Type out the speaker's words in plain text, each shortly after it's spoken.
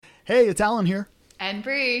Hey, it's Alan here. And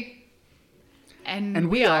Bree. And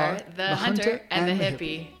we are the hunter and the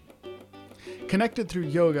hippie. Connected through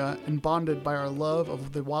yoga and bonded by our love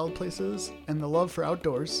of the wild places and the love for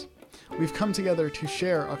outdoors, we've come together to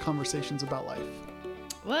share our conversations about life.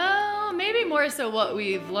 Well, maybe more so what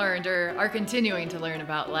we've learned or are continuing to learn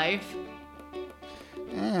about life.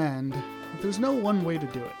 And there's no one way to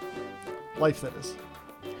do it. Life, that is.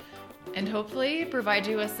 And hopefully provide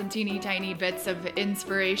you with some teeny tiny bits of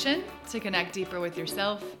inspiration to connect deeper with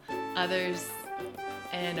yourself, others,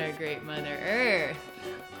 and our great Mother Earth.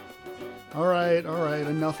 All right.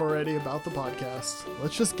 Enough already about the podcast.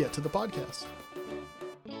 Let's just get to the podcast.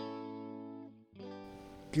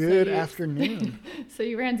 Good afternoon. So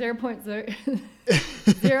you ran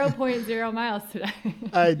 0.0 miles today.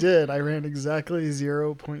 I did. I ran exactly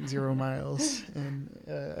 0.0 miles, and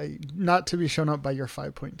not to be shown up by your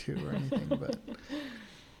 5.2 or anything, but.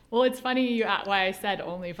 Well, it's funny why I said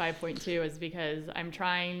only 5.2 is because I'm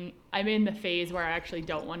in the phase where I actually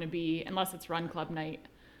don't want to be, unless it's run club night.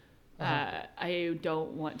 I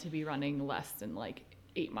don't want to be running less than like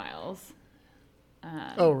 8 miles.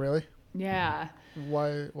 Oh, really? Yeah.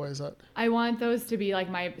 Why is that? I want those to be like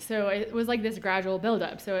so it was like this gradual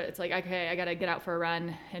buildup. So it's like, okay, I got to get out for a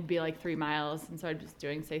run and be like 3 miles. And so I'm just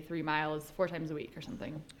doing, say, 3 miles 4 times a week or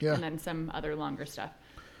something. Yeah. And then some other longer stuff.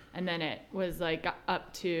 And then it was like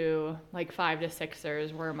up to like 5 to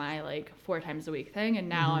 6ers were my like 4 times a week thing. And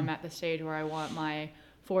now I'm at the stage where I want my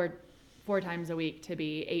four times a week to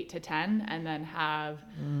be 8 to 10 and then have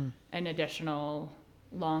an additional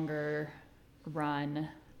longer run.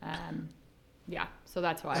 Yeah, so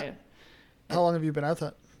that's why. How long have you been at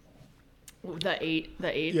that? The eight.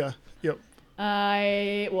 Yeah. Yep.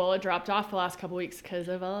 It dropped off the last couple weeks because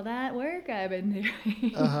of all that work I've been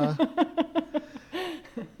doing.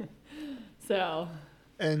 So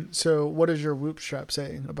what is your Whoop strap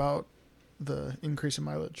saying about the increase in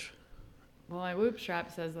mileage? Well, my Whoop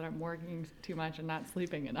strap says that I'm working too much and not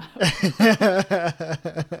sleeping enough.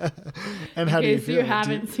 And how do you feel? You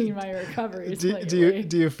haven't seen my recoveries do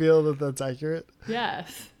you feel that that's accurate?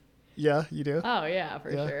 Yes. Yeah, you do? Oh, yeah,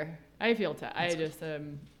 for sure. I feel I just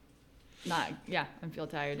am not, I feel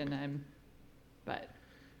tired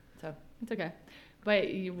so it's okay. But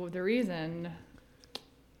the reason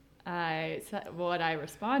what I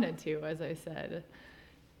responded to was I said,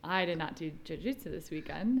 I did not do jiu-jitsu this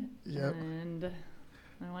weekend. Yep. And I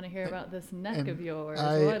want to hear about this neck of yours.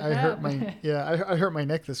 I hurt my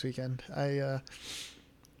neck this weekend.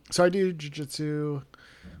 So I do jiu-jitsu.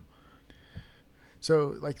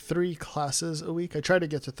 So like 3 classes a week. I try to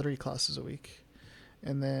get to 3 classes a week.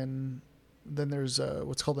 And then there's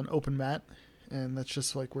what's called an open mat. And that's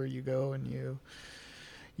just like where you go and you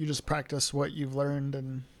just practice what you've learned.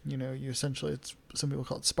 And, you essentially, some people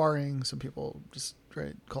call it sparring. Some people just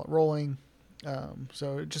call it rolling.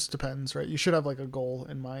 So it just depends, right? You should have like a goal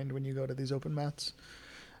in mind when you go to these open mats.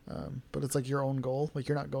 But it's like your own goal. Like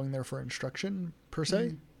you're not going there for instruction per se.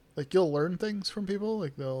 Mm-hmm. Like you'll learn things from people.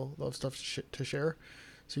 Like they'll have stuff to share.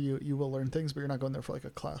 So you will learn things, but you're not going there for like a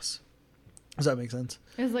class. Does that make sense?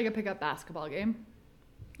 It's like a pickup basketball game.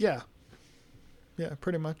 Yeah. Yeah,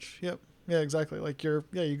 pretty much. Yep. Yeah, exactly. Like you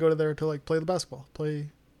go there to like play the basketball. Play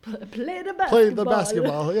the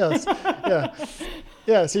basketball. Yes. Yeah.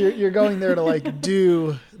 Yeah. So you're going there to like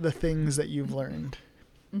do the things that you've learned,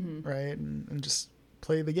 right? And just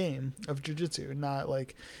play the game of jiu-jitsu, not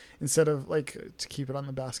like, instead of like, to keep it on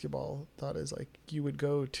the basketball thought, is like you would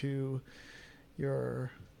go to your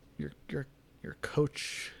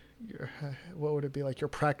coach, what would it be, like your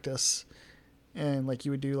practice, and like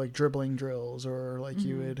you would do like dribbling drills, or like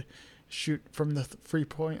you would shoot from the free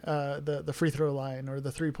point, the free throw line or the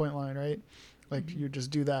 3-point line, right? Like you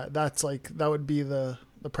just do that. That's like, that would be the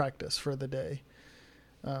practice for the day.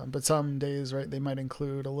 But some days, right, they might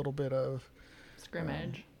include a little bit of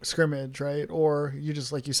scrimmage, right? Or you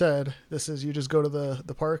just, like you said, you just go to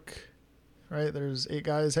the park, right? There's 8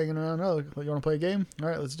 guys hanging around. Oh, you want to play a game? All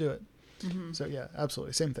right, let's do it. So yeah,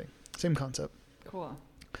 absolutely. Same thing. Same concept. Cool.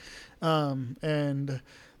 And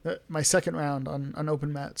my second round on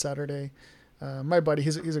open mat Saturday, my buddy,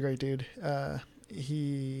 he's a great dude.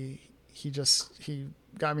 He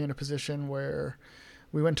got me in a position where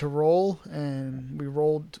we went to roll, and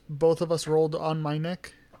both of us rolled on my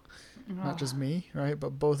neck, not just me, right?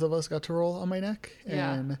 But both of us got to roll on my neck,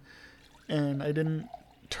 and I didn't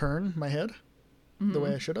turn my head the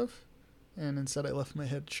way I should have, and instead I left my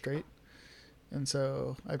head straight. And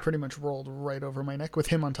so I pretty much rolled right over my neck with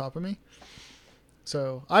him on top of me.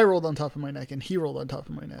 So I rolled on top of my neck and he rolled on top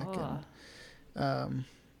of my neck. And,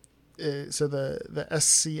 so the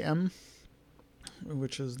SCM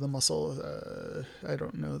which is the muscle. I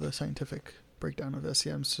don't know the scientific breakdown of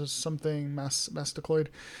SCM. So something mastocytoid.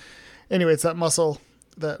 Anyway, it's that muscle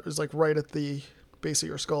that is like right at the base of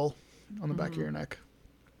your skull on the back of your neck.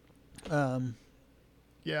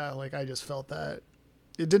 Yeah, like I just felt that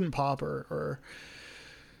it didn't pop or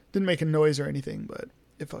didn't make a noise or anything, but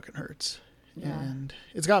it fucking hurts. Yeah. And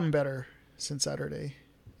it's gotten better since Saturday.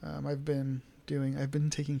 I've been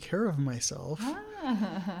taking care of myself.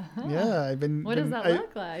 Yeah, What does that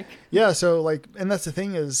look like? Yeah, so like, and that's the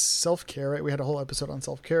thing is self-care, right? We had a whole episode on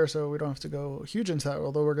self-care, so we don't have to go huge into that,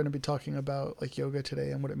 although we're going to be talking about like yoga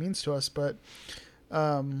today and what it means to us. But,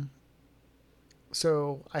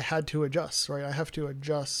 so I had to adjust, right? I have to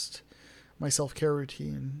adjust my self-care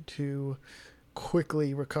routine to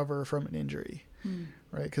quickly recover from an injury,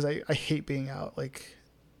 right? Because I hate being out. Like,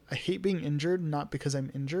 I hate being injured, not because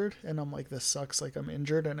I'm injured and I'm like, this sucks, like I'm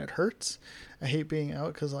injured and it hurts. I hate being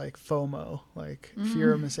out because like FOMO, like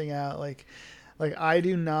fear of missing out. Like I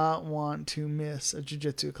do not want to miss a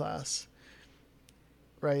jiu-jitsu class,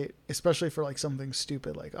 right? Especially for like something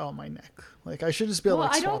stupid like, oh, my neck. Like I should just be able to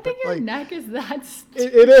like, I don't swap think it. your Like, neck is that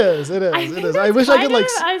stupid. it is. I wish I could like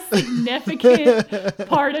a significant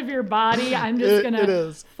part of your body. I'm just it gonna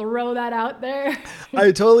is. throw that out there.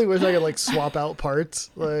 I totally wish I could like swap out parts.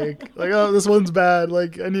 Like, oh, this one's bad.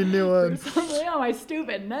 Like I need a new one. There's something on my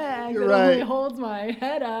stupid neck that Right. only holds my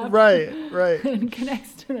head up. Right. And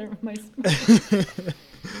connects to my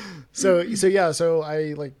So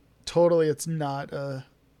I like totally, it's not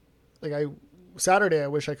Saturday I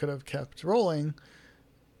wish I could have kept rolling.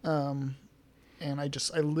 And I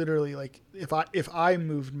literally like, if I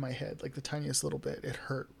moved my head like the tiniest little bit, it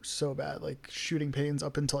hurt so bad, like shooting pains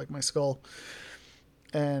up into like my skull.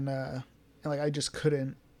 And like, I just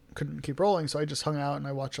couldn't keep rolling. So I just hung out and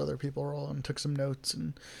I watched other people roll and took some notes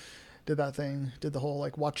and did the whole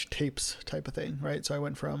like watch tapes type of thing. Right. So I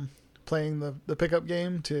went from playing the pickup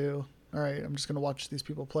game to, all right, I'm just going to watch these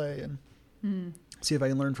people play and see if I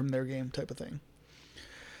can learn from their game type of thing.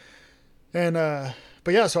 And,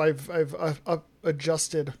 but yeah, so I've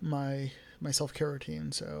adjusted my self-care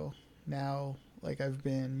routine. So now like I've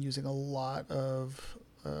been using a lot of,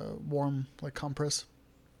 warm, like compress.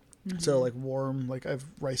 So like warm, like I have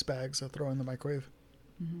rice bags I throw in the microwave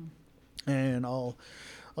and I'll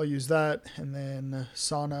use that. And then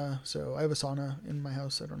sauna. So I have a sauna in my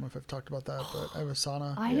house. I don't know if I've talked about that, but I have a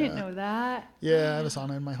sauna. I didn't know that. Yeah, I have a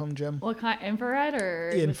sauna in my home gym. What kind? Infrared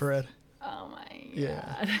or Infrared. Oh my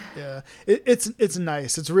Yeah. God. Yeah. It's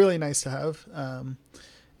nice. It's really nice to have.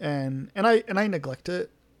 And I neglect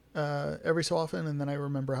it, every so often. And then I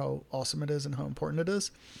remember how awesome it is and how important it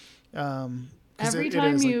is. Every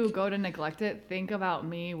time you go to neglect it, think about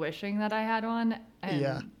me wishing that I had one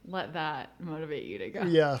and let that motivate you to go.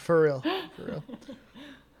 Yeah, for real.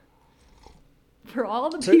 For all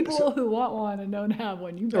the people who want one and don't have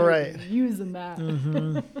one, you better be using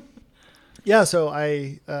that. Yeah, so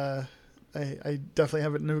I definitely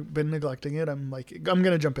haven't been neglecting it. I'm going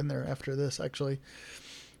to jump in there after this, actually.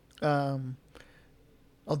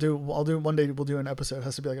 I'll do one day. We'll do an episode. It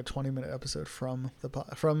has to be like a 20-minute episode from the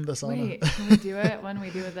sauna. Wait, can we do it when we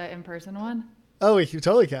do the in-person one? Oh, you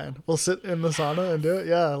totally can. We'll sit in the sauna and do it.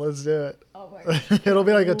 Yeah, let's do it. Oh my God. It'll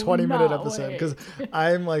be like a 20-minute episode because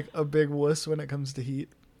I'm like a big wuss when it comes to heat.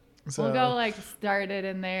 So we'll go like start it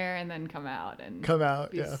in there and then come out.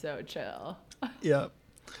 Be so chill. Yeah.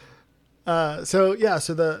 So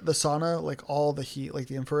the sauna, like all the heat, like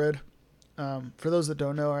the infrared. For those that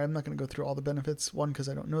don't know, I'm not going to go through all the benefits. One, because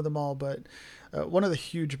I don't know them all, but one of the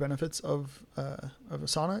huge benefits of a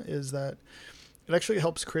sauna is that it actually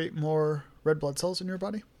helps create more red blood cells in your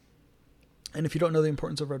body. And if you don't know the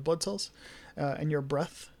importance of red blood cells and your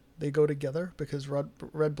breath, they go together because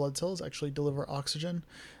red blood cells actually deliver oxygen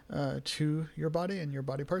to your body and your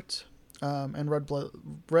body parts. And red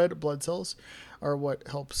blood cells are what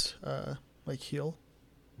helps like heal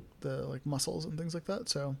the like muscles and things like that.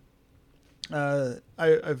 So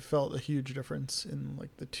I've felt a huge difference in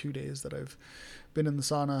like the 2 days that I've been in the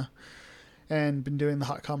sauna and been doing the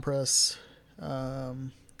hot compress.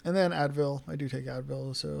 And then Advil, I do take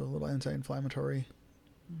Advil, so a little anti-inflammatory.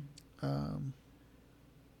 And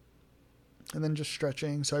then just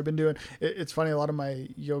stretching. So I've been doing, it's funny, a lot of my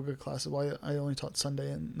yoga classes, well, I only taught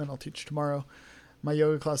Sunday and then I'll teach tomorrow. My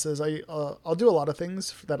yoga classes, I'll do a lot of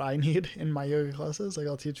things that I need in my yoga classes. Like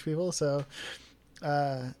I'll teach people. So,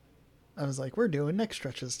 I was like, we're doing neck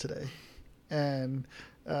stretches today. And,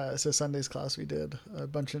 so Sunday's class, we did a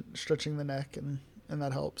bunch of stretching the neck and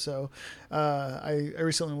that helped. So, I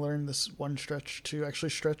recently learned this one stretch to actually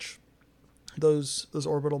stretch those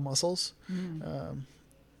orbital muscles,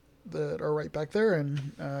 that are right back there.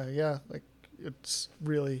 And, like it's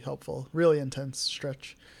really helpful, really intense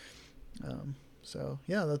stretch. So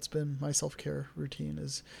yeah, that's been my self-care routine,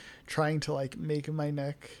 is trying to like make my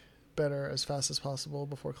neck better as fast as possible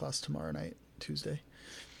before class tomorrow night, Tuesday.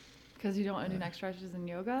 Because you don't want to do neck stretches in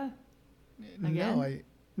yoga?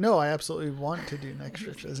 No, I absolutely want to do neck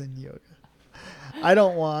stretches in yoga. I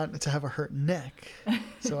don't want to have a hurt neck,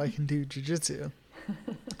 so I can do jiu-jitsu.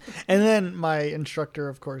 And then my instructor,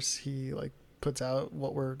 of course, he like puts out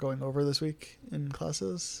what we're going over this week in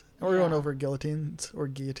classes. And we're going over guillotines,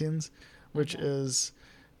 which is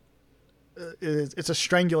it's a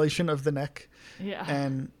strangulation of the neck. Yeah.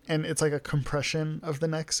 And it's like a compression of the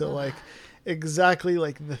neck. So like exactly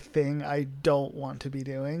like the thing I don't want to be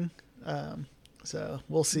doing. So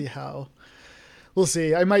we'll see.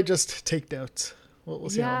 I might just take notes. We'll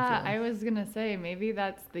see how I'm feeling. I was going to say, maybe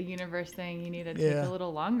that's the universe saying you need to take a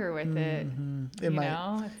little longer with it. It might.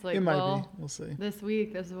 Know? It's like, it might be. We'll see. This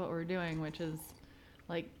week, this is what we're doing, which is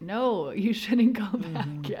like, no, you shouldn't go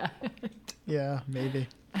back yet. Yeah, maybe.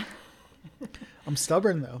 I'm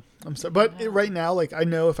stubborn though. Right now, like I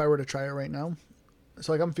know if I were to try it right now,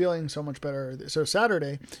 so like I'm feeling so much better. So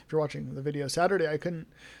Saturday, if you're watching the video, Saturday I couldn't,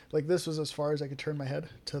 like this was as far as I could turn my head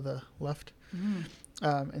to the left.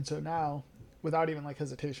 And so now, without even like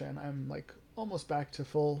hesitation, I'm like almost back to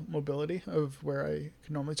full mobility of where I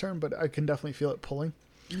can normally turn, but I can definitely feel it pulling.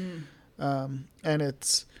 And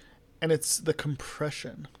it's the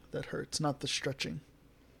compression that hurts, not the stretching.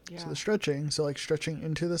 Yeah. So the stretching, like stretching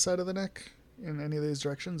into the side of the neck in any of these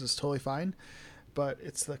directions is totally fine, but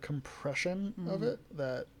it's the compression of it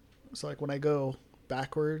that, so like when I go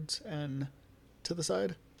backwards and to the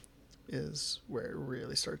side is where it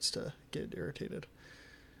really starts to get irritated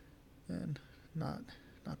and not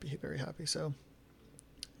be very happy. So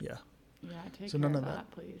yeah. Yeah, take care of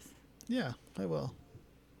that, please. Yeah, I will.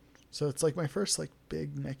 So it's like my first like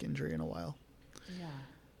big neck injury in a while. Yeah.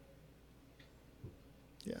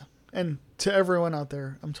 Yeah. And to everyone out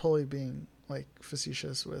there, I'm totally being like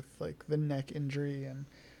facetious with like the neck injury, and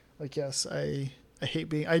like, yes, I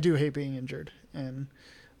do hate being injured,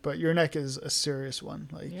 but your neck is a serious one.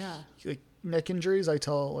 Like, like neck injuries, I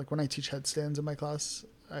tell, like when I teach headstands in my class,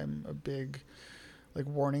 I'm a big like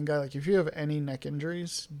warning guy. Like if you have any neck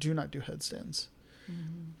injuries, do not do headstands.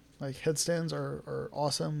 Like headstands are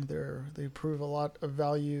awesome. They prove a lot of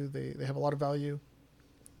value. They have a lot of value.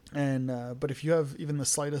 And but if you have even the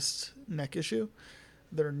slightest neck issue,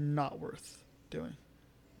 they're not worth doing.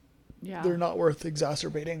 Yeah, they're not worth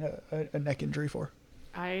exacerbating a neck injury for.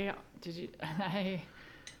 I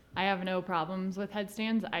have no problems with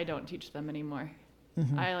headstands. I don't teach them anymore.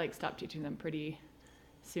 I like stopped teaching them pretty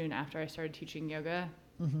soon after I started teaching yoga.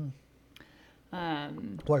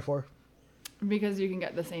 Why for? Because you can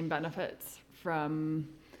get the same benefits from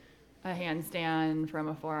a handstand, from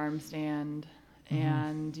a forearm stand.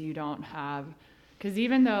 And you don't have, because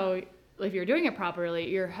even though if you're doing it properly,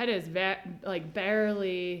 your head is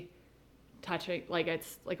barely touching, like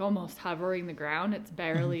it's like almost hovering the ground. It's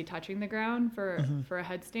barely touching the ground for a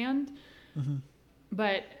headstand.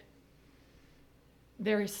 But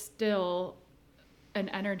there's still an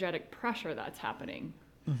energetic pressure that's happening.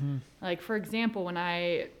 Like for example,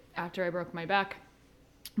 after I broke my back,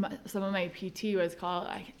 some of my PT was called,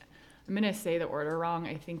 I'm going to say the order wrong.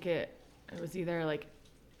 I think it was either like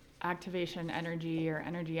activation energy or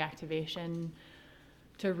energy activation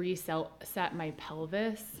to reset my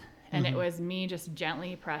pelvis. And it was me just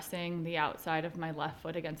gently pressing the outside of my left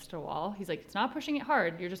foot against a wall. He's like, it's not pushing it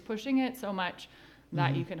hard. You're just pushing it so much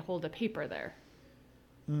that you can hold a paper there.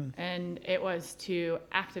 And it was to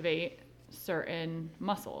activate certain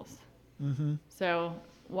muscles. So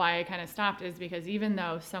why I kind of stopped is because even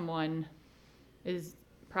though someone is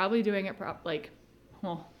probably doing it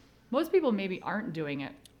most people maybe aren't doing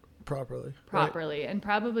it properly, right? And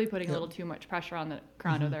probably putting a little too much pressure on the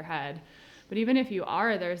crown of their head. But even if you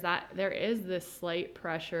are, there is this slight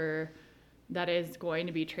pressure that is going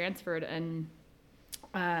to be transferred. And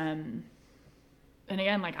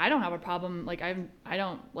again, like I don't have a problem. Like I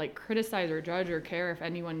don't like criticize or judge or care if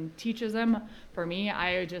anyone teaches them. For me,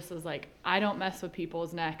 I just was like, I don't mess with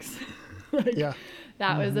people's necks.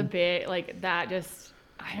 That was a bit like that. Just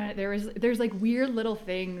there's like weird little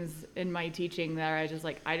things in my teaching that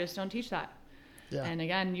I just don't teach that. Yeah. And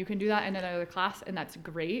again, you can do that in another class, and that's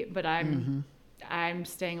great. But I'm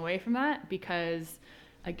staying away from that because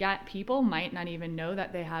again, people might not even know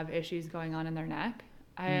that they have issues going on in their neck.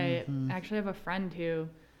 I actually have a friend who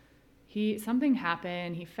something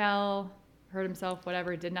happened. He fell, hurt himself,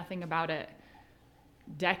 whatever, did nothing about it.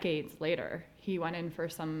 Decades later, he went in for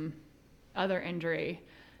some other injury.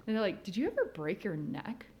 And they're like, did you ever break your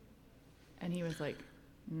neck? And he was like,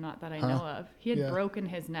 Not that I know of. He had broken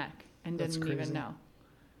his neck and didn't even know.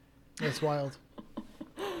 That's wild.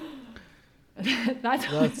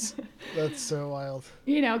 that's so wild.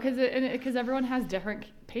 You know, because everyone has different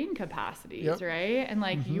pain capacities, right? And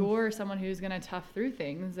like you're someone who's gonna tough through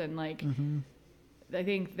things, and like I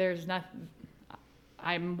think there's not.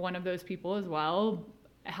 I'm one of those people as well.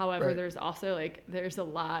 However, there's also like there's a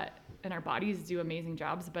lot, and our bodies do amazing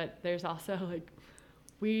jobs, but there's also like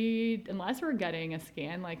unless we're getting a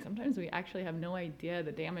scan, like sometimes we actually have no idea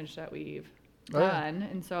the damage that we've done,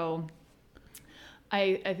 and so.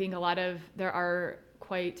 I think there are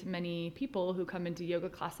quite many people who come into yoga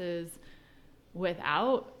classes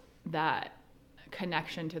without that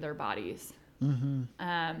connection to their bodies.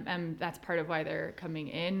 And that's part of why they're coming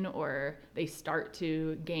in, or they start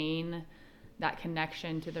to gain that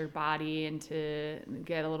connection to their body and to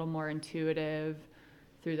get a little more intuitive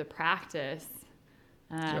through the practice.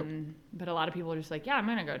 But a lot of people are just like, yeah, I'm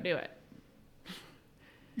going to go do it.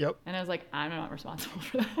 Yep. And I was like, I'm not responsible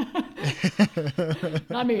for that.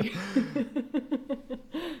 Not me.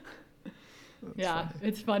 Funny.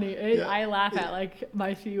 It's funny. I laugh at like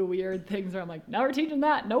my few weird things where I'm like, now we're teaching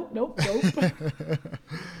that. Nope.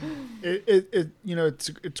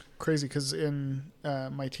 It's crazy because in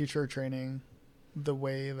my teacher training, the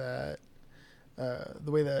way that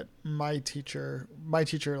my teacher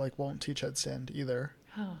like won't teach headstand either.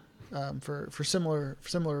 Oh. For similar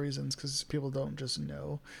reasons, because people don't just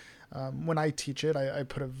know. When I teach it, I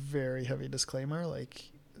put a very heavy disclaimer, like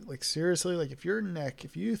seriously, like if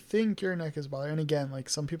you think your neck is bothering, and again, like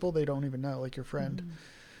some people, they don't even know, like your friend.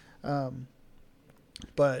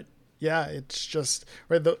 But yeah, it's just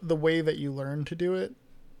right. The way that you learn to do it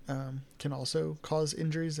can also cause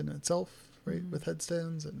injuries in itself, right? With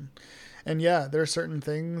headstands and yeah, there are certain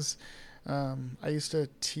things. I used to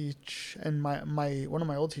teach, and one of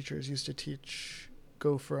my old teachers used to teach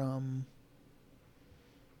go from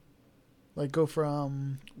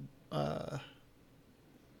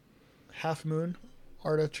half moon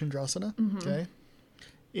Ardha Chandrasana, okay,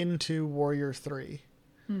 into Warrior 3.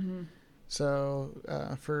 So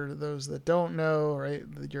for those that don't know, right,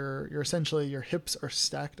 you're essentially, your hips are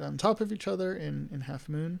stacked on top of each other in half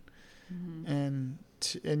moon, and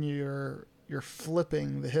you're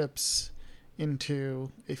flipping the hips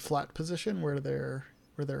into a flat position where they're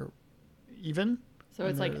even. So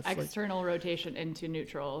it's like external rotation into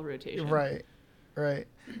neutral rotation. Right.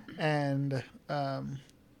 And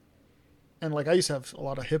like I used to have a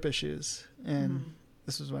lot of hip issues, and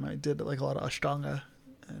this was when I did like a lot of Ashtanga,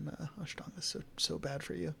 and Ashtanga is so bad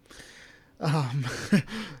for you.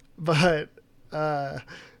 But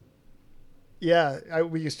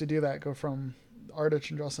we used to do that, go from Ardha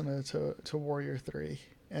Chandrasana to Warrior 3,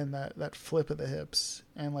 and that flip of the hips,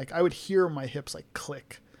 and like I would hear my hips like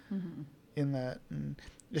click in that, and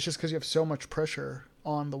it's just because you have so much pressure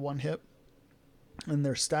on the one hip, and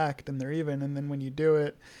they're stacked and they're even, and then when you do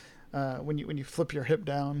it, when you flip your hip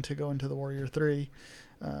down to go into the Warrior 3,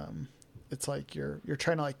 it's like you're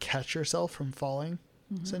trying to like catch yourself from falling,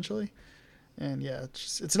 essentially. And yeah,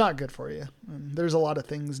 it's not good for you. And there's a lot of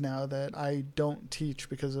things now that I don't teach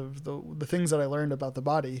because of the things that I learned about the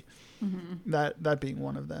body, that being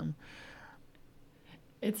one of them.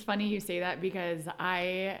 It's funny you say that, because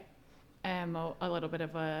I am a little bit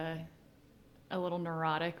of a little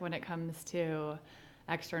neurotic when it comes to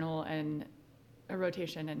external and a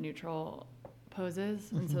rotation and neutral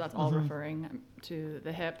poses. And so that's all referring to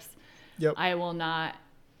the hips. Yep. I will not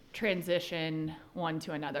transition one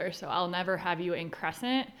to another. So I'll never have you in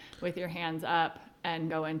crescent with your hands up and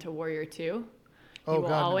go into Warrior 2. You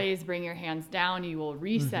will always bring your hands down. You will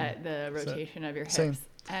reset the rotation of your hips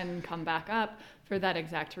and come back up for that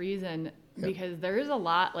exact reason, because there is a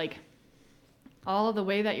lot, like all of the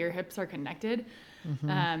way that your hips are connected,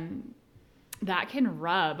 that can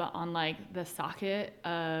rub on like the socket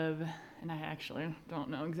of, and I actually don't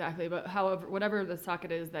know exactly, but whatever the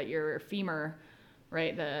socket is that your femur,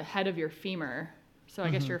 right, the head of your femur, so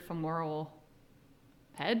I guess your femoral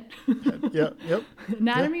head. Yep.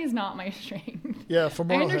 Anatomy is not my strength. Yeah,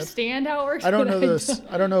 femoral I understand how it works. I don't know this.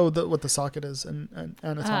 I don't know what the socket is and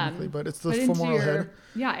anatomically, but it's the femoral head.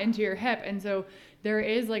 Yeah, into your hip, and so there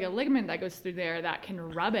is like a ligament that goes through there that can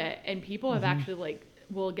rub it, and people have actually like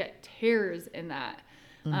will get tears in that.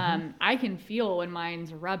 I can feel when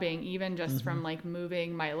mine's rubbing, even just from like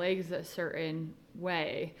moving my legs a certain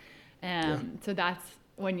way. So that's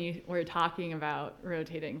when you were talking about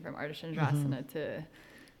rotating from Ardha Chandrasana to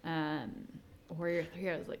Warrior 3.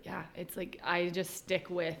 I was like, yeah, it's like I just stick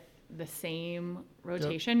with the same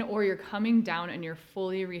rotation, or you're coming down and you're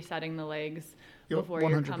fully resetting the legs before 100%.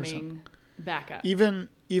 You're coming back up.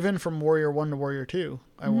 Even from Warrior 1 to Warrior 2,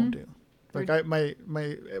 I won't do. Like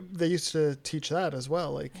they used to teach that as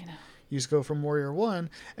well. Like you just go from Warrior 1,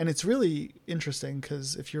 and it's really interesting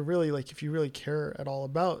because if you really care at all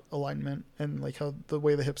about alignment and like how the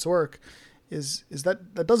way the hips work, is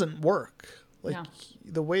that doesn't work. Like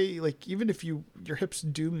the way, like even if your hips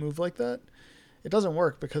do move like that, it doesn't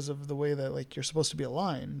work because of the way that like you're supposed to be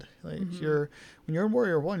aligned. Like when you're in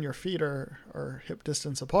Warrior 1, your feet are hip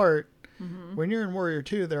distance apart. When you're in Warrior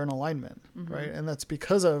 2, they're in alignment, right? And that's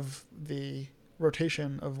because of the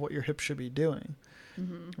rotation of what your hips should be doing,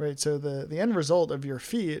 right? So the end result of your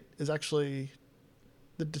feet is actually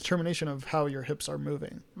the determination of how your hips are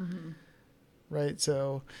moving, right?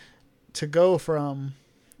 So to go from,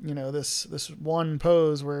 this one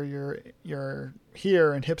pose where you're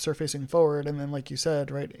here and hips are facing forward, and then like you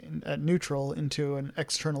said, right, at neutral into an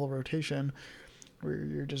external rotation where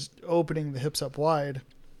you're just opening the hips up wide.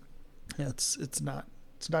 Yeah, it's not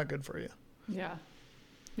good for you. Yeah.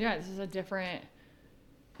 This is a different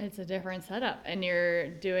setup, and you're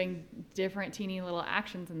doing different teeny little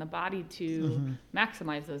actions in the body to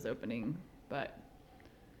maximize those opening. But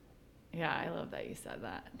yeah, I love that you said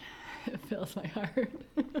that. It fills my heart.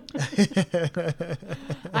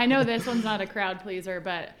 I know this one's not a crowd pleaser,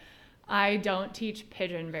 but I don't teach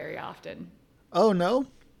pigeon very often. Oh no.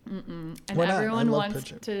 And everyone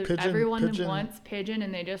wants pigeon. Wants pigeon,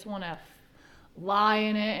 and they just want to lie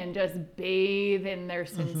in it and just bathe in their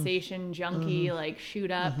sensation junkie, like shoot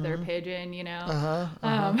up their pigeon,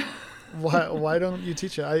 Why don't you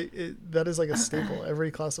teach it? That is like a staple. Every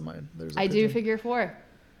class of mine, there's a pigeon. do figure 4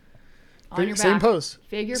 on your back. Same pose.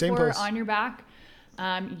 Figure Same 4 pose. on your back.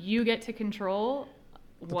 You get to control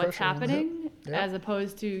what's happening as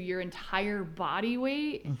opposed to your entire body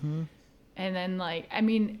weight. And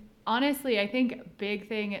then honestly, I think big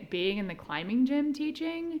thing being in the climbing gym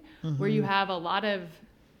teaching, where you have a lot of,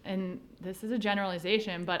 and this is a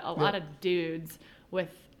generalization, but a lot of dudes with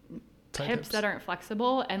hips that aren't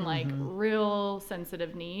flexible and like real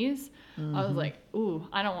sensitive knees. I was like, ooh,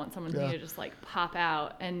 I don't want someone's knee to just like pop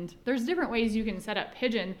out. And there's different ways you can set up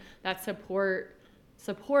pigeon that support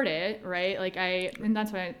it, right? And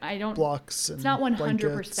that's why I don't blocks. It's not 100%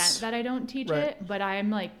 blankets. that I don't teach it, but I'm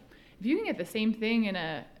like, if you can get the same thing in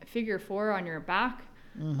a figure 4 on your back,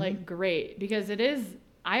 like great, because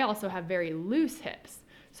I also have very loose hips.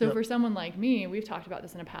 So for someone like me, we've talked about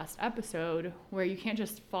this in a past episode, where you can't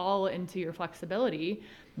just fall into your flexibility.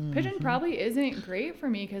 Pigeon probably isn't great for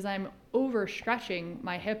me because I'm overstretching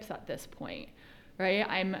my hips at this point, right?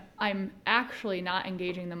 I'm actually not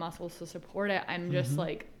engaging the muscles to support it. I'm just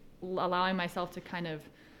like allowing myself to kind of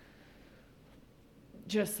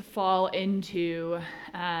just fall into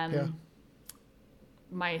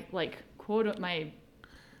my my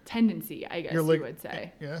tendency, I guess you would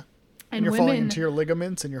say. Yeah. And you're falling into your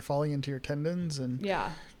ligaments, and you're falling into your tendons, and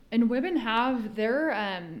and women have their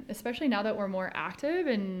especially now that we're more active,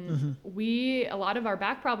 and a lot of our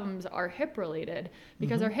back problems are hip related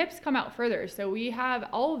because our hips come out further. So we have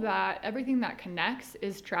all of that, everything that connects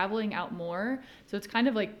is traveling out more. So it's kind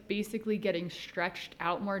of like basically getting stretched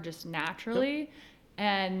out more just naturally.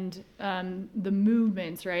 And the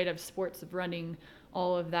movements, right, of sports, of running,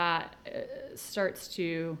 all of that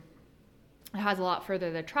has a lot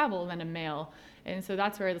further to travel than a male. And so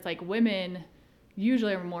that's where it's like women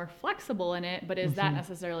usually are more flexible in it, but is that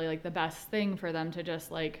necessarily like the best thing for them to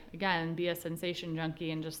just like, again, be a sensation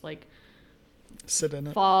junkie and just like sit in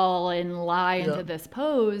it, fall and lie into this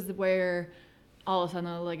pose where all of a sudden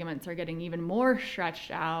the ligaments are getting even more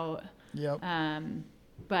stretched out.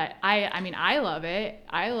 But I love it.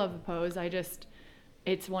 I love the pose.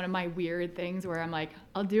 It's one of my weird things where I'm like,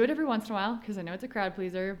 I'll do it every once in a while because I know it's a crowd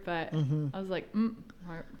pleaser, but I was like,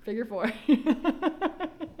 figure 4.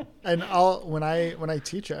 And when I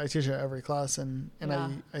teach it every class, and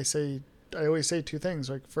I always say 2 things.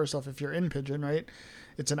 Like, first off, if you're in pigeon, right,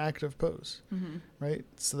 it's an active pose, right?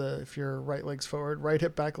 So if your right leg's forward, right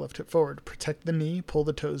hip back, left hip forward, protect the knee, pull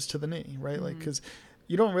the toes to the knee, right? Like, because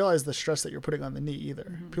you don't realize the stress that you're putting on the knee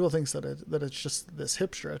either. People think that it's just this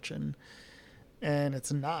hip stretch, and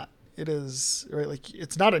it's not. It is, right? Like,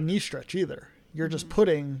 it's not a knee stretch either. You're just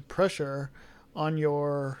putting pressure on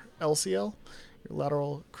your LCL, your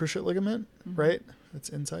lateral cruciate ligament, right? It's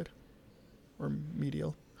inside or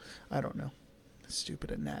medial. I don't know.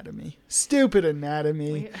 Stupid anatomy.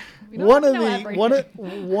 We one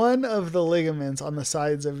of the ligaments on the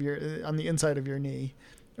sides of on the inside of your knee,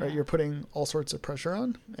 right? You're putting all sorts of pressure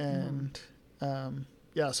on, and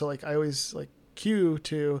so like I always like cue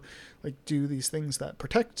to like do these things that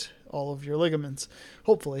protect all of your ligaments,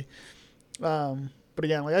 hopefully. but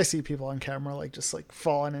again, like I see people on camera like just like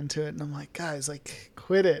falling into it, and I'm like, guys, like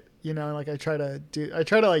quit it, you know. And like I try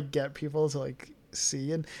to like get people to like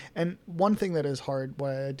see, and one thing that is hard,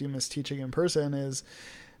 why I do miss teaching in person is,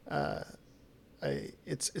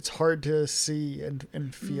 it's hard to see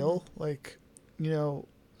and feel like, you know,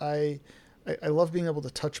 I love being able to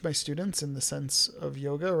touch my students in the sense of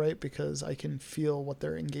yoga, right? Because I can feel what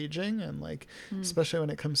they're engaging, and like, especially when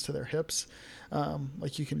it comes to their hips,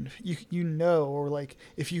 like you know, or like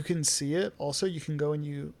if you can see it also, you can go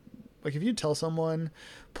and like if you tell someone,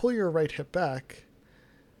 pull your right hip back,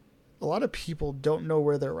 a lot of people don't know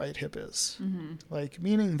where their right hip is. Like,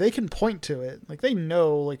 meaning they can point to it. Like they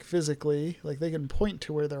know, like physically, like they can point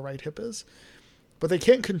to where their right hip is, but they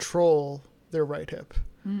can't control their right hip.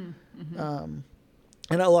 And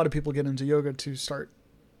a lot of people get into yoga to start,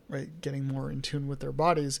 right, getting more in tune with their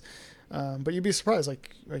bodies. But you'd be surprised,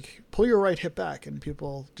 like pull your right hip back, and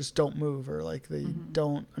people just don't move, or like they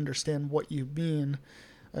don't understand what you mean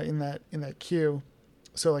in that cue.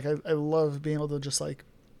 So like I love being able to just like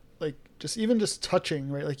just even just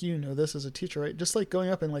touching, right? Like, you know, this as a teacher, right? Just like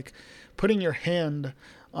going up and like putting your hand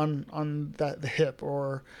on the hip,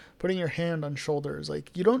 or putting your hand on shoulders.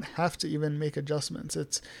 Like, you don't have to even make adjustments.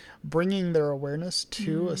 It's bringing their awareness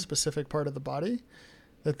to a specific part of the body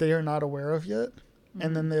that they are not aware of yet.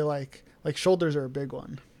 And then they like shoulders are a big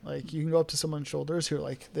one. Like, you can go up to someone's shoulders who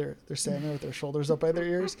like they're standing there with their shoulders up by their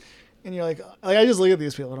ears, and you're like I just look at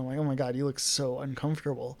these people and I'm like, oh my God, you look so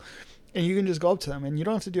uncomfortable. And you can just go up to them and you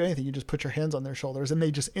don't have to do anything. You just put your hands on their shoulders and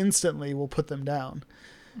they just instantly will put them down.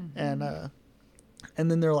 And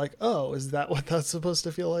then they're like, oh, is that what that's supposed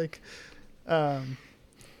to feel like?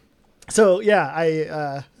 So yeah,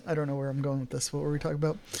 I don't know where I'm going with this. What were we talking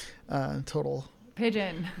about? Total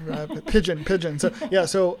pigeon. Pigeon. So yeah,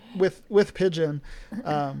 so with pigeon,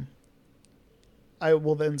 I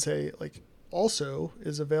will then say, like, also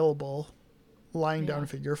is available lying down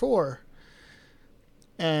figure 4.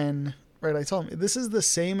 And right, I tell them this is the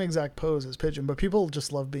same exact pose as pigeon, but people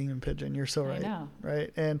just love being in pigeon. You're so right. I know.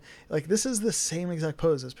 Right. And like, this is the same exact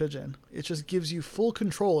pose as pigeon. It just gives you full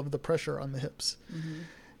control of the pressure on the hips.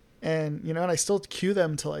 And, you know, and I still cue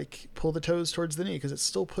them to like pull the toes towards the knee, because it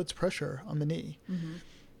still puts pressure on the knee.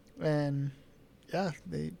 And yeah,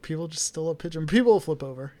 people just still love pigeon. People flip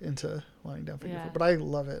over into lying down figure 4, but I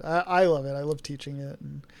love it. I love it. I love teaching it.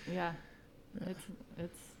 And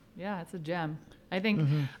it's a gem. I think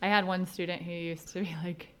I had one student who used to be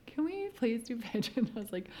like, can we please do pigeon? I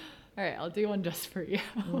was like, all right, I'll do one just for you.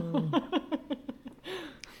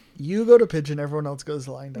 You go to pigeon, everyone else goes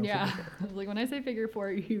lying down figure 4. I was like, when I say figure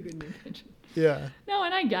 4, you can do pigeon. Yeah. No,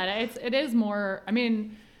 and I get it. It is more, I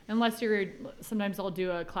mean, unless sometimes I'll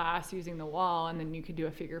do a class using the wall, and then you could do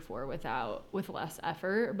a figure 4 with less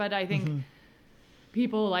effort. But I think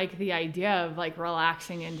people like the idea of like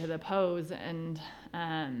relaxing into the pose. And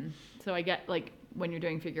so I get, like, when you're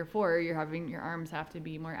doing figure 4, your arms have to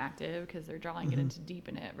be more active because they're drawing it in to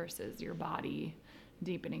deepen it versus your body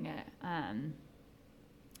deepening it.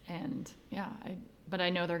 And yeah, but I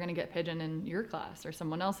know they're going to get pigeon in your class or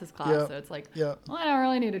someone else's class. So it's like, well, I don't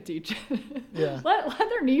really need to teach. Let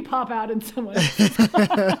their knee pop out in someone else's class.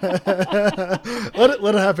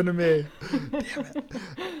 let it happen to me. Damn it.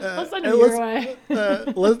 I'll send it your way.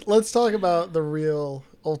 Let's talk about the real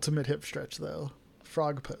ultimate hip stretch, though.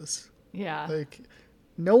 Frog pose. Yeah. Like,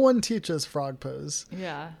 no one teaches frog pose.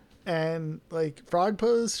 Yeah. And like, frog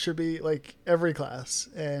pose should be like every class,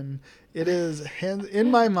 and it is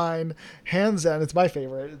in my mind, hands down. It's my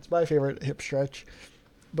favorite. It's my favorite hip stretch.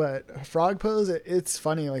 But frog pose, it's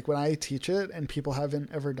funny. Like, when I teach it and people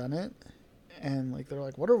haven't ever done it, and like, they're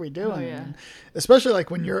like, "What are we doing?" Oh, yeah. And especially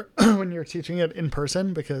like when you're when you're teaching it in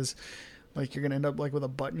person, because like you're gonna end up like with a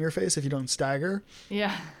butt in your face if you don't stagger.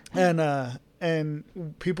 Yeah. And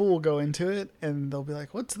people will go into it and they'll be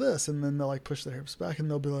like, "What's this?" And then they'll like push their hips back and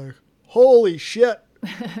they'll be like, "Holy shit!"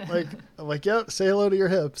 I'm like, "Yeah, say hello to your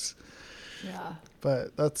hips." Yeah.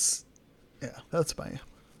 But that's my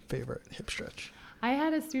favorite hip stretch. I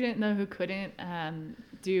had a student though who couldn't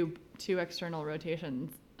do 2 external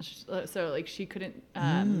rotations, so like she couldn't.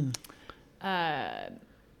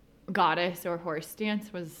 Goddess or horse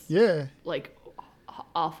stance was like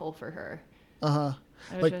awful for her.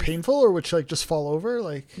 Like, painful, or would she like just fall over?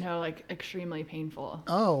 Like, no, like extremely painful.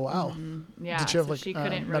 Oh wow. Yeah. Did she have like she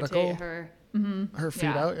couldn't medical, rotate her her feet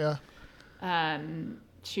out? Yeah.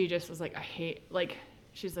 She just was like, I hate, like,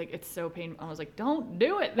 she's like, it's so painful. I was like, don't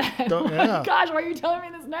do it then. Gosh, why are you telling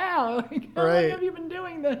me this now? Like, how long have you been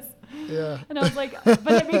doing this? Yeah. And I was like, but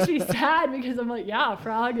it makes me sad because I'm like, yeah,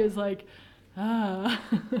 frog is like, Oh,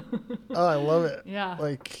 I love it. Yeah.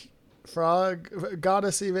 Like, frog,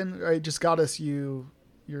 goddess even, right? Just goddess, you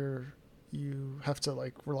have to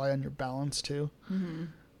like rely on your balance too. Mm-hmm.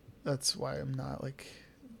 That's why I'm not like,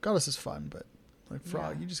 goddess is fun, but like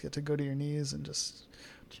frog, Yeah. you just get to go to your knees and just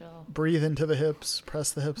Chill. breathe into the hips,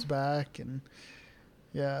 press the hips back, and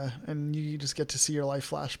and you just get to see your life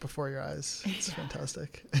flash before your eyes. It's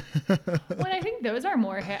fantastic. Well, I think those are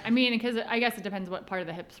more I mean, because I guess it depends what part of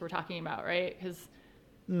the hips we're talking about, right? Because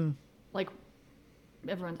like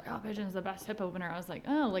everyone's like, oh, pigeon's the best hip opener. I was like,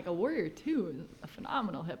 oh, like a warrior two is a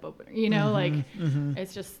phenomenal hip opener. You know, like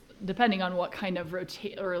it's just depending on what kind of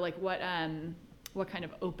rotate or like what kind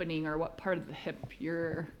of opening or what part of the hip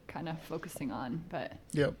you're kind of focusing on. But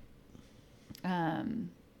Yep.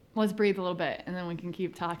 let's breathe a little bit and then we can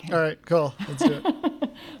keep talking. All right, cool. Let's do it.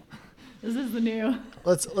 This is the new.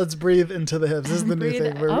 Let's breathe into the hips. This is the new Breathe-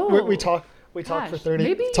 thing. Where oh, we talk for Gosh, 30.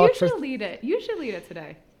 maybe talk you for should lead it. You should lead it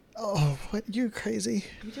today. Oh, what, you crazy?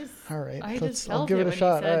 You just. All right, I just I'll felt give it a when you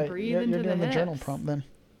shot. said All right, breathe you're into doing the journal hips. prompt then.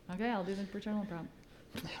 Okay, I'll do the journal prompt.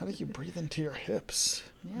 How do you breathe into your hips?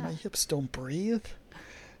 Yeah. My hips don't breathe.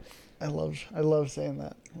 I love saying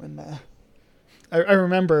that when I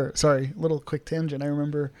remember, sorry, little quick tangent. I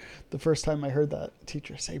remember the first time I heard that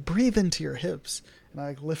teacher say, breathe into your hips. And I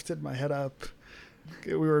like, lifted my head up.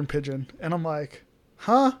 We were in Pigeon. And I'm like,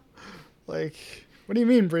 huh? Like, what do you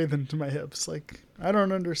mean breathe into my hips? Like, I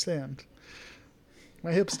don't understand.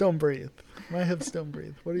 My hips don't breathe. My hips don't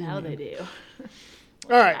breathe. What do you Now mean? they do.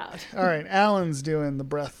 All right. Loud. All right. Alan's doing the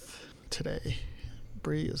breath today.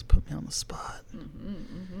 Bree has put me on the spot.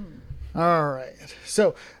 All right.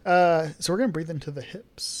 So we're going to breathe into the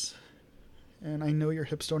hips. And I know your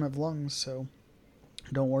hips don't have lungs, so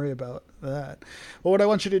don't worry about that. Well, what I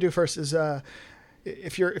want you to do first is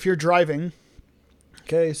if you're driving,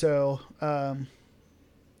 okay, so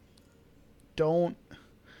don't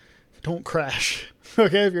crash.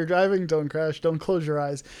 Okay, if you're driving, don't crash. Don't close your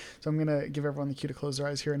eyes. So I'm gonna give everyone the cue to close their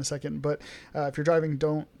eyes here in a second. But if you're driving,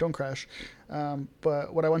 don't crash.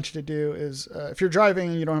 But what I want you to do is, if you're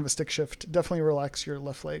driving and you don't have a stick shift, definitely relax your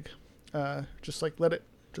left leg. Just like let it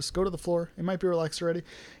just go to the floor. It might be relaxed already.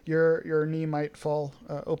 Your knee might fall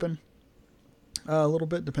open a little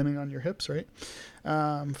bit depending on your hips, right?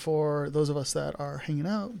 For those of us that are hanging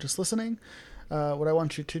out, just listening, what I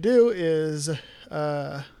want you to do is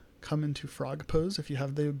come into frog pose if you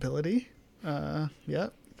have the ability. Go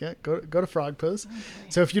to frog pose. Okay.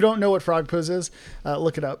 So if you don't know what frog pose is,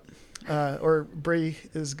 look it up. Or Bree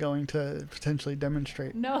is going to potentially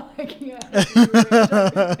demonstrate. No, I can't.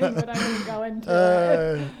 But I'm going to go into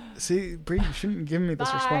it. See, Bree, you shouldn't give me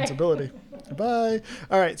this Bye. responsibility. Bye.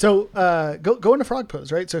 All right, so go into frog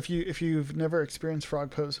pose, right? So if you've never experienced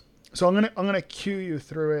frog pose, so I'm gonna cue you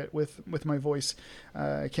through it with my voice.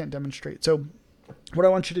 I can't demonstrate. So what I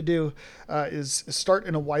want you to do is start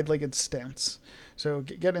in a wide-legged stance. So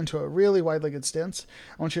get into a really wide-legged stance.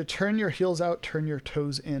 I want you to turn your heels out, turn your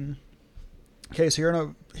toes in. Okay, so you're in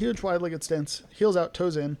a huge wide-legged stance, heels out,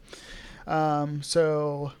 toes in.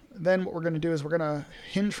 So then what we're going to do is we're going to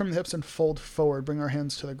hinge from the hips and fold forward, bring our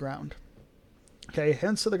hands to the ground. Okay,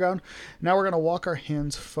 hands to the ground. Now we're going to walk our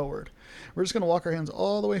hands forward. We're just going to walk our hands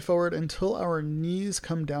all the way forward until our knees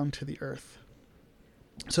come down to the earth.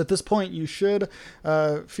 So at this point, you should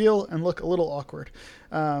feel and look a little awkward.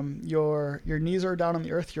 Your knees are down on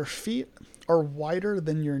the earth. Your feet are wider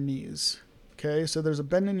than your knees. Okay, so there's a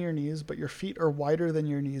bend in your knees, but your feet are wider than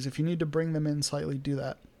your knees. If you need to bring them in slightly, do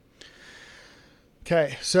that.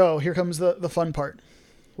 Okay, so here comes the fun part.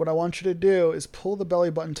 What I want you to do is pull the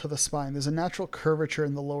belly button to the spine. There's a natural curvature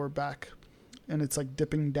in the lower back, and it's like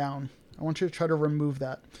dipping down. I want you to try to remove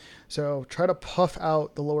that. So try to puff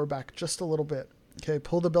out the lower back just a little bit. Okay,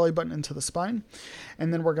 pull the belly button into the spine,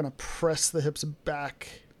 and then we're going to press the hips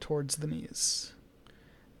back towards the knees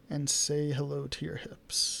and say hello to your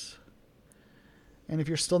hips. And if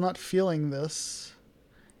you're still not feeling this,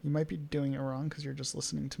 you might be doing it wrong because you're just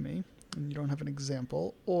listening to me and you don't have an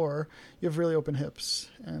example, or you have really open hips,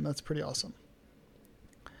 and that's pretty awesome.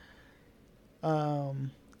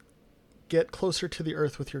 Get closer to the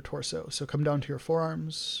earth with your torso. So come down to your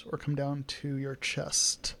forearms or come down to your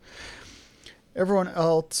chest. Everyone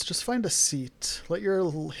else, just find a seat. Let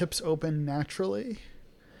your hips open naturally.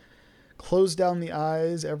 Close down the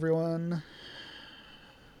eyes, everyone.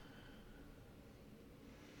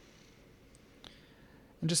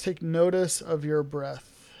 And just take notice of your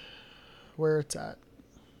breath, where it's at.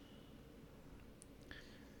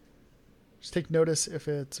 Just take notice if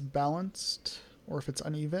it's balanced or if it's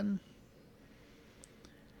uneven.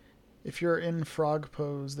 If you're in frog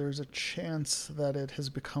pose, there's a chance that it has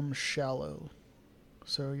become shallow.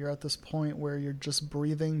 So you're at this point where you're just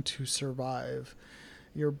breathing to survive.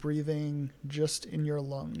 You're breathing just in your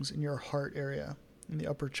lungs, in your heart area, in the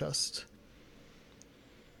upper chest.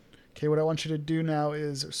 Okay, what I want you to do now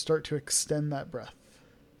is start to extend that breath.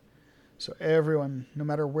 So everyone, no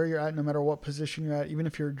matter where you're at, no matter what position you're at, even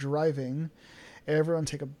if you're driving, everyone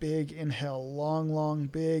take a big inhale, long,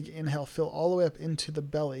 big inhale. Fill all the way up into the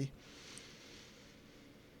belly.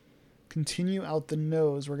 Continue out the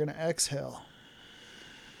nose. We're going to exhale.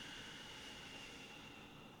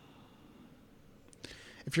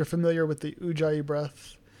 If you're familiar with the Ujjayi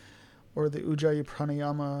breath, or the Ujjayi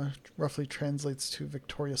pranayama, roughly translates to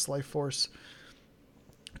victorious life force,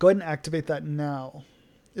 go ahead and activate that now.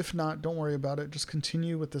 If not, don't worry about it. Just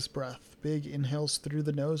continue with this breath. Big inhales through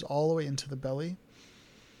the nose all the way into the belly.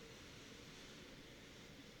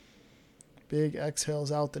 Big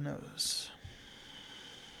exhales out the nose.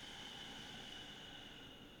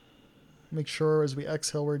 Make sure as we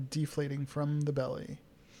exhale, we're deflating from the belly.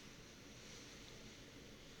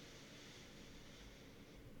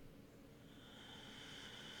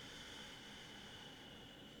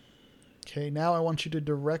 Okay, now I want you to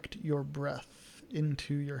direct your breath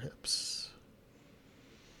into your hips.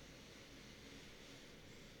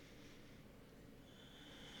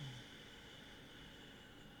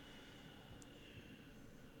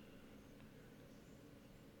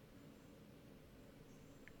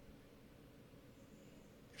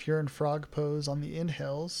 If you're in frog pose on the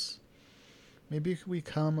inhales, maybe we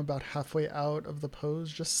come about halfway out of the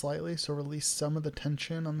pose just slightly, so release some of the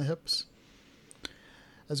tension on the hips.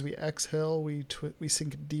 As we exhale, we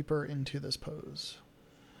sink deeper into this pose.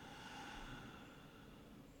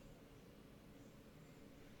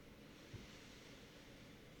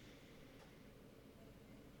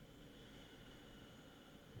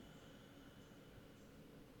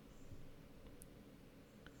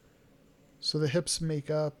 So the hips make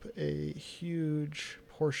up a huge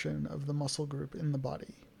portion of the muscle group in the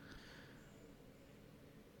body.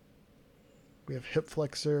 We have hip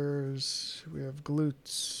flexors, we have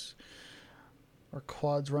glutes, our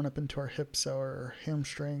quads run up into our hips, our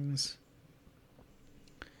hamstrings.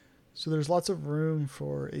 So there's lots of room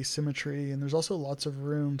for asymmetry, and there's also lots of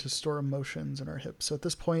room to store emotions in our hips. So at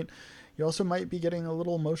this point, you also might be getting a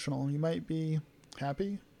little emotional. You might be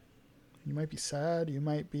happy, you might be sad, you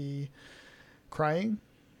might be crying.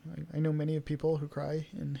 I know many of people who cry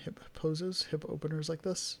in hip poses, hip openers like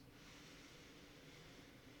this.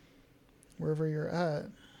 Wherever you're at,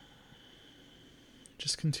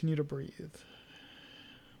 just continue to breathe.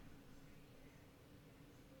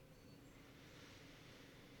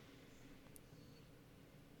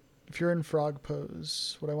 If you're in frog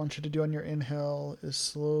pose, what I want you to do on your inhale is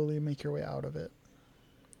slowly make your way out of it.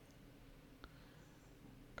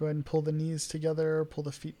 Go ahead and pull the knees together, pull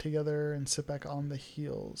the feet together, and sit back on the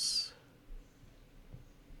heels.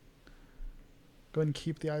 Go ahead and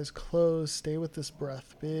keep the eyes closed. Stay with this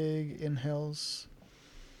breath. Big inhales.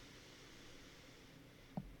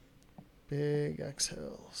 Big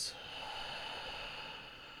exhales.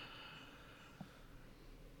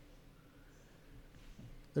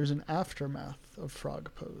 There's an aftermath of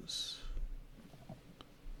frog pose.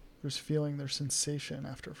 There's feeling, there's sensation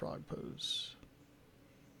after frog pose.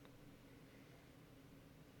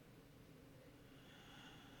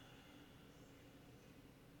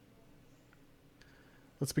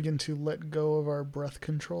 Let's begin to let go of our breath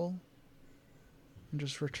control and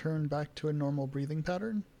just return back to a normal breathing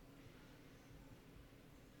pattern.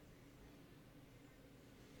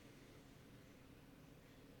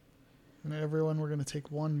 And everyone, we're going to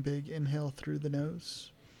take one big inhale through the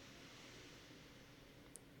nose.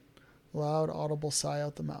 Loud, audible sigh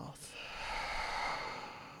out the mouth.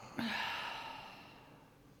 Go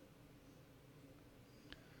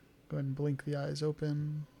ahead and blink the eyes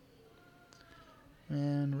open.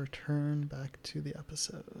 And return back to the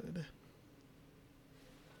episode.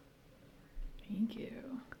 Thank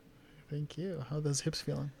you. Thank you. How are those hips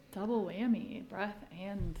feeling? Double whammy, breath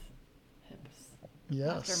and hips.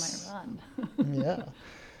 Yes. After my run. Yeah.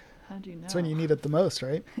 How'd you know? That's when you need it the most,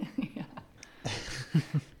 right? Yeah.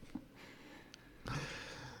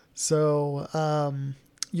 So,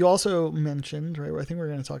 you also mentioned, right? I think we're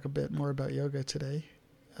going to talk a bit more about yoga today.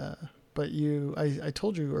 But I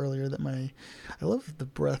told you earlier that I love the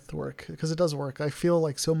breath work because it does work. I feel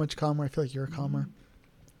like so much calmer. I feel like you're calmer.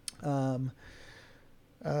 I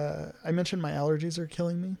mentioned my allergies are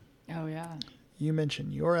killing me. Oh, yeah. You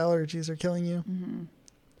mentioned your allergies are killing you. Mm-hmm.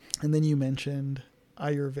 And then you mentioned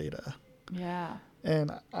Ayurveda. Yeah.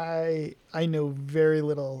 And I know very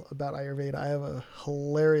little about Ayurveda. I have a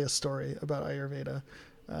hilarious story about Ayurveda.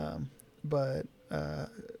 But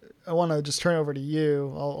I want to just turn over to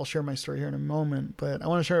you. I'll share my story here in a moment, but I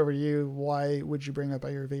want to turn over to you. Why would you bring up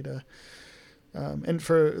Ayurveda? And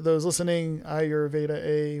for those listening,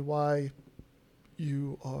 Ayurveda,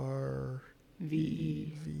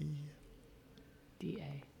 V-E-D-A.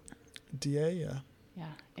 D-A, yeah.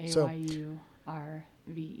 Yeah, So-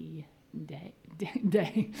 A-Y-U-R-V-E. D-A.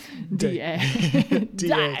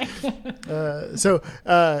 D-A.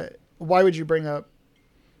 Why would you bring up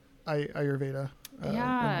Ayurveda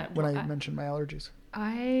when I mentioned my allergies?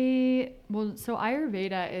 So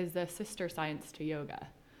Ayurveda is the sister science to yoga.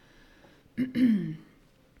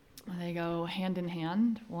 They go hand in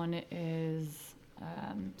hand. One is,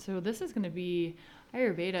 so this is going to be,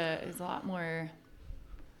 Ayurveda is a lot more,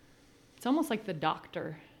 it's almost like the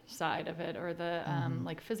doctor side of it, or the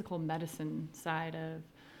like physical medicine side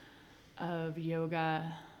of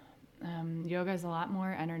yoga. Yoga is a lot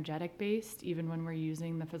more energetic based, even when we're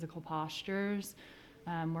using the physical postures.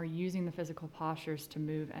 We're using the physical postures to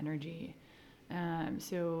move energy.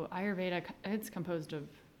 So Ayurveda, it's composed of,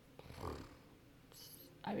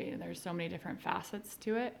 there's so many different facets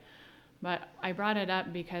to it. But I brought it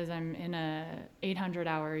up because I'm in a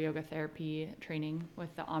 800-hour yoga therapy training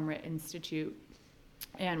with the Amrit Institute.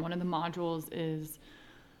 And one of the modules is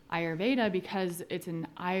Ayurveda because it's an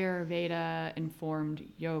Ayurveda-informed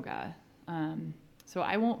yoga. So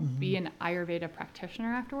I won't be an Ayurveda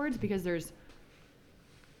practitioner afterwards because there's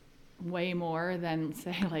way more than,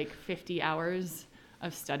 say, like 50 hours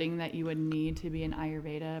of studying that you would need to be an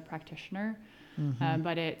Ayurveda practitioner.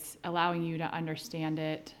 But it's allowing you to understand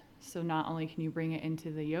it. So not only can you bring it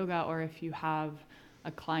into the yoga, or if you have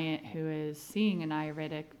a client who is seeing an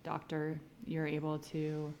Ayurvedic doctor, you're able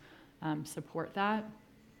to support that.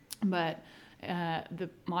 But the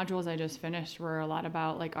modules I just finished were a lot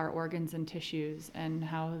about like our organs and tissues and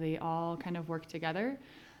how they all kind of work together.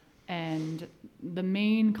 And the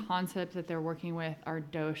main concept that they're working with are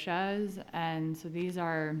doshas. And so these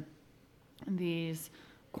are these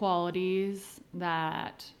qualities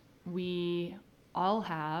that we all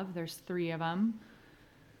have. There's 3 of them.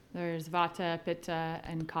 There's Vata, Pitta,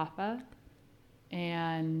 and Kapha.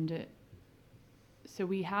 And so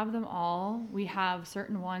we have them all. We have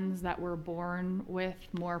certain ones that we're born with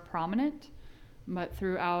more prominent, but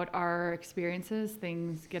throughout our experiences,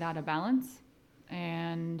 things get out of balance.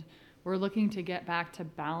 And we're looking to get back to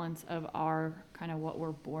balance of our kind of what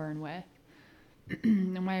we're born with.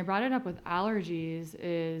 And why I brought it up with allergies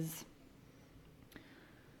is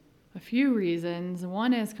a few reasons.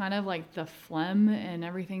 One is kind of like the phlegm and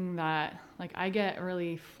everything that, like, I get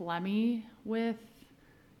really phlegmy with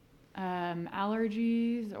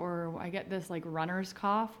allergies, or I get this like runner's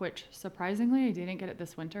cough, which surprisingly I didn't get it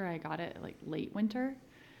this winter. I got it like late winter.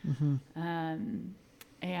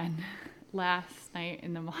 And last night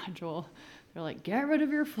in the module, they're like, get rid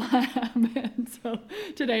of your phlegm. And so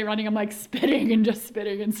today running, I'm like spitting and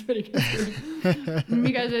spitting.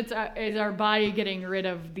 Because it's our body getting rid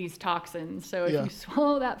of these toxins. So if you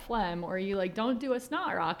swallow that phlegm, or you like don't do a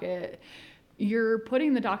snot rocket, you're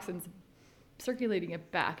putting the toxins, circulating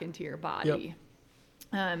it back into your body.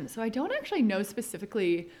 So I don't actually know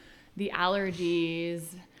specifically the allergies.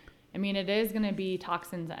 I mean, it is going to be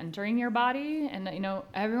toxins entering your body, and you know,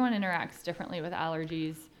 everyone interacts differently with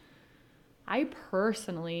allergies. I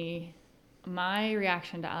personally, my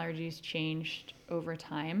reaction to allergies changed over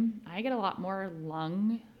time. I get a lot more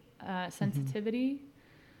lung sensitivity,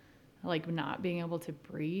 like not being able to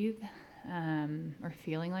breathe, or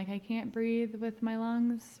feeling like I can't breathe with my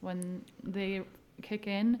lungs when they kick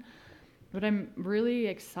in. But I'm really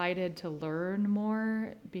excited to learn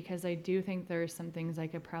more, because I do think there's some things I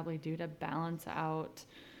could probably do to balance out,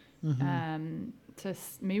 to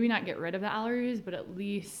maybe not get rid of the allergies, but at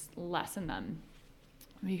least lessen them.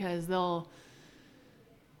 Because they'll,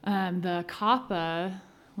 the kapha,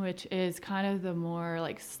 which is kind of the more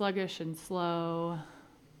like sluggish and slow,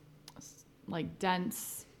 like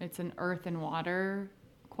dense, it's an earth and water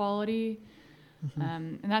quality.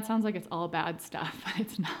 And that sounds like it's all bad stuff.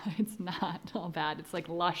 It's not all bad. It's like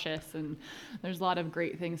luscious, and there's a lot of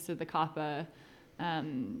great things to the kapha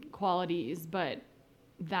qualities, but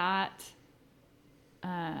that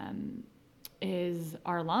is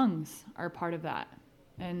our lungs are part of that.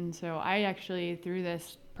 And so I actually, through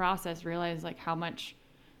this process, realized like how much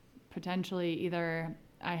potentially either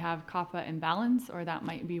I have kapha imbalance, or that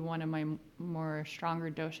might be one of my more stronger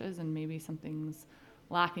doshas, and maybe something's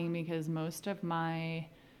lacking, because most of my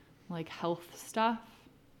like health stuff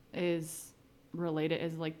is related,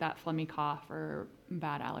 is like that phlegmy cough or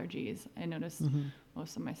bad allergies. I noticed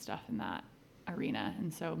most of my stuff in that arena.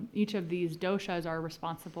 And so each of these doshas are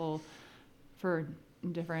responsible for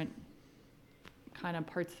different kind of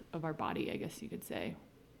parts of our body, I guess you could say.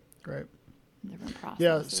 Right. Different processes.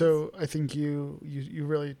 Yeah, so I think you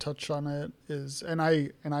really touched on it and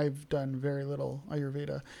I've done very little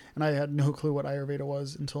Ayurveda, and I had no clue what Ayurveda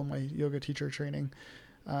was until my yoga teacher training.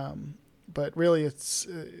 But really it's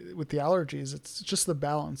with the allergies, it's just the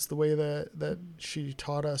balance. The way that she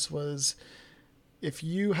taught us was, if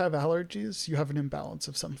you have allergies, you have an imbalance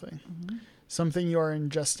of something. Mm-hmm. Something you are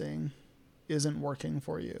ingesting isn't working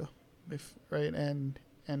for you, right? And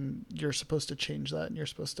you're supposed to change that, and you're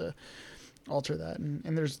supposed to alter that.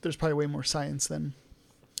 And there's probably way more science than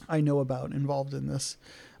I know about involved in this.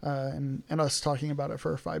 And us talking about it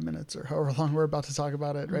for 5 minutes or however long we're about to talk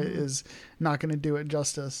about it, right, is not going to do it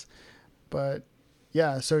justice. But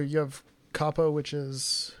yeah, so you have Kapha, which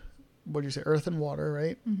is, what do you say, earth and water,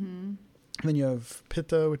 right? Mm-hmm. And then you have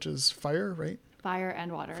Pitta, which is fire, right? Fire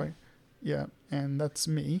and water. Fire. Yeah, and that's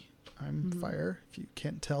me. I'm fire, if you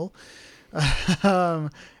can't tell. And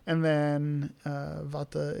then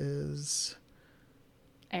Vata is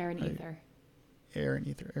air and ether. Air and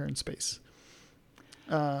ether, air and space.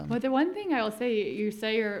 But the one thing I will say, you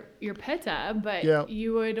say you're Pitta, but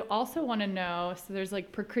you would also want to know, so there's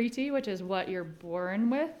like Prakriti, which is what you're born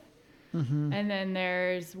with. Mm-hmm. And then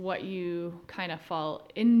there's what you kind of fall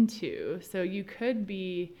into. So you could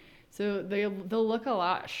be, so they'll look a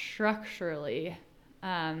lot structurally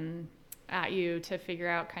at you to figure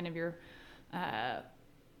out kind of your,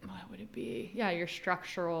 what would it be? Yeah, your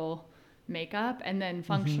structural makeup. And then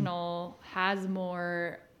functional has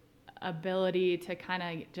more ability to kind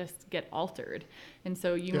of just get altered. And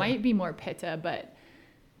so you might be more Pitta, but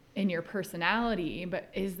in your personality, but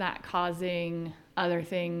is that causing other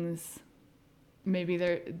things? Maybe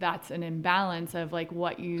that's an imbalance of like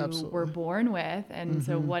what you were born with. And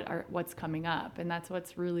so what's coming up. And that's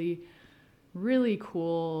what's really, really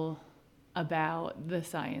cool about the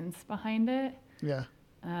science behind it. Yeah.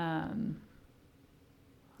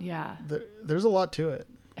 Yeah. There's a lot to it.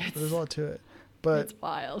 There's a lot to it. But it's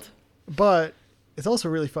wild. But it's also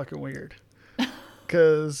really fucking weird.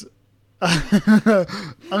 Because I'm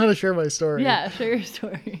going to share my story. Yeah, share your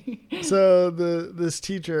story. So this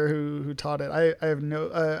teacher who taught it, I have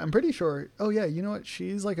no, I'm pretty sure, oh yeah, you know what?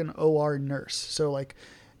 She's like an OR nurse. So like,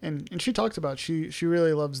 and she talks about, she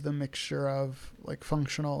really loves the mixture of like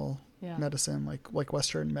functional medicine, like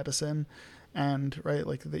Western medicine and right,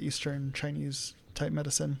 like the Eastern Chinese type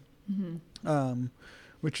medicine,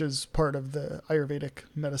 which is part of the Ayurvedic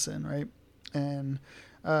medicine. Right.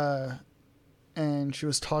 And she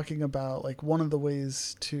was talking about like one of the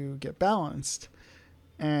ways to get balanced.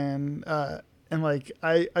 And like,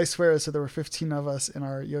 I swear, so there were 15 of us in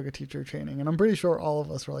our yoga teacher training, and I'm pretty sure all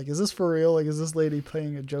of us were like, is this for real? Like, is this lady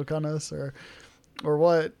playing a joke on us or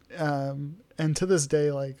what? And to this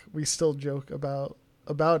day, like we still joke about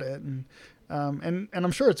it. And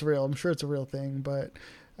I'm sure it's real. I'm sure it's a real thing, but,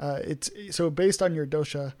 it's so based on your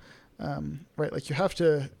dosha, right? Like you have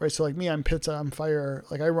to, right? So like me, I'm Pitta, I'm fire.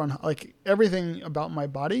 Like I run, like everything about my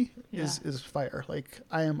body is fire. Like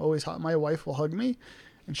I am always hot. My wife will hug me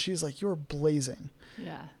and she's like, you're blazing.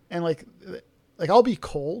 Yeah. And like I'll be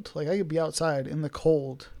cold. Like I could be outside in the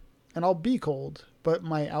cold and I'll be cold, but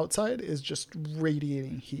my outside is just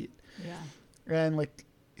radiating heat. Yeah. And like,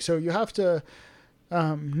 so you have to,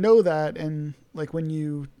 know that. And like when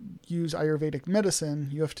you use Ayurvedic medicine,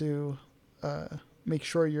 you have to, make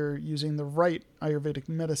sure you're using the right Ayurvedic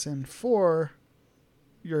medicine for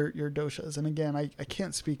your doshas. And again, I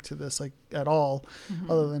can't speak to this like at all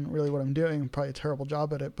other than really what I'm doing. I'm probably a terrible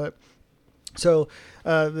job at it. But so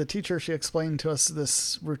the teacher, she explained to us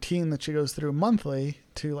this routine that she goes through monthly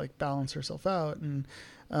to like balance herself out. And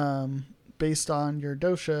based on your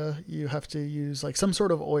dosha, you have to use like some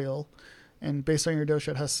sort of oil. And based on your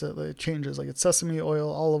dosha, it changes. Like it's sesame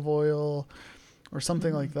oil, olive oil, or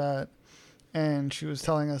something like that. And she was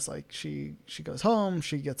telling us like she goes home,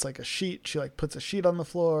 she gets like a sheet, she like puts a sheet on the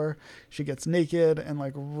floor, she gets naked and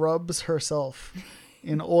like rubs herself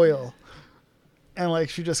in oil. And like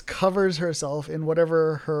she just covers herself in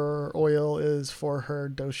whatever her oil is for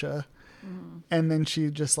her dosha. And then she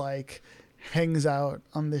just like hangs out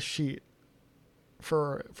on this sheet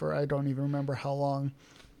for I don't even remember how long.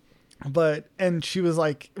 But and she was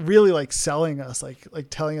like really like selling us, like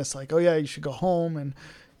telling us like, oh yeah, you should go home and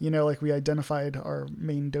you know, like we identified our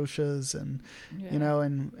main doshas and, you know,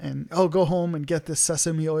 and go home and get this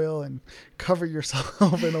sesame oil and cover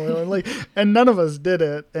yourself in oil. And like, and none of us did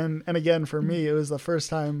it. And again, for me, it was the first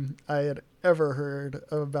time I had ever heard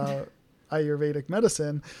about Ayurvedic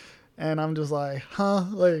medicine. And I'm just like, huh?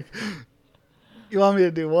 Like, you want me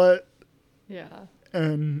to do what? Yeah.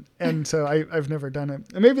 And so I've never done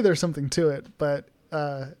it. And maybe there's something to it, but,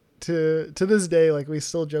 to this day, like we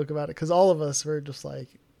still joke about it because all of us were just like,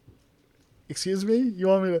 excuse me, you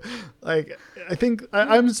want me to, like, I think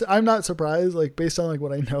I'm not surprised, like based on like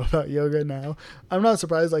what I know about yoga now, I'm not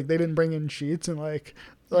surprised like they didn't bring in sheets and like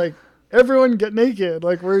everyone get naked,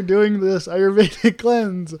 like we're doing this Ayurvedic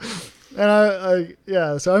cleanse, and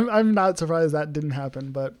yeah, so I'm not surprised that didn't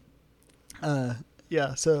happen, but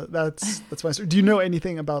yeah, so that's my story. Do you know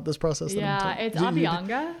anything about this process? Yeah, it's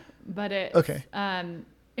Abhyanga, but it's okay.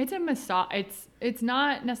 It's a massage. It's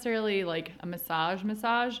not necessarily like a massage,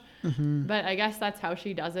 Mm-hmm. but I guess that's how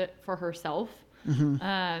she does it for herself.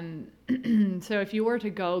 Mm-hmm. So if you were to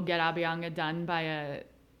go get Abhyanga done by a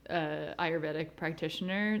Ayurvedic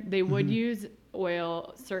practitioner, they would Mm-hmm. use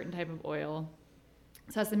oil, certain type of oil.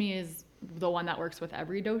 Sesame is the one that works with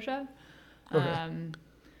every dosha. Okay.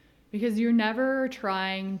 Because you're never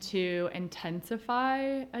trying to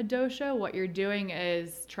intensify a dosha. What you're doing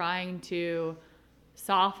is trying to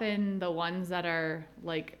soften the ones that are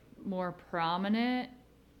like more prominent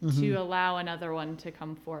to allow another one to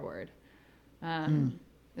come forward. And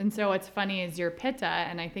so what's funny is your pitta,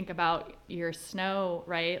 and I think about your snow,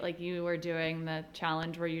 right? Like you were doing the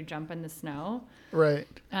challenge where you jump in the snow. Right.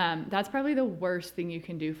 That's probably the worst thing you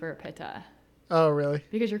can do for a pitta Oh, really?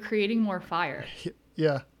 because you're creating more fire.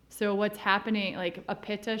 Yeah. So what's happening, like a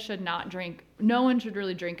pitta should not drink, no one should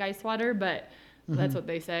really drink ice water, but that's what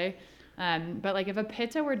they say. But like if a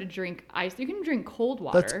pitta were to drink ice, you can drink cold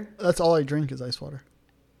water. That's all I drink is ice water.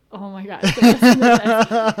 Oh my God. So, listen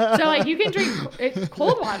to this. So like you can drink,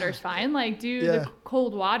 cold water is fine. Like do the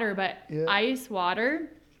cold water, but ice water,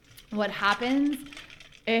 what happens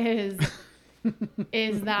is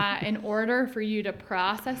that in order for you to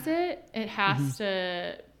process it, it has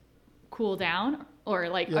to cool down or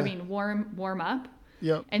like, I mean, warm up.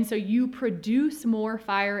 Yep. And so you produce more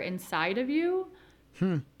fire inside of you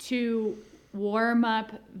to warm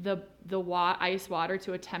up the ice water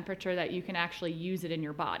to a temperature that you can actually use it in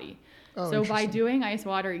your body. Oh, so by doing ice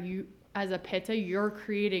water, you as a pitta, you're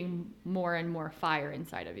creating more and more fire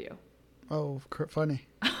inside of you. Oh, funny.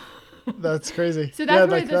 That's crazy. So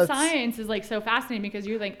that's why the science is like so fascinating because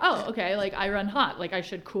you think, oh, okay, like I run hot, like I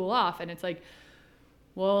should cool off. And it's like,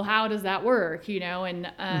 well, how does that work? You know,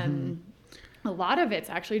 and a lot of it's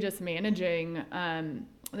actually just managing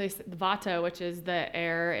Vata, which is the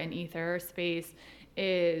air and ether space,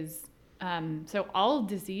 is so all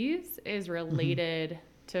disease is related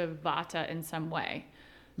to Vata in some way.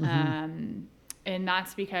 And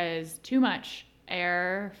that's because too much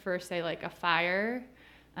air for say like a fire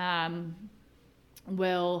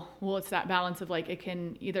will it's that balance of like it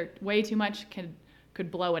can either way too much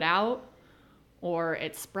could blow it out, or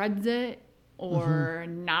it spreads it, or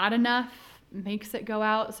not enough makes it go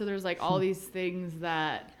out. So there's like all these things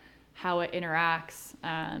that how it interacts.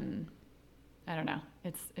 I don't know.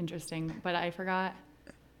 It's interesting, but I forgot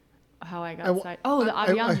how I got started. Oh, the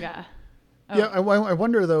Abhyanga. Yeah, I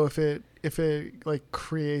wonder though if it like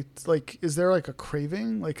creates like, is there like a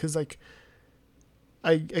craving? Like, cause like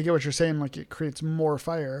I get what you're saying. Like it creates more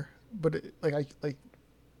fire, but like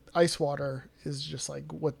ice water is just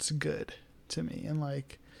like what's good to me, and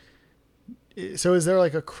like. So is there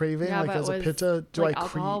like a craving, like as a pitta? Do like I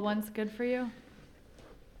alcohol once good for you?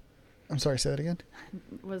 I'm sorry, say that again.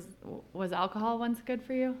 Was alcohol once good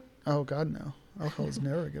for you? Oh God, no. Alcohol is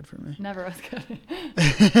never good for me. Never was good.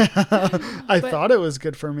 I thought it was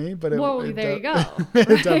good for me, but there you go.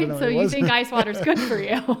 It Right? So you think ice water's good for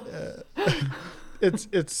you?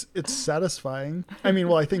 It's satisfying. I mean,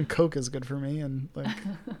 well, I think Coke is good for me, and like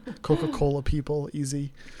Coca-Cola people,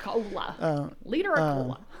 easy. Cola. Liter of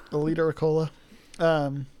cola. A liter of cola.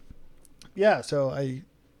 Yeah. So I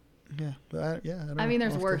don't I mean, know.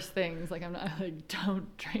 there's worse things. Like I'm not like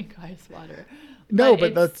don't drink ice water. No,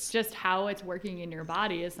 but that's just how it's working in your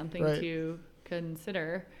body is something to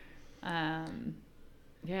consider.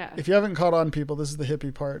 Yeah. If you haven't caught on, people, this is the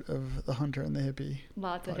hippie part of the Hunter and the Hippie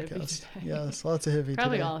Lots podcast. of hippie today. Yes, lots of hippie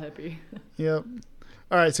Probably today. all hippie. Yep.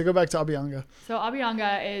 All right, so go back to Abhyanga. So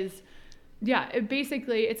Abhyanga is,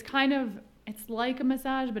 it's kind of, it's like a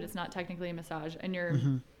massage, but it's not technically a massage. And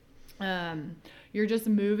you're just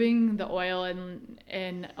moving the oil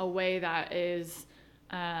in a way that is,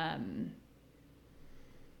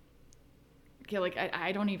 like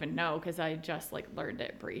I don't even know because I just like learned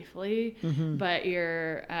it briefly, but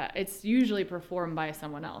it's usually performed by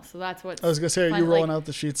someone else. So that's what I was gonna say. Are you rolling out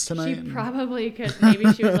the sheets tonight? She probably could. Maybe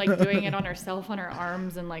she was like doing it on herself, on her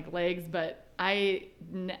arms and like legs. But I've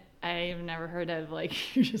never heard of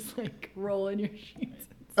like you just like rolling your sheets.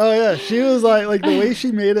 Oh yeah, she was like the way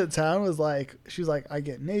she made it sound was like she's like, I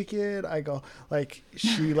get naked, I go, like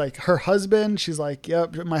she like her husband, she's like,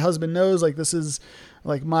 yep, my husband knows like this is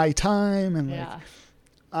like my time, and like Yeah.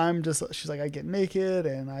 I'm just, she's like, I get naked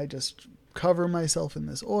and I just cover myself in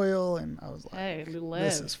this oil, and I was like, Hey,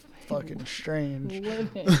 this is fucking strange. Live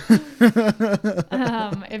it.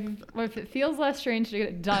 If it feels less strange to get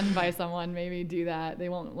it done by someone, maybe do that. They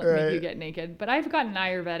won't make you Right. get naked. But I've gotten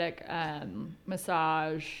Ayurvedic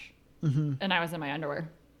massage, Hmm. and I was in my underwear.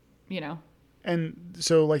 You know, And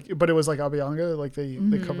so like, but it was like Abhyanga, like they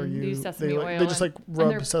cover you, use sesame they oil just and- like and rub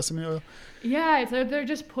they're- sesame oil. yeah. So they're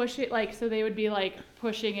just pushing like, so they would be like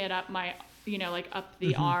pushing it up my, like up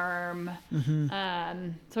the arm.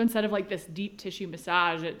 So instead of like this deep tissue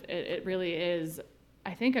massage, it really is,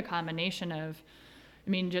 I think, a combination of, I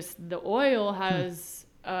mean, just the oil has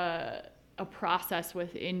a process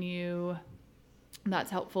within you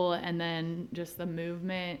that's helpful, and then just the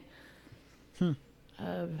movement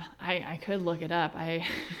of, I could look it up. I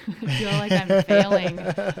feel like I'm failing.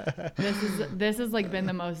 This has like been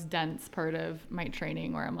the most dense part of my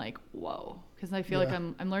training where I'm like, whoa, because I feel like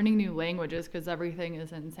Yeah. I'm learning new languages because everything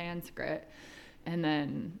is in Sanskrit, and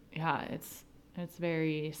then it's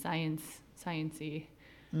very sciencey,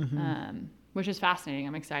 which is fascinating.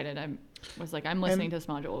 I'm excited. I'm listening to this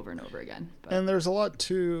module over and over again. But And there's a lot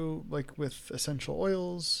too, like with essential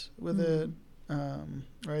oils with it,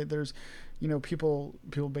 right? There's, people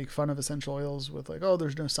make fun of essential oils with like, oh,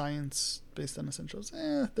 there's no science based on essentials.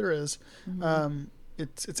 There is.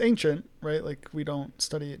 It's ancient, right? Like we don't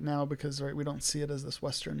study it now because, right, we don't see it as this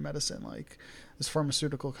Western medicine. Like this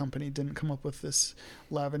pharmaceutical company didn't come up with this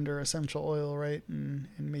lavender essential oil, right, and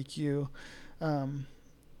make you,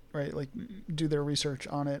 right, like do their research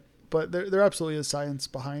on it. But there absolutely is science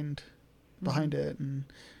behind it, and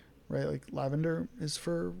right, like lavender is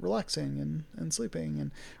for relaxing and sleeping,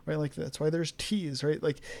 and right, like that's why there's teas, right?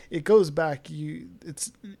 Like it goes back,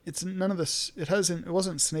 it's none of this, it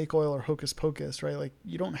wasn't snake oil or hocus pocus, right? Like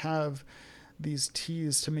you don't have these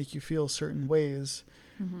teas to make you feel certain ways,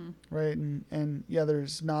 right? And yeah,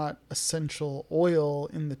 there's not essential oil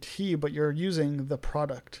in the tea, but you're using the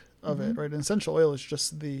product of it, right? And essential oil is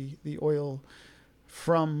just the oil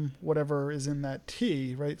from whatever is in that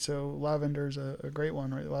tea, right? So lavender's a great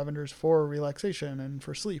one, right? Lavender's for relaxation and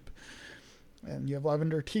for sleep. And you have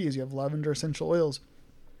lavender teas, you have lavender essential oils.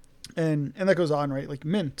 And that goes on, right? Like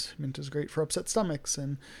mint is great for upset stomachs,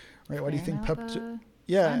 and right, why do you think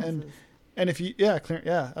yeah, and if you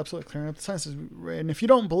absolutely clearing up the sinuses. And if you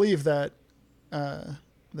don't believe that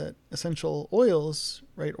that essential oils,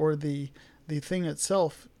 right, or the thing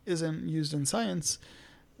itself isn't used in science,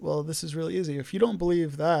 well, this is really easy. If you don't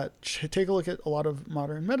believe that, take a look at a lot of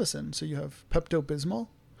modern medicine. So you have Pepto-Bismol.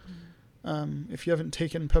 If you haven't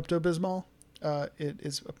taken Pepto-Bismol, it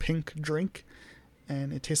is a pink drink,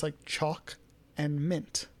 and it tastes like chalk and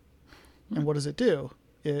mint. And what does it do?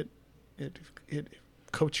 It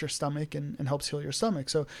coats your stomach and helps heal your stomach.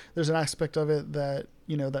 So there's an aspect of it that,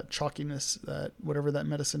 that chalkiness, that whatever that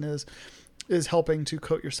medicine is helping to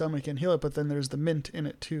coat your stomach and heal it. But then there's the mint in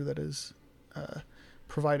it too that is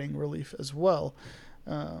providing relief as well.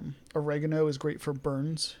 Oregano is great for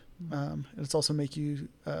burns. It's also make you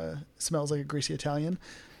smells like a greasy Italian.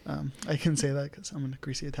 I can say that because I'm a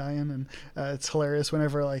greasy Italian, and it's hilarious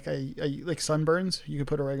whenever like I like sunburns, you can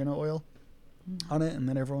put oregano oil on it, and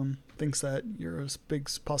then everyone thinks that you're a big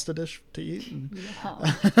pasta dish to eat. And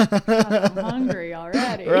I'm hungry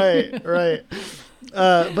already. right.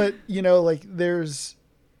 But like there's,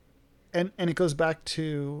 and it goes back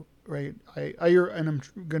to, right, and I'm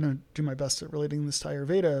gonna do my best at relating this to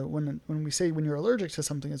Ayurveda. When we say when you're allergic to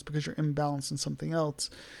something, it's because you're imbalanced in something else.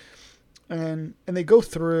 And they go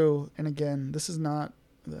through, and again, this is not,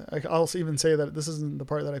 I'll even say that this isn't the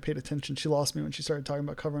part that I paid attention. She lost me when she started talking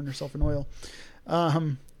about covering herself in oil.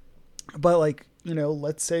 But like,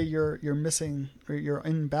 let's say you're missing, or you're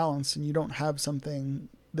imbalanced and you don't have something,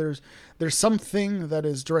 there's something that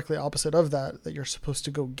is directly opposite of that you're supposed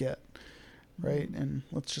to go get. Right. And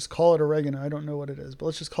let's just call it oregano. I don't know what it is, but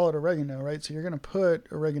let's just call it oregano. Right. So you're going to put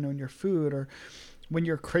oregano in your food, or when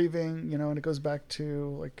you're craving, and it goes back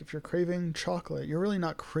to like, if you're craving chocolate, you're really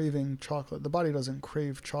not craving chocolate. The body doesn't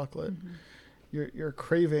crave chocolate. You're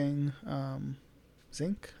craving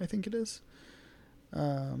zinc, I think it is.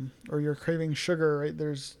 Or you're craving sugar, right?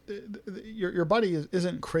 There's your body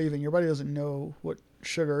isn't craving. Your body doesn't know what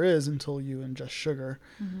sugar is until you ingest sugar.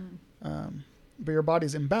 But your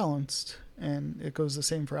body's imbalanced, and it goes the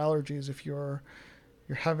same for allergies. If you're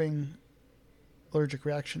having allergic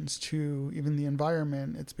reactions to even the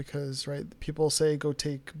environment, it's because, right, people say go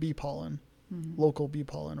take bee pollen, local bee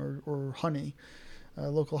pollen, or honey.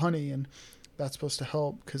 local honey, and that's supposed to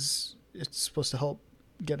help because it's supposed to help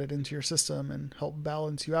get it into your system and help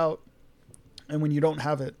balance you out. And when you don't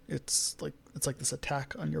have it, it's like this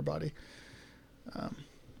attack on your body.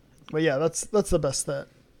 But yeah, that's the best that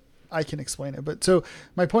I can explain it. But so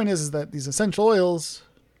my point is that these essential oils,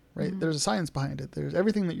 right? There's a science behind it. There's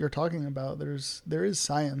everything that you're talking about. There is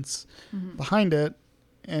science behind it,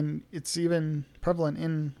 and it's even prevalent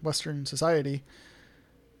in Western society,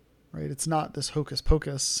 right? It's not this hocus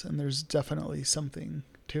pocus, and there's definitely something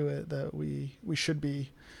to it that we should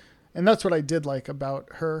be. And that's what I did like about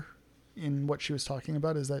her in what she was talking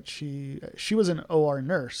about, is that she was an OR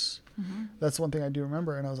nurse. That's one thing I do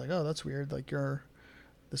remember. And I was like, oh, that's weird. Like, you're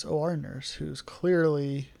this OR nurse who's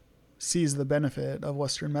clearly sees the benefit of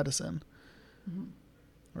Western medicine,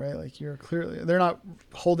 right? Like, they're not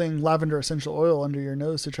holding lavender essential oil under your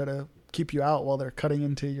nose to try to keep you out while they're cutting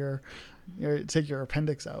into take your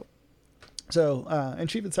appendix out. So, and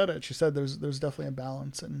she even said it. She said there's definitely a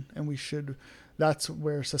balance, and that's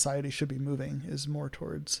where society should be moving, is more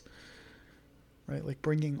towards, right, like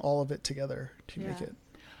bringing all of it together to make it.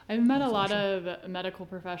 I've met a lot of medical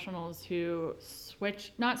professionals who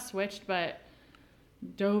but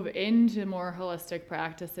dove into more holistic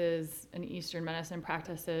practices and Eastern medicine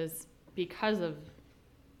practices because of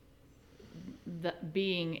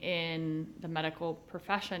being in the medical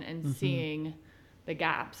profession and seeing the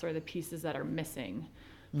gaps or the pieces that are missing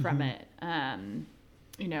from it. And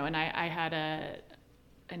I know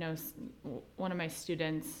one of my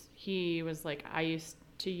students, he was like, I used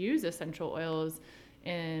to use essential oils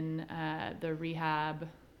in the rehab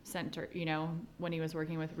center, when he was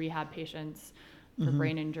working with rehab patients for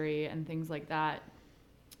brain injury and things like that.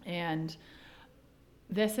 And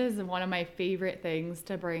this is one of my favorite things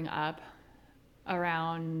to bring up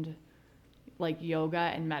around like yoga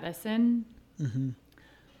and medicine.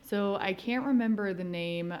 So I can't remember the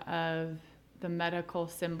name of the medical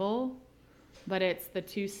symbol, but it's the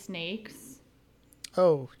two snakes.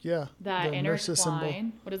 Oh, yeah. That the nurse's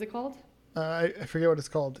symbol. What is it called? I forget what it's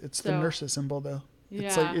called. It's the nurse's symbol, though.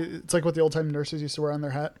 Yeah. It's like what the old time nurses used to wear on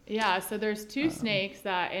their hat. Yeah, so there's two snakes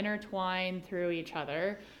that intertwine through each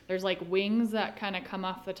other. There's like wings that kind of come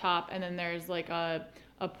off the top, and then there's like a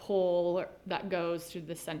pole that goes through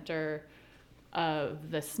the center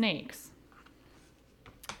of the snakes.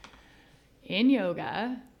 In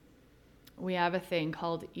yoga, we have a thing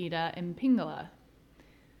called Ida and Pingala.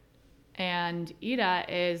 And Ida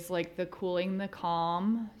is like the cooling, the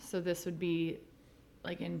calm. So this would be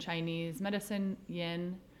like in Chinese medicine,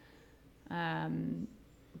 yin,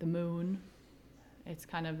 the moon. It's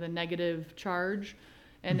kind of the negative charge.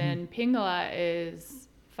 And then Pingala is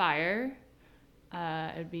fire.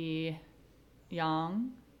 It'd be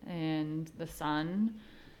yang and the sun.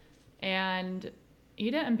 And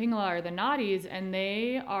Ida and Pingala are the nadis, and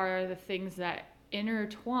they are the things that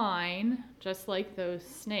intertwine, just like those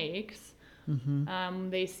snakes.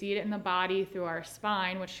 They seed it in the body through our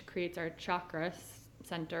spine, which creates our chakra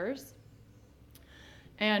centers.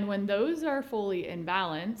 And when those are fully in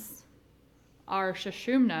balance, our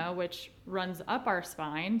Sushumna, which runs up our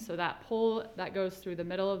spine, so that pole that goes through the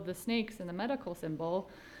middle of the snakes in the medical symbol,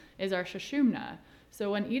 is our Sushumna.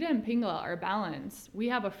 So when Ida and Pingala are balanced, we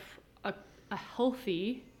have a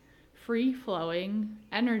healthy, free-flowing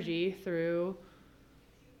energy through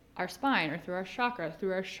our spine or through our chakra,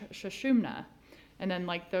 through our Sushumna. And then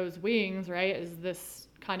like those wings, right, is this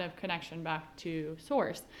kind of connection back to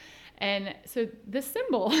source. And so this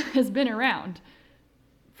symbol has been around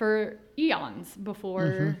for eons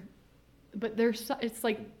before, but it's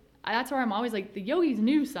like, that's where I'm always like, the yogis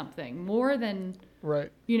knew something more than,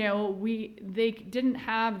 right. They didn't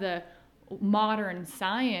have the modern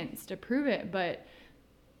science to prove it, but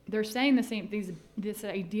they're saying the same things, this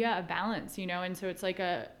idea of balance, and so it's like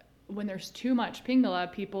when there's too much Pingala,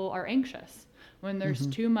 people are anxious. When there's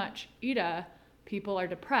too much Ida, people are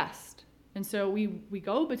depressed. And so we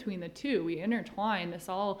go between the two, we intertwine. This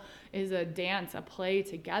all is a dance, a play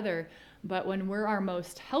together. But when we're our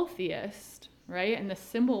most healthiest, right, and the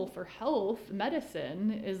symbol for health,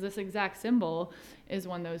 medicine, is this exact symbol, is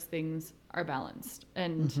when those things are balanced.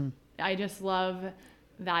 And I just love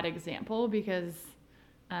that example because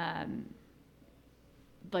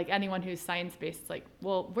like anyone who's science-based, it's like,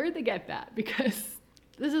 well, where'd they get that? Because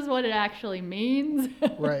this is what it actually means.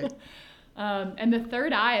 Right. And the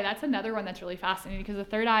third eye, that's another one that's really fascinating because the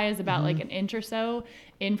third eye is about like an inch or so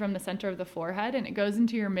in from the center of the forehead, and it goes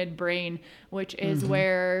into your midbrain, which is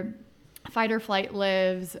where fight or flight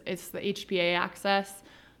lives. It's the HPA axis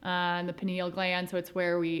and the pineal gland. So it's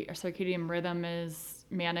where our circadian rhythm is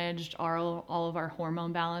managed, all of our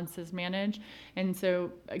hormone balance is managed. And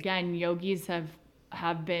so again, yogis have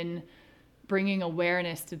have been bringing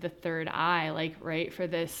awareness to the third eye, like, right, for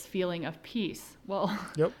this feeling of peace. Well,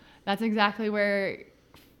 Yep. that's exactly where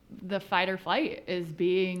the fight or flight is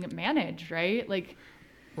being managed, right? Like,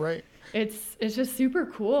 Right. it's just super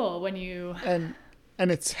cool when you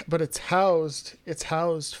And it's housed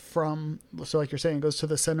from, so like you're saying, it goes to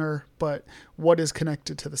the center, but what is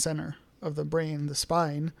connected to the center of the brain? The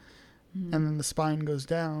spine. And then the spine goes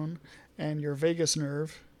down, and your vagus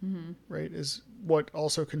nerve, right, is what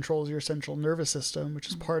also controls your central nervous system, which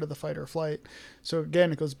is part of the fight or flight. So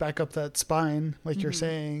again, it goes back up that spine, like you're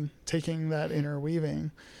saying, taking that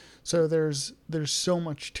interweaving. So there's so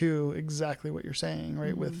much to exactly what you're saying,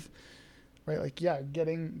 right? With, right, like, yeah,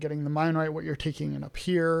 getting the mind right, what you're taking in up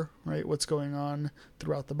here, right, what's going on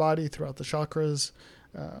throughout the body, throughout the chakras.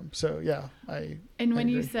 So yeah, and when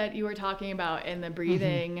I you agree. said, you were talking about in the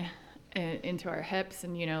breathing into our hips,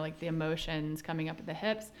 and, you know, like the emotions coming up at the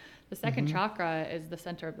hips, the second chakra is the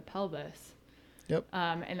center of the pelvis. Yep.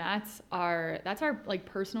 And that's our like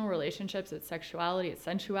personal relationships. It's sexuality, it's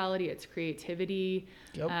sensuality, it's creativity.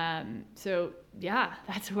 Yep. So yeah,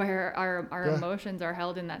 that's where our Yeah. emotions are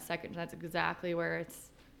held in that second. That's exactly where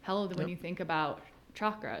it's held when Yep. you think about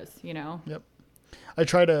chakras, you know? Yep. I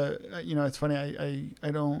try to, it's funny.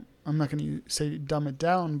 I'm not going to say dumb it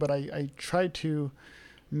down, but I try to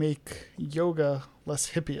make yoga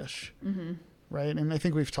less hippie-ish. Right. And I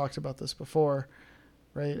think we've talked about this before.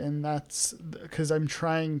 Right. And that's because I'm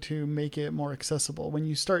trying to make it more accessible. When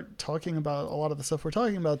you start talking about a lot of the stuff we're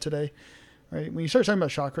talking about today, right, when you start talking about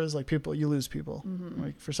chakras, like you lose people.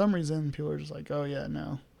 Like for some reason, people are just like, oh yeah,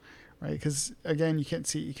 no. Right. Because again, you can't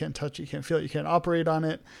see it, you can't touch it, you can't feel it, you can't operate on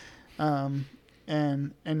it. And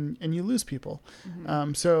you lose people.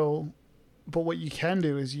 But what you can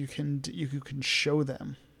do is you can show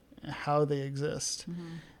them how they exist.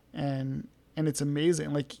 And it's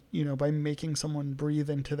amazing, like, by making someone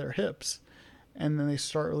breathe into their hips, and then they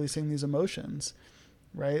start releasing these emotions,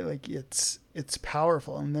 right? Like it's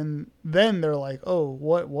powerful. And then they're like, oh,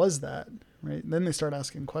 what was that? Right. Then they start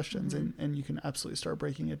asking questions, and you can absolutely start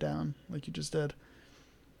breaking it down like you just did.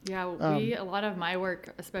 Yeah, a lot of my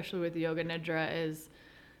work, especially with Yoga Nidra, is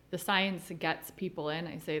the science gets people in.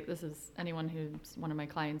 I say this is anyone who's one of my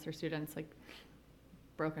clients or students, like,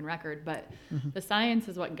 broken record, but the science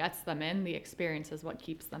is what gets them in, the experience is what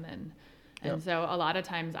keeps them in. And so a lot of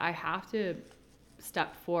times I have to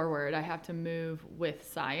step forward, I have to move with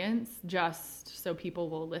science just so people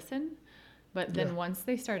will listen. But then once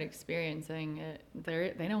they start experiencing it,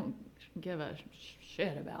 they don't give a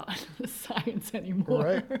shit about the science anymore.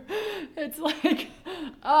 Right. It's like,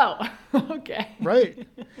 oh, okay. Right.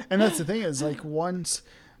 And that's the thing is, like, once,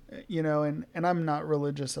 and I'm not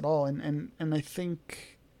religious at all. And I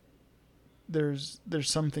think there's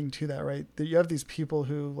something to that, right? That you have these people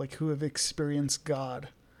who have experienced God,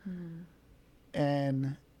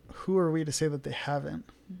 and who are we to say that they haven't?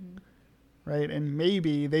 Right. And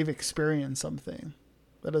maybe they've experienced something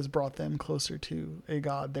that has brought them closer to a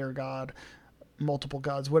God, their God, multiple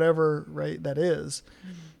gods, whatever, right, that is.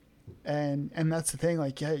 And that's the thing,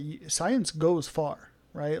 like, yeah, science goes far,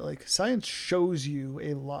 right? Like, science shows you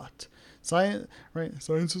a lot. Science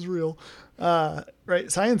is real.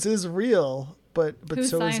 Right, science is real, but Whose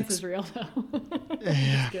so science is real, though?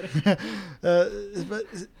 yeah. But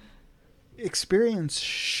experience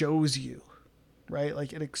shows you, right?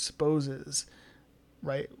 Like, it exposes,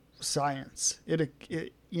 right, science. It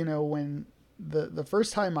when the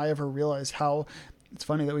first time I ever realized how, it's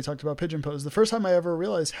funny that we talked about pigeon pose. The first time I ever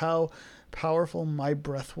realized how powerful my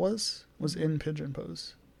breath was in pigeon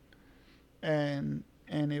pose. And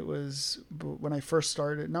it was when I first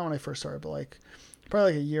started, not when I first started, but like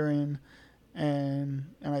probably like a year in, and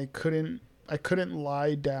I couldn't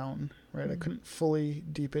lie down, right? I couldn't fully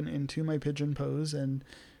deepen into my pigeon pose, and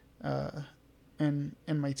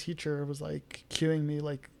my teacher was like cueing me,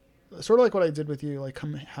 like sort of like what I did with you, like,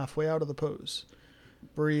 come halfway out of the pose,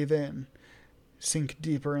 breathe in, sink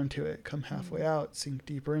deeper into it, come halfway out, sink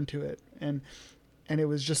deeper into it. And it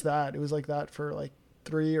was just that. It was like that for like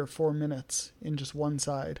 3 or 4 minutes in just one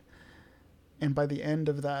side. And by the end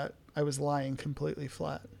of that, I was lying completely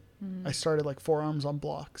flat. I started like forearms on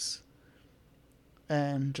blocks.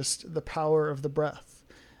 And just the power of the breath,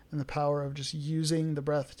 and the power of just using the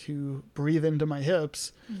breath to breathe into my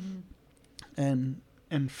hips, and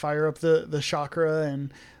fire up the chakra,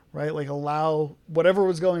 and, right, like, allow whatever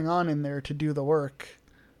was going on in there to do the work,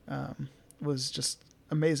 was just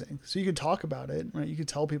amazing. So you could talk about it, right? You could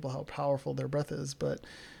tell people how powerful their breath is, but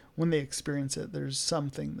when they experience it, there's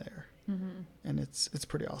something there, and it's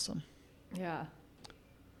pretty awesome. Yeah.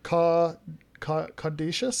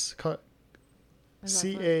 Caduceus,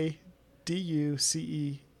 CADDECIOUS,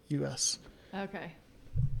 DUCEUS. Okay.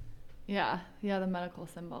 Yeah. Yeah. The medical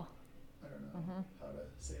symbol. I don't know how to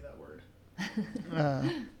say that word.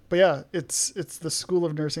 But yeah, it's the School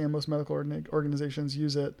of Nursing, and most medical organizations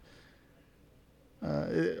use it.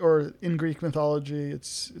 Or in Greek mythology,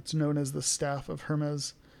 it's known as the staff of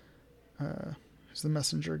Hermes, who's the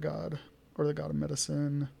messenger god or the god of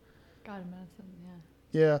medicine. God of medicine.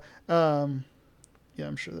 Yeah. Yeah. Yeah,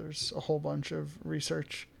 I'm sure there's a whole bunch of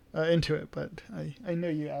research into it, but I know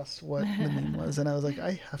you asked what the name was, and I was like,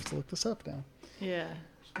 I have to look this up now. Yeah.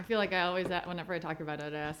 I feel like I always, whenever I talk about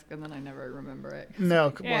it, I ask, and then I never remember it.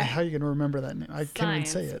 No, Yeah. well, how are you going to remember that name? I can't even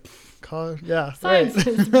say it. Yeah, Science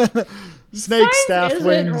right. is, Snake staff isn't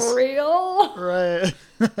wings. real. Right.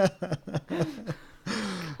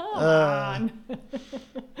 Come on.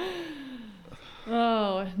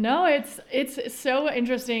 Oh, no, it's so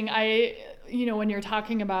interesting. When you're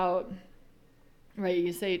talking about, right,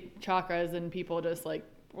 you say chakras and people just like,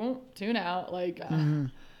 tune out, like,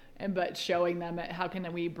 but showing them how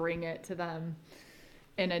can we bring it to them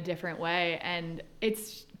in a different way. And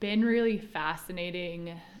it's been really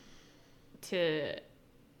fascinating to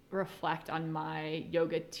reflect on my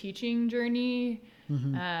yoga teaching journey.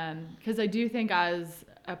 Because I do think as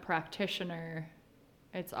a practitioner,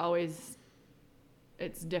 it's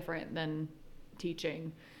different than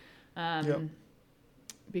teaching.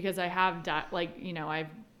 Because I have I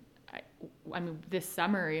mean, this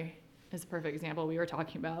summer is a perfect example. We were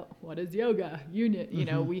talking about what is yoga unit,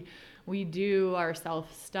 we do our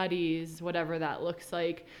self-studies, whatever that looks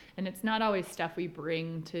like. And it's not always stuff we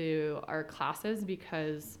bring to our classes,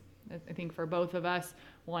 because I think for both of us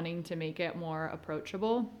wanting to make it more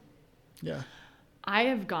approachable. Yeah. I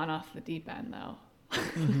have gone off the deep end though.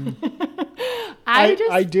 I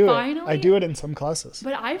do it in some classes.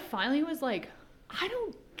 But I finally was like, I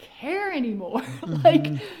don't care anymore.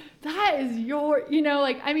 Like, that is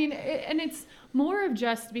and it's more of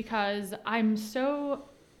just because I'm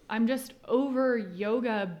just over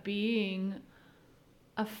yoga being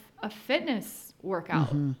a fitness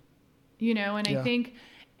workout, and I think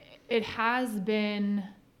it has been,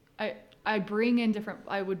 I would bring in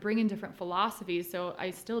different philosophies. So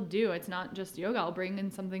I still do. It's not just yoga. I'll bring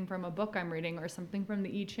in something from a book I'm reading or something from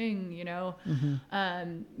the I Ching,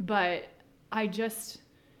 but I just,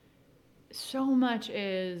 so much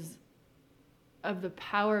of the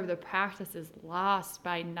power of the practice is lost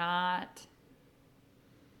by not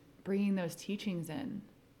bringing those teachings in.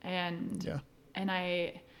 And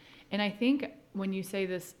I think when you say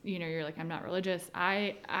this, you're like, I'm not religious.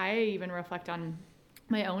 I even reflect on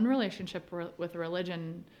my own relationship with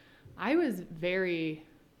religion. I was very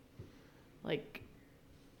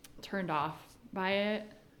turned off by it.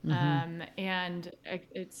 And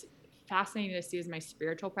it's fascinating to see as my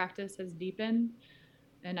spiritual practice has deepened,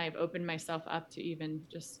 and I've opened myself up to even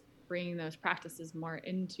just bringing those practices more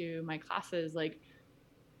into my classes, like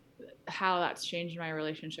how that's changed my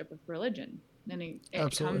relationship with religion. And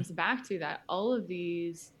it comes back to that. All of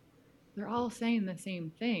these, they're all saying the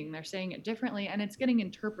same thing. They're saying it differently, and it's getting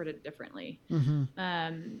interpreted differently.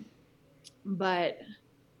 But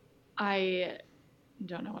I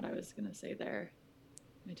don't know what I was going to say there.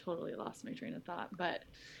 I totally lost my train of thought, but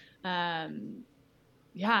I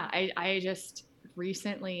just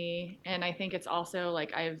recently, and I think it's also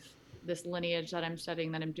like I've this lineage that I'm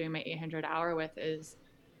studying, that I'm doing my 800 hour with, is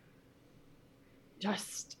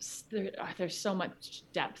just there's so much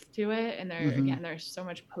depth to it, and there's so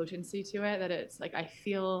much potency to it that it's like I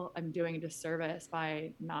feel I'm doing a disservice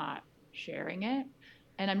by not sharing it.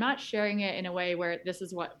 And I'm not sharing it in a way where this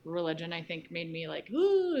is what religion, I think, made me like,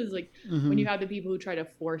 ooh, is like when you have the people who try to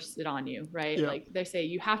force it on you, right? Yeah. Like they say,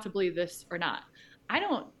 you have to believe this or not. I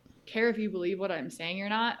don't care if you believe what I'm saying or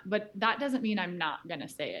not, but that doesn't mean I'm not going to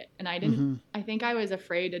say it. And I didn't, I think I was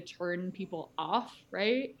afraid to turn people off,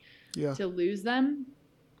 right? Yeah. To lose them.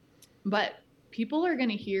 But people are going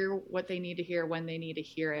to hear what they need to hear when they need to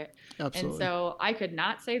hear it. Absolutely. And so I could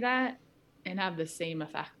not say that and have the same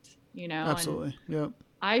effect, Absolutely. Yeah.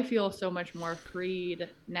 I feel so much more freed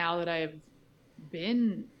now that I've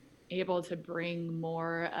been able to bring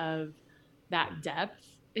more of that depth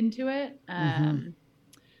into it. And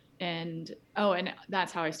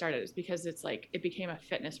that's how I started, is because it's like, it became a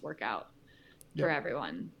fitness workout for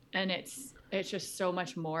everyone. And it's just so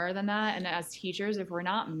much more than that. And as teachers, if we're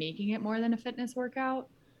not making it more than a fitness workout,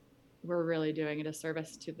 we're really doing a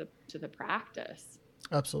disservice to the practice.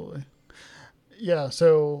 Absolutely. Yeah.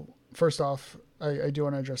 So first off, I do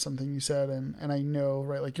want to address something you said, and I know,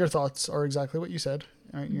 right, like your thoughts are exactly what you said.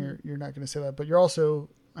 Right? You're not going to say that, but you're also,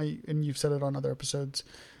 and you've said it on other episodes,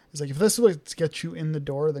 is like, if this is what gets you in the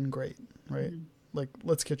door, then great, right? like,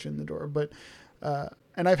 let's get you in the door. But,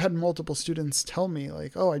 and I've had multiple students tell me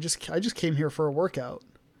like, oh, I just came here for a workout.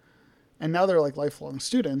 And now they're like lifelong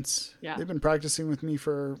students. Yeah. They've been practicing with me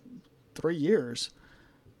for 3 years.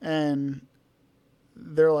 And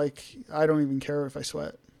they're like, I don't even care if I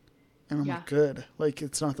sweat. And I'm like, good. Like,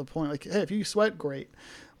 it's not the point. Like, hey, if you sweat, great.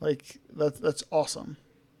 Like, that's awesome.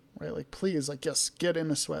 Right? Like, please, like, yes, get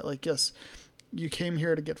in a sweat. Like, yes, you came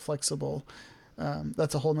here to get flexible.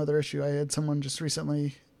 That's a whole nother issue. I had someone just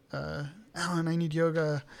recently, Alan, I need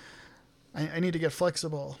yoga. I need to get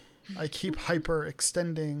flexible. I keep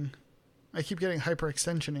hyperextending. I keep getting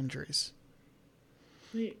hyperextension injuries.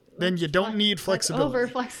 Then you don't need flexibility. Over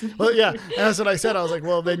flexibility. Well, yeah, that's what I said. I was like,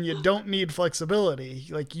 well, then you don't need flexibility.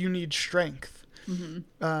 Like, you need strength.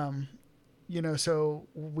 Mm-hmm. You know, so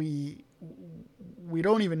we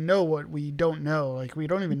don't even know what we don't know. Like, we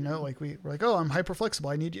don't even know. Like, we're like, oh, I'm hyper flexible.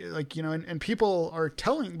 I need you. Like, you know, and people are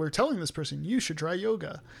we're telling this person, you should try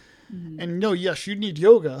yoga. Mm-hmm. And no, yes, you need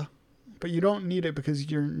yoga, but you don't need it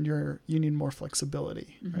because you need more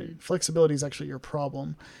flexibility. Mm-hmm. Right? Flexibility is actually your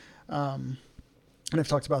problem. And I've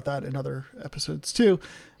talked about that in other episodes too.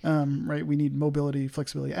 Right? We need mobility,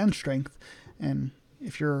 flexibility, and strength. And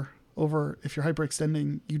if you're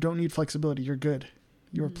hyperextending, you don't need flexibility. You're good.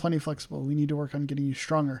 You're plenty flexible. We need to work on getting you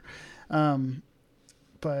stronger.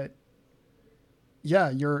 But yeah,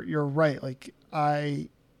 you're right. Like I've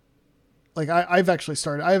actually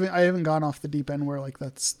started. I haven't gone off the deep end where like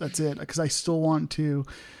that's it, because I still want to.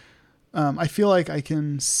 I feel like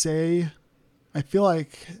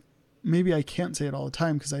maybe I can't say it all the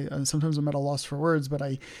time because sometimes I'm at a loss for words, but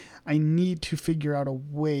I need to figure out a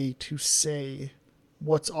way to say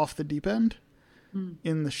what's off the deep end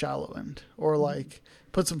in the shallow end, or like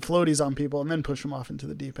put some floaties on people and then push them off into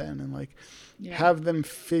the deep end and like have them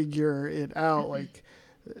figure it out. Like,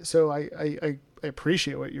 so I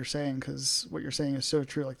appreciate what you're saying, because what you're saying is so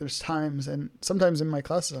true. Like, there's times, and sometimes in my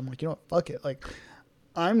classes, I'm like, you know what, fuck it. Like,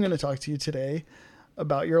 I'm going to talk to you today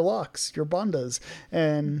about your locks, your bandhas,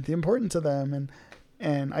 and the importance of them.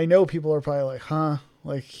 And I know people are probably like, huh,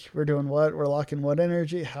 like, we're doing what? We're locking what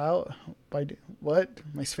energy? How? By what?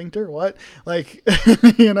 My sphincter? What? Like,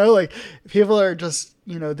 you know, like, people are just,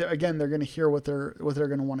 you know, they're going to hear what they're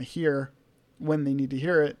going to want to hear when they need to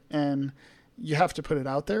hear it. And you have to put it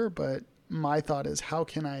out there. But my thought is, how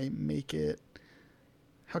can I make it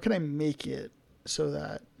so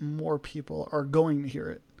that more people are going to hear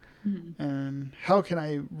it? Mm-hmm. And how can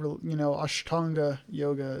I, Ashtanga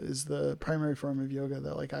yoga is the primary form of yoga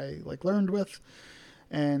that I learned with.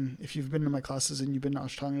 And if you've been to my classes and you've been to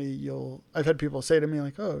Ashtanga, I've had people say to me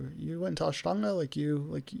like, oh, you went to Ashtanga?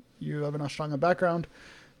 You have an Ashtanga background?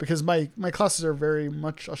 Because my classes are very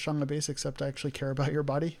much Ashtanga based, except I actually care about your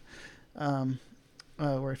body. Where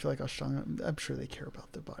I feel like Ashtanga, I'm sure they care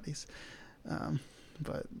about their bodies.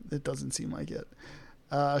 But it doesn't seem like it.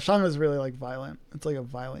 Ashtanga is really like violent. It's like a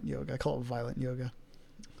violent yoga. I call it violent yoga.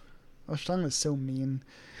 Ashtanga is so mean.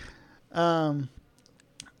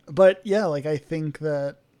 But yeah, like, I think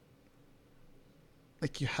that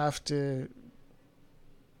like you have to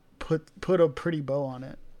put a pretty bow on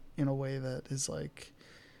it in a way that is like,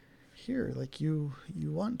 here, like, you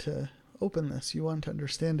want to open this, you want to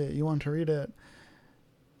understand it, you want to read it.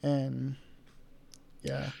 And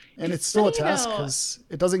yeah, and it's still a task because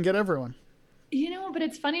it doesn't get everyone. You know, but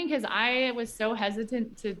it's funny because I was so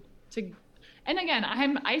hesitant to, and again,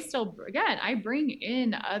 I bring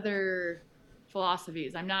in other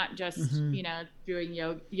philosophies. I'm not just, doing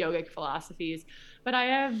yogic philosophies, but I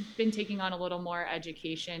have been taking on a little more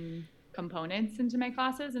education components into my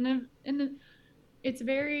classes. And it's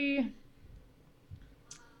very,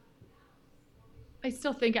 I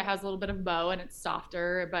still think it has a little bit of bow and it's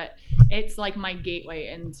softer, but it's like my gateway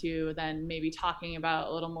into then maybe talking about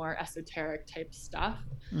a little more esoteric type stuff.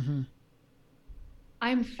 Mm-hmm.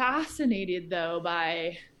 I'm fascinated though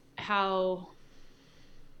by how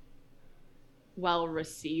well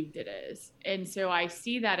received it is. And so I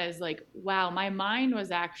see that as like, wow, my mind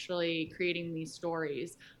was actually creating these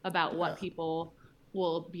stories about what people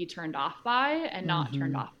will be turned off by and not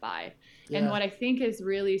turned off by. Yeah. And what I think is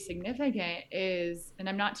really significant is, and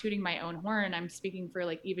I'm not tooting my own horn, I'm speaking for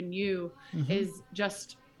like even you, is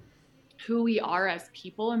just who we are as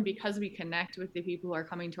people. And because we connect with the people who are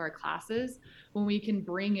coming to our classes, when we can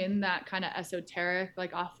bring in that kind of esoteric,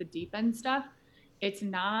 like off the deep end stuff, it's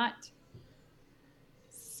not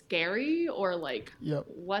scary or like,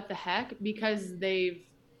 what the heck, because they've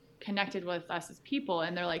connected with us as people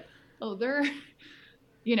and they're like, oh, they're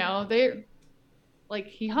like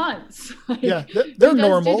he hunts. Like, Yeah, they're he does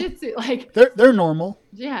normal. jujitsu. Like, They're normal.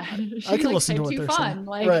 yeah, I she's can like listen to type what 2 they're fun. saying.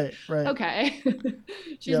 Like, Right. okay.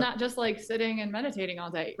 She's Yep. not just like sitting and meditating all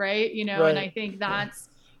day, right? You know, and I Right. think Yeah. that's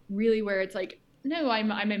really where it's like, no,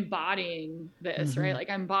 I'm embodying this, right? Mm-hmm. Like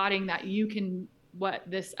I'm embodying that you can, what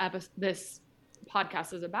this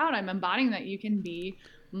podcast is about. I'm embodying that you can be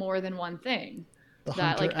more than one thing. The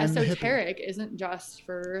That hunter like and the hippie. esoteric isn't just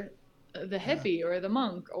for the Yeah. hippie or the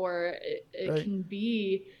monk, or it Right. can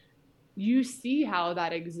be, you see how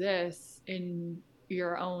that exists in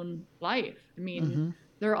your own life. I mean, Mm-hmm.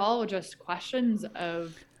 they're all just questions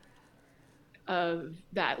of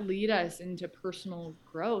that lead us into personal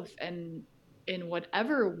growth and in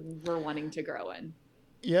whatever we're wanting to grow in.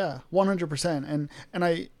 Yeah, 100%. And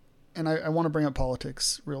I want to bring up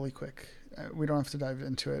politics really quick. We don't have to dive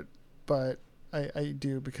into it, but I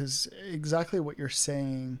do, because exactly what you're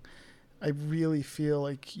saying, I really feel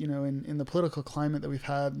like, in the political climate that we've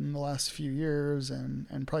had in the last few years, and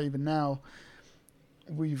probably even now,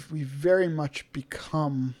 we've very much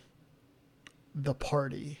become the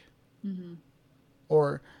party. Mm-hmm.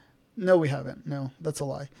 Or no, we haven't. No, that's a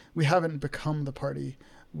lie. We haven't become the party.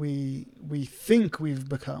 We think we've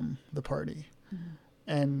become the party.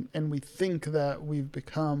 Mm-hmm. And we think that we've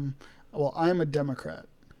become, well, I'm a Democrat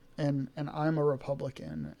and I'm a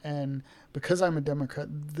Republican, and because I'm a Democrat,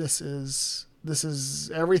 this is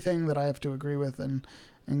everything that I have to agree with and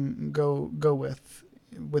go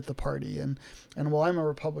with the party, and well, I'm a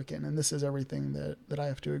Republican, and this is everything that I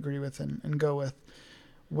have to agree with and go with.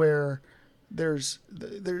 Where there's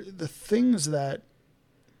the things that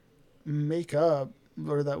make up,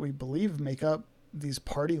 or that we believe make up, these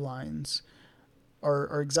party lines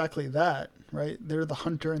are exactly that, right? They're the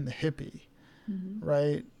hunter and the hippie, Mm-hmm.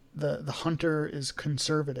 right? The hunter is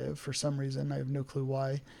conservative for some reason. I have no clue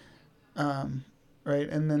why. Right,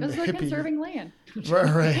 and then Because the they're hippie, conserving land.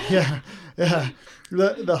 right, yeah.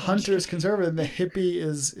 The hunter is conservative, and the hippie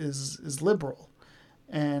is liberal,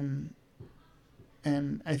 and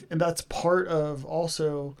and that's part of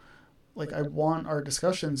also, like, I want our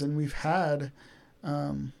discussions, and we've had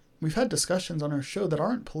discussions on our show that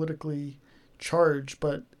aren't politically charged,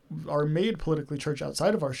 but are made politically charged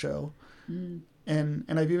outside of our show. Mm.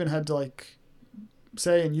 And I've even had to, like,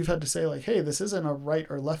 say, and you've had to say, like, hey, this isn't a right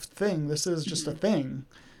or left thing, this is just a thing.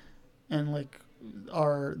 And, like,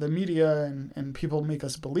 the media and people make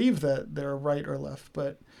us believe that they're right or left,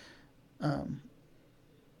 but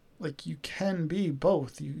like, you can be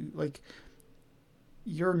both.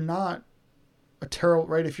 You're not a terrible,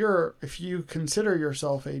 right? If you consider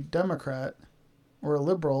yourself a Democrat or a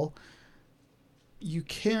liberal, you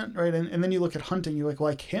can't, right? And then you look at hunting, you're like,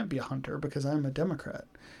 well, I can't be a hunter because I'm a Democrat.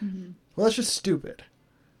 Mm-hmm. Well, that's just stupid,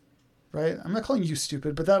 right? I'm not calling you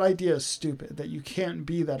stupid, but that idea is stupid, that you can't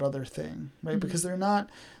be that other thing, right? Mm-hmm. Because they're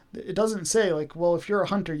not, it doesn't say, like, well, if you're a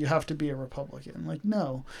hunter, you have to be a Republican. Like,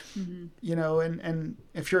 no. Mm-hmm. And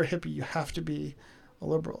if you're a hippie, you have to be a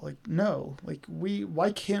liberal. Like, no. Like,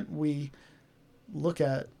 why can't we look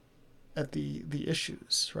at the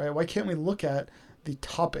issues, right? Why can't we look at the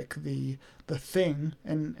topic, the thing?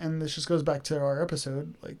 And this just goes back to our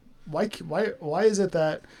episode. Like, why is it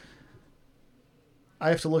that I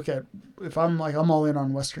have to look at, if I'm like, I'm all in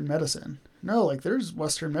on Western medicine? No, like, there's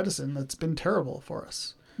Western medicine that's been terrible for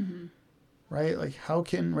us. Mm-hmm. Right? Like,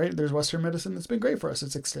 right? There's Western medicine that's been great for us.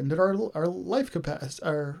 It's extended our life capacity,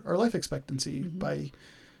 our life expectancy by,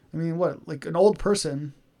 I mean, what, like, an old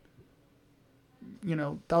person,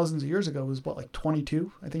 thousands of years ago was what, like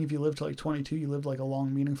 22? I think if you lived to like 22, you lived like a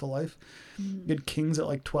long, meaningful life. You had kings at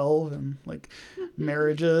like 12, and like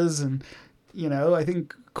marriages, and I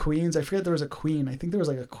think queens. I forget, there was a queen. I think there was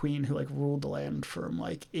like a queen who like ruled the land from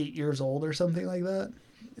like 8 years old or something like that.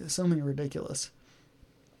 It's something ridiculous.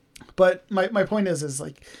 But my point is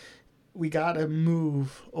like, we gotta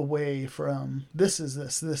move away from this is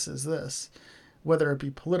this, whether it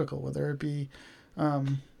be political, whether it be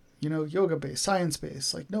yoga-based,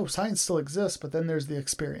 science-based. Like, no, science still exists, but then there's the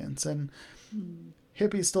experience, and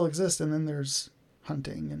hippies still exist, and then there's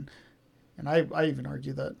hunting, and I even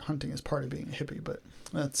argue that hunting is part of being a hippie, but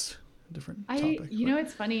that's a different topic.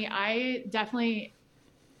 It's funny. I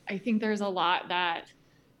think there's a lot that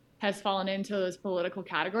has fallen into those political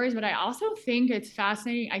categories, but I also think it's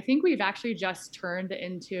fascinating. I think we've actually just turned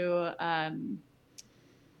into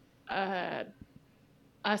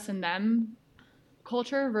us and them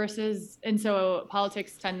culture versus, and so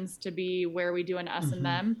politics tends to be where we do an us and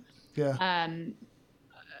them. Yeah.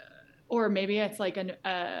 Or maybe it's like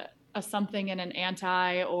a something and an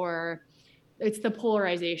anti, or it's the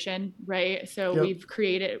polarization, right? So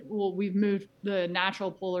we've moved the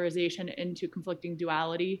natural polarization into conflicting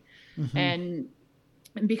duality. And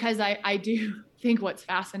because I do think what's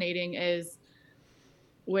fascinating is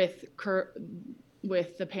with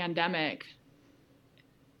the pandemic,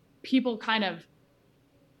 people kind of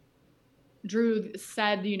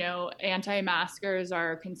said, you know, anti-maskers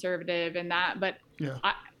are conservative and that, but Yeah.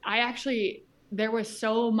 I actually, there was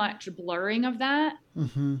so much blurring of that.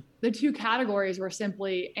 Mm-hmm. The two categories were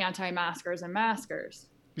simply anti-maskers and maskers.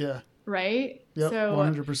 Yeah. Right. Yep. So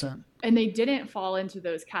 100%. and they didn't fall into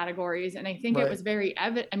those categories. And I think Right. it was very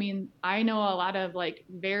evident. I mean, I know a lot of like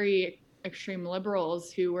very extreme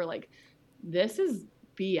liberals who were like, this is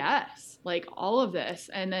BS, like all of this.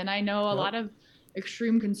 And then I know a lot of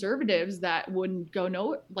extreme conservatives that wouldn't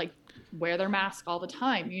like wear their mask all the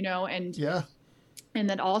time, you know, and yeah. And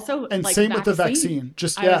then also, and like, same with the vaccine.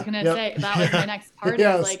 Just I was gonna say that was my next part.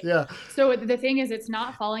 Yes, Is like, yeah. So the thing is, it's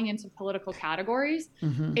not falling into political categories.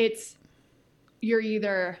 Mm-hmm. It's you're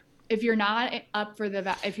either, if you're not up for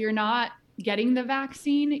if you're not getting the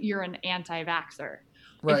vaccine, you're an anti-vaxxer.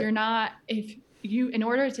 Right. If you, in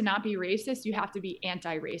order to not be racist, you have to be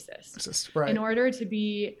anti-racist. Right. In order to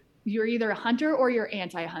be, you're either a hunter or you're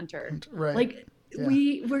anti-hunter. Right. Like, yeah.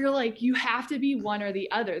 We're like, you have to be one or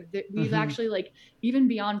the other. We've actually, like, even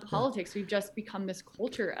beyond politics, we've just become this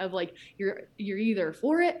culture of like, you're either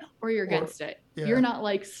for it or you're against it. Yeah. You're not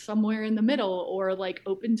like somewhere in the middle or like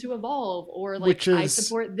open to evolve or like, I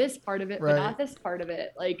support this part of it, but not this part of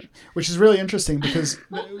it. Like, which is really interesting because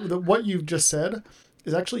what you've just said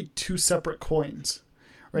is actually two separate coins,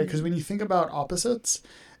 right? Because when you think about opposites,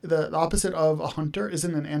 the opposite of a hunter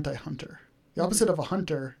isn't an anti-hunter. The opposite of a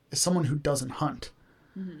hunter is someone who doesn't hunt,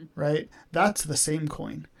 right? That's the same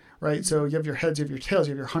coin, right? So you have your heads, you have your tails,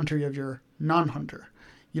 you have your hunter, you have your non-hunter.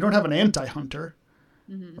 You don't have an anti-hunter,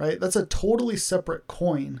 right? That's a totally separate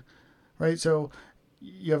coin, right? So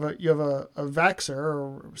you have a vaxxer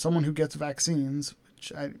or someone who gets vaccines,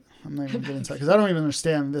 which I'm not even getting into because I don't even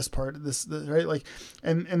understand this part, this right? Like,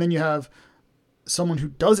 and then you have someone who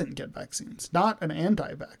doesn't get vaccines, not an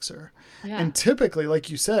anti-vaxxer. Yeah. And typically, like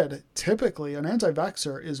you said, an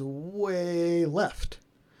anti-vaxxer is way left.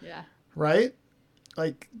 Yeah. Right?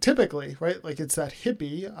 Like typically, right? Like it's that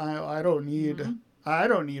hippie. I don't need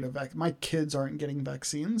a vaccine. My kids aren't getting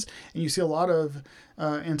vaccines. And you see a lot of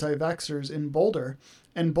anti-vaxxers in Boulder.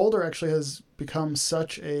 And Boulder actually has become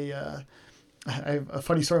such a... I have a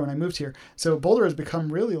funny story when I moved here. So Boulder has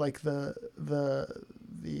become really like the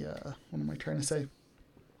what am I trying to say?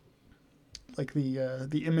 Like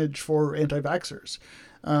the image for anti-vaxxers,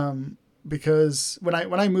 because when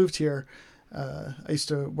I moved here, I used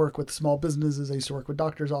to work with small businesses. I used to work with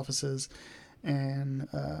doctors' offices, and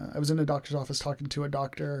I was in a doctor's office talking to a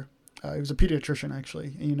doctor. He was a pediatrician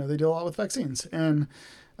actually, and they do a lot with vaccines. And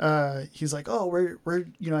he's like, "Oh, where?"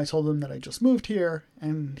 I told him that I just moved here,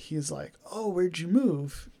 and he's like, "Oh, where'd you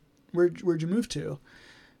move? Where'd you move to?"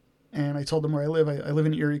 And I told them where I live. I live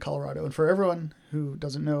in Erie, Colorado. And for everyone who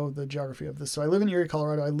doesn't know the geography of this, so I live in Erie,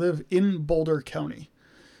 Colorado. I live in Boulder County,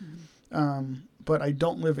 but I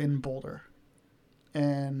don't live in Boulder.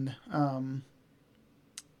 And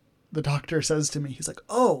the doctor says to me, he's like,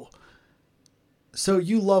 "Oh, so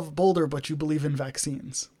you love Boulder, but you believe in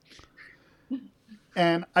vaccines."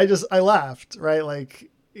 And I laughed, right? Like,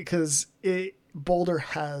 because Boulder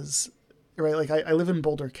has... Right, like I live in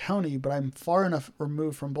Boulder County, but I'm far enough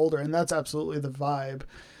removed from Boulder, and that's absolutely the vibe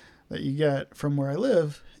that you get from where I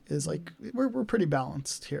live. Is like we're pretty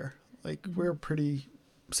balanced here. Like we're pretty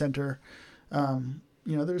center.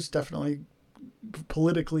 There's definitely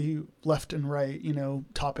politically left and right,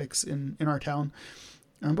 topics in our town,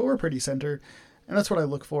 but we're pretty center, and that's what I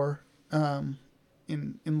look for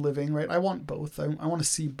in living. Right, I want both. I want to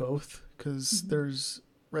see both because there's...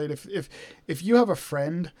 Right. If you have a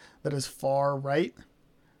friend that is far right,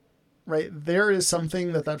 there is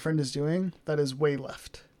something that friend is doing that is way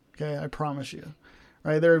left. Okay. I promise you.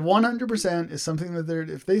 Right. There 100% is something that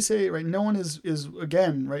if they say, right, no one is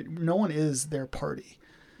again, right. No one is their party.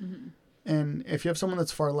 Mm-hmm. And if you have someone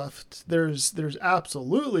that's far left, there's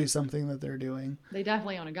absolutely something that they're doing. They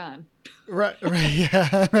definitely own a gun. Right.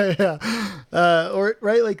 Yeah. Yeah. Or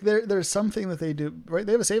right. Like there's something that they do, right.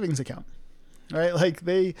 They have a savings account. Right, like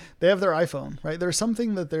they have their iPhone, right? There's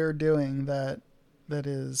something that they're doing that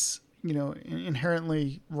is,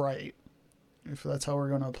 inherently right, if that's how we're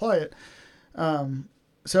going to apply it.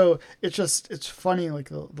 So it's funny, like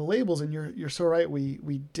the labels, and you're so right.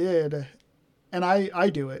 We did, and I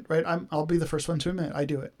do it, right? I'll be the first one to admit I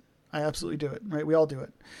do it. I absolutely do it, right? We all do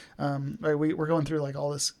it, right? We're going through like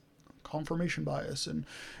all this confirmation bias, and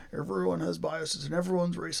everyone has biases, and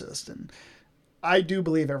everyone's racist, and I do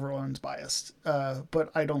believe everyone's biased, but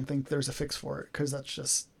I don't think there's a fix for it because that's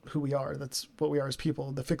just who we are. That's what we are as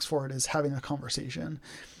people. The fix for it is having a conversation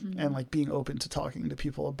and like being open to talking to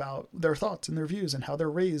people about their thoughts and their views and how they're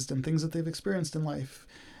raised and things that they've experienced in life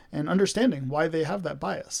and understanding why they have that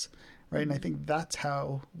bias. Right. And I think that's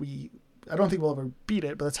how I don't think we'll ever beat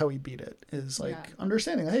it, but that's how we beat it, is like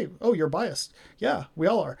understanding, hey, oh, you're biased. Yeah, we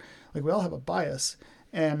all are. Like, we all have a bias.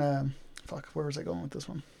 And where was I going with this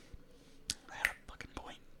one? I had a fucking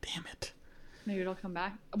point. Damn it. Maybe it'll come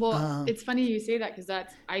back. Well, it's funny you say that, because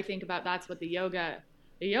I think about that's what the yoga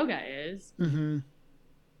is. Mm-hmm.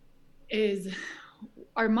 Is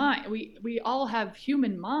our mind. We all have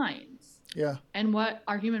human minds. Yeah. And what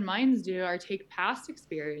our human minds do are take past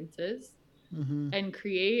experiences and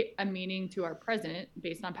create a meaning to our present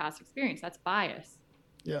based on past experience. That's bias.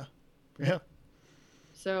 Yeah. Yeah.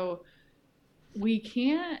 So we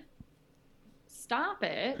can't stop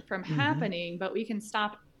it from happening, but we can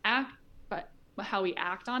stop but how we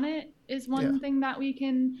act on it is one thing that we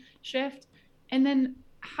can shift. And then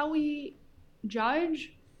how we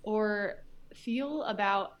judge or feel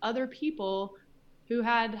about other people who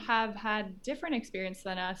have had different experience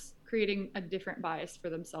than us, creating a different bias for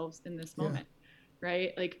themselves in this moment,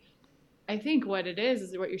 right? Like, I think what it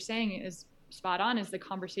is what you're saying is spot on, is the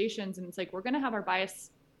conversations. And it's like, we're going to have our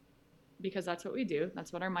bias because that's what we do.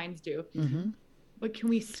 That's what our minds do. But can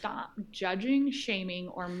we stop judging, shaming,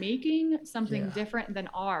 or making something different than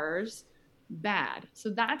ours bad?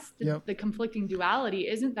 So that's the conflicting duality.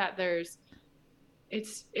 Isn't that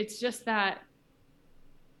it's just that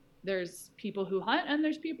there's people who hunt and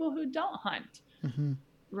there's people who don't hunt.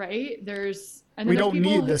 Right? We don't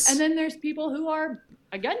need this. And then there's people who are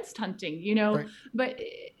against hunting, you know, but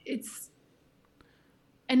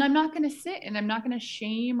and I'm not going to sit and I'm not going to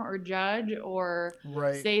shame or judge or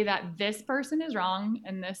say that this person is wrong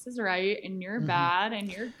and this is right and you're bad and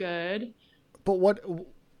you're good. But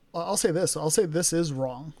I'll say this is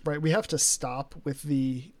wrong, right? We have to stop with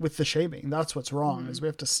the shaming. That's what's wrong, is we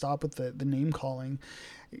have to stop with the name calling.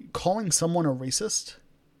 Calling someone a racist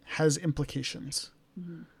has implications.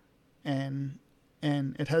 And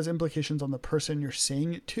it has implications on the person you're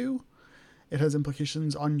saying it to. It has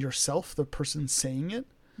implications on yourself, the person saying it,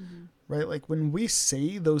 right? Like, when we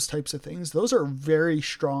say those types of things, those are very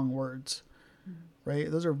strong words, right?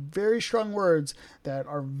 Those are very strong words that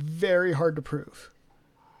are very hard to prove,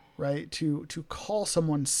 right? To call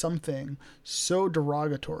someone something so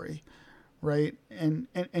derogatory, right? And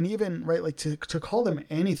even, right, like to call them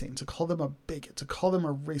anything, to call them a bigot, to call them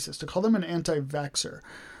a racist, to call them an anti-vaxxer,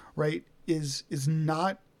 right, is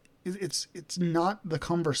not, it's not the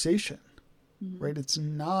conversation, right? It's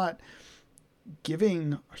not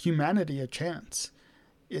giving humanity a chance.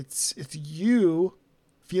 It's you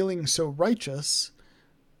feeling so righteous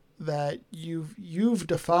that you've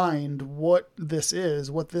defined what this is,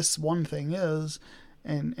 what this one thing is,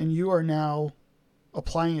 and you are now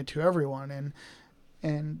applying it to everyone,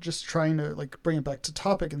 and just trying to like bring it back to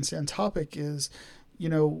topic and say on topic is, you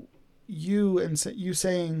know, you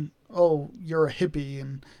saying, oh, you're a hippie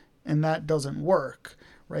and that doesn't work,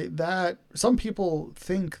 right? That some people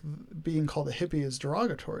think being called a hippie is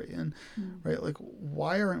derogatory, and right, like,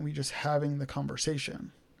 why aren't we just having the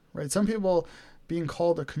conversation, right? Some people being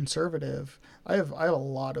called a conservative, I have a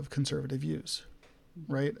lot of conservative views,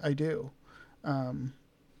 right? I do.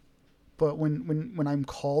 But when I'm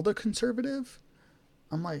called a conservative,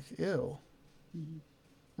 I'm like, ew,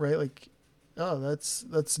 right? Like, oh, that's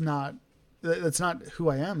not who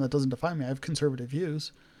I am. That doesn't define me. I have conservative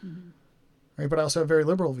views, right? But I also have very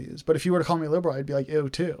liberal views. But if you were to call me liberal, I'd be like, ew,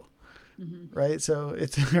 too, right? So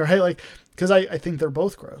it's right, like, because I think they're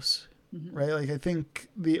both gross, right? Like, I think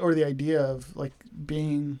the idea of like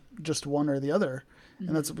being just one or the other,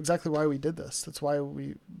 and that's exactly why we did this. That's why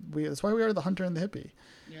that's why we are the hunter and the hippie.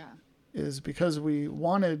 Yeah. Is because we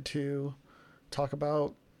wanted to talk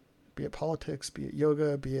about, be it politics, be it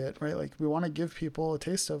yoga, be it, right? Like, we want to give people a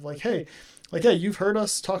taste of like, hey, like, yeah, you've heard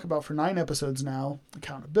us talk about for 9 episodes now,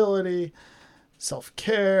 accountability,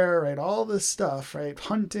 self-care, right? All this stuff, right?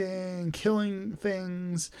 Hunting, killing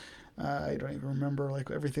things. I don't even remember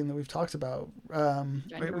like everything that we've talked about.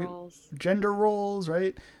 Gender roles,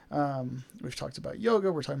 right? We've talked about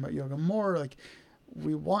yoga. We're talking about yoga more. Like,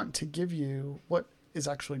 we want to give you what is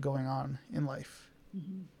actually going on in life,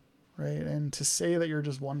 right? And to say that you're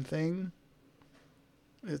just one thing,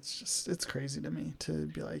 it's crazy to me to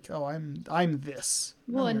be like, oh, I'm this.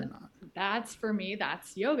 Well, no, and not. That's, for me,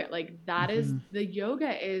 that's yoga. Like, that is the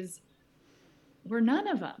yoga is, we're none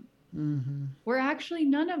of them. We're actually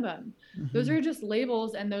none of them. Those are just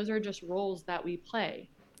labels, and those are just roles that we play.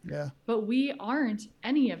 Yeah. But we aren't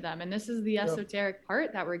any of them. And this is the Yep. esoteric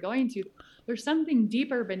part that we're going to. There's something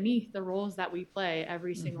deeper beneath the roles that we play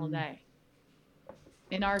every single day.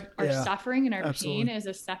 And our Yeah, suffering and our absolutely. pain is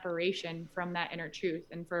a separation from that inner truth.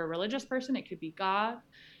 And for a religious person, it could be God.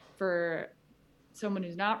 For someone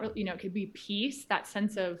who's not, it could be peace, that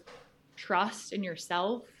sense of trust in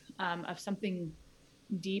yourself, of something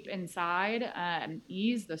deep inside,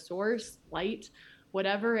 ease, the source, light,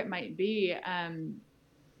 whatever it might be.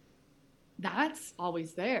 That's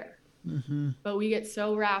always there. But we get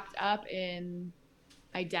so wrapped up in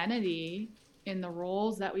identity, in the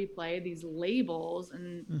roles that we play, these labels,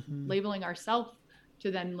 and labeling ourselves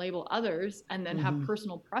to then label others, and then have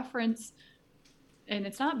personal preference. And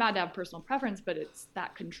it's not bad to have personal preference, but it's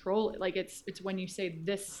that control. Like it's when you say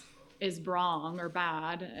this is wrong or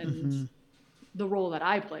bad, and the role that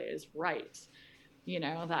I play is right.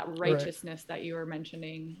 That righteousness that you were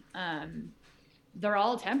mentioning. They're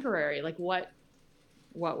all temporary. Like what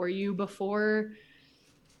were you before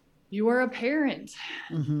you were a parent?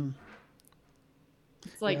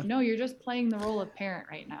 It's like, no, you're just playing the role of parent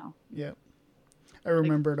right now. Yeah. I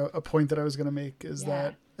remembered a point that I was going to make is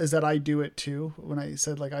that I do it too. When I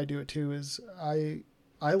said like I do it too, is I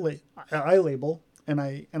label and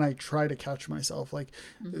I try to catch myself, like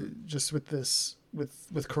just with this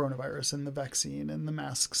with coronavirus and the vaccine and the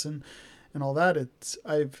masks and all that.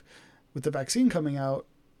 With the vaccine coming out,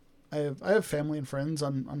 I have family and friends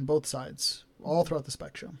on both sides, all throughout the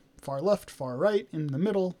spectrum, far left, far right, in the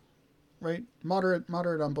middle, right,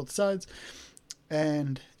 moderate on both sides,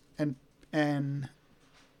 and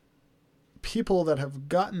people that have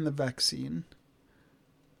gotten the vaccine,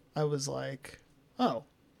 I was like, oh,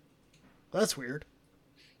 that's weird.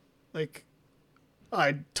 Like,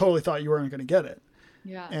 I totally thought you weren't going to get it.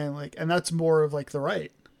 Yeah. And that's more of like the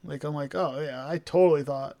right. Like, I'm like, oh yeah, I totally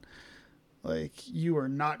thought like you are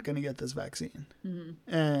not going to get this vaccine.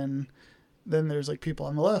 And then there's like people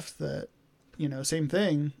on the left that, same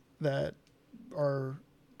thing, that are,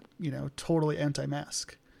 totally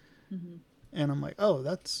anti-mask. And I'm like, oh,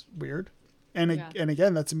 that's weird. And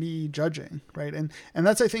again, that's me judging, right? And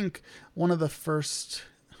that's, I think, one of the first,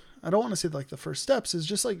 I don't want to say like the first steps, is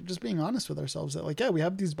just being honest with ourselves that like, yeah, we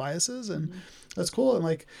have these biases, and that's cool. And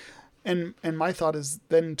like, and my thought is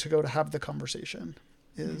then to go to have the conversation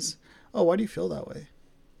is, oh, why do you feel that way?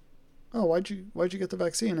 Oh, why'd you get the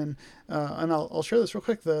vaccine? And I'll share this real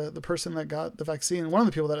quick. The person that got the vaccine, one of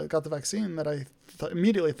the people that got the vaccine, that I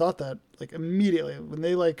immediately thought that, like, immediately when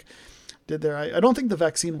they like did their, I don't think the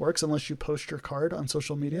vaccine works unless you post your card on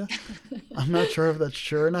social media. I'm not sure if that's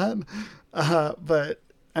true or not, but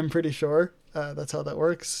I'm pretty sure that's how that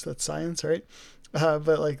works. That's science, right?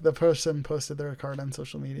 But like the person posted their card on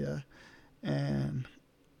social media, and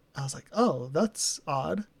I was like, oh, that's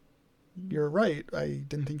odd. You're right. I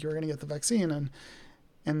didn't think you were going to get the vaccine.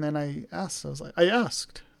 And then I asked,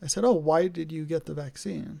 I said, oh, why did you get the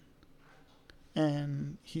vaccine?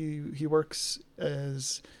 And he works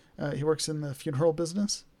in the funeral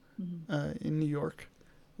business in New York,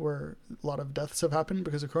 where a lot of deaths have happened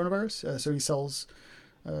because of coronavirus. So he sells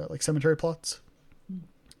like cemetery plots.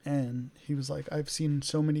 And he was like, I've seen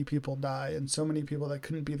so many people die, and so many people that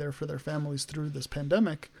couldn't be there for their families through this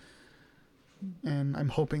pandemic. And I'm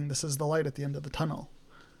hoping this is the light at the end of the tunnel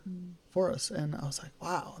for us. And I was like,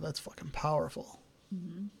 wow, that's fucking powerful.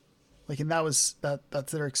 Like, and that's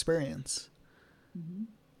their experience.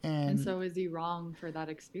 And so is he wrong for that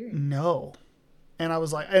experience? No. And I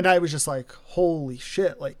was just like, holy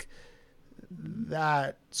shit. Like,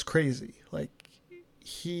 that's crazy. Like,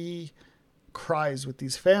 he cries with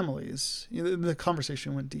these families. The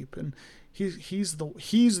conversation went deep, and he's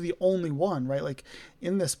the only one, right? Like,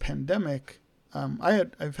 in this pandemic,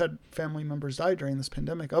 I've had family members die during this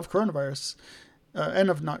pandemic of coronavirus, and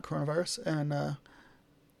of not coronavirus,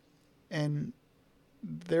 and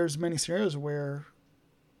there's many scenarios where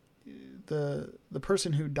the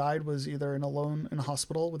person who died was either alone in a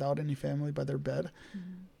hospital without any family by their bed,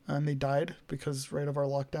 and they died because of our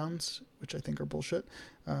lockdowns, which I think are bullshit.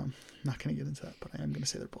 I'm not going to get into that, but I am going to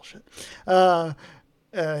say they're bullshit.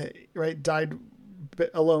 Died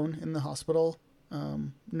alone in the hospital.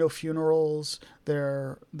 No funerals.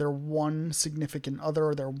 Their one significant other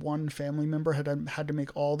or their one family member had to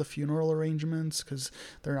make all the funeral arrangements because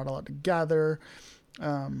they're not allowed to gather.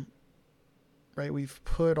 We've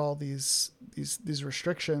put all these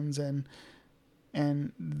restrictions,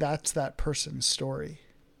 and that's that person's story.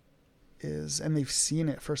 And they've seen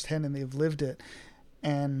it firsthand, and they've lived it.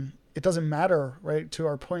 And it doesn't matter, right? To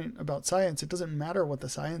our point about science, it doesn't matter what the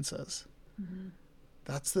science says.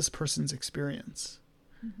 That's this person's experience.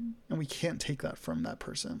 And we can't take that from that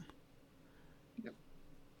person. Yep.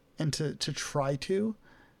 and to try to,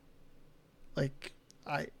 like,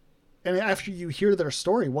 and after you hear their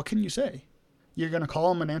story, what can you say? You're going to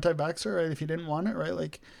call them an anti-vaxxer, right? If you didn't want it, right?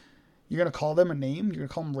 Like, you're going to call them a name. You're going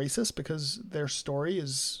to call them racist because their story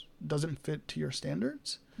doesn't fit to your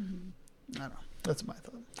standards. I don't know. That's my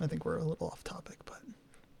thought. I think we're a little off topic, but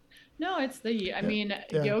no, it's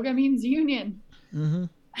yoga means union.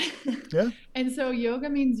 Yeah. And so yoga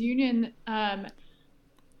means union,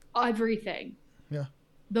 everything. Yeah.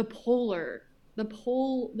 The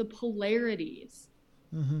polarities,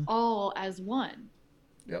 all as one.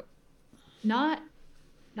 Yep. Not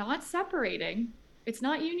separating. It's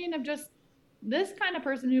not union of just this kind of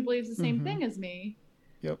person who believes the same thing as me.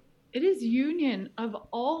 Yep. It is union of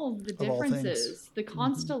all the differences, the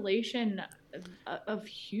constellation of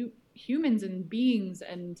humans and beings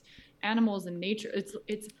and animals and nature.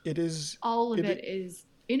 It is all of it is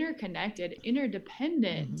interconnected,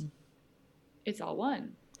 interdependent. It's all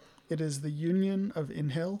one. It is the union of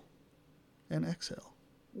inhale and exhale,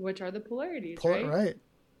 which are the polarities, right? Right.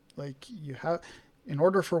 Like, you have, in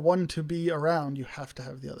order for one to be around, you have to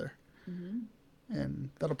have the other, and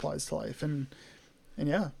that applies to life. And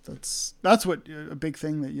yeah, that's what a big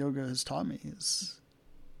thing that yoga has taught me is,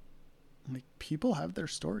 like, people have their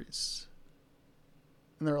stories,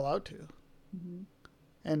 and they're allowed to,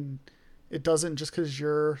 and it doesn't, just because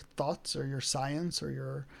your thoughts or your science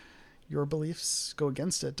or your beliefs go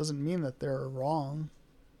against it, doesn't mean that they're wrong.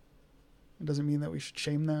 It doesn't mean that we should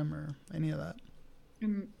shame them or any of that.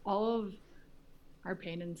 And all of our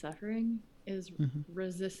pain and suffering is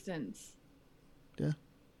resistance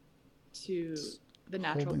to the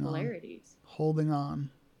natural polarities. Holding on.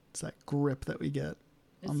 It's that grip that we get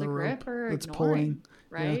on the rope. Grip or that's ignoring,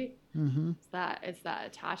 pulling. right? Yeah. It's that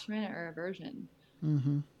attachment or aversion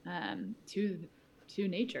to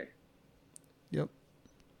nature. Yep.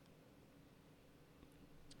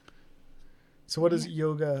 So what does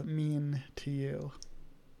yoga mean to you?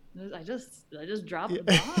 I just dropped the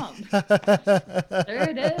bomb. There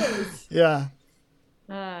it is. Yeah.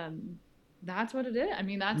 That's what it is. I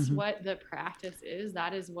mean, that's what the practice is.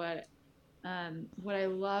 That is what I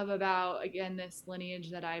love about, again, this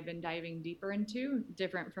lineage that I've been diving deeper into,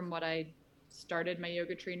 different from what I started my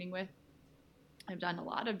yoga training with. I've done a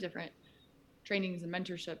lot of different trainings and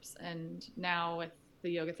mentorships, and now with the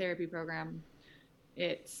yoga therapy program,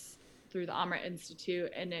 it's through the Amrit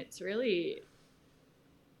Institute, and it's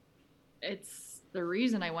the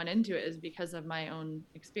reason I went into it is because of my own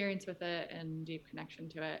experience with it and deep connection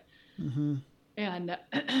to it. And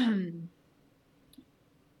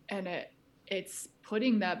it's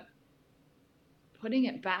putting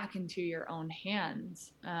it back into your own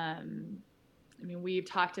hands. I mean, we've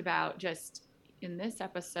talked about, just in this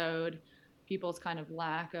episode, people's kind of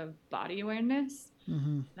lack of body awareness,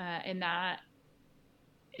 and that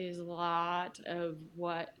is a lot of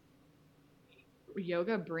what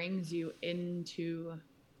yoga brings you into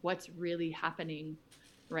what's really happening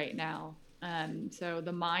right now. So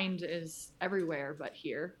the mind is everywhere but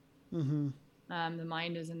here. The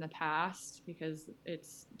mind is in the past because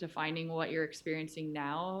it's defining what you're experiencing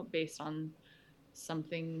now based on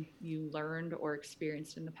something you learned or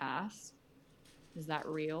experienced in the past. Is that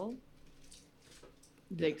real?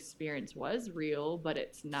 The experience was real, but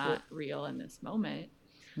it's not real in this moment.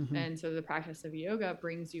 And so the practice of yoga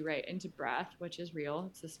brings you right into breath, which is real.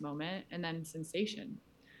 It's this moment. And then sensation.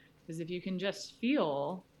 Because if you can just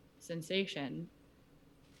feel sensation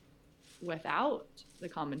without the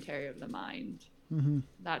commentary of the mind,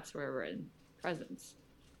 that's where we're in presence.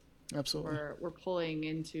 Absolutely. We're pulling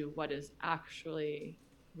into what is actually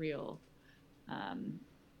real. And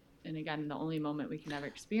again, the only moment we can ever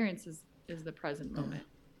experience is the present moment.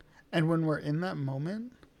 And when we're in that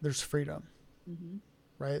moment, there's freedom.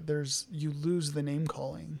 Right? You lose the name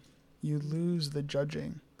calling, you lose the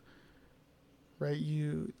judging, right?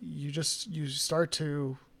 You start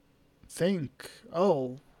to think,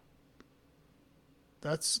 oh,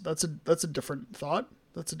 that's a different thought.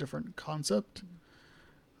 That's a different concept,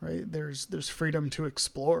 right? There's freedom to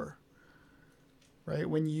explore, right?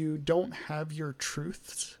 When you don't have your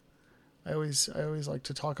truths, I always like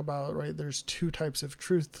to talk about, right? There's two types of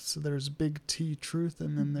truth. So there's big T truth,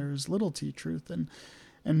 and then there's little T truth, and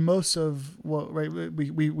most of what, right,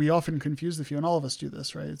 we often confuse the few, and all of us do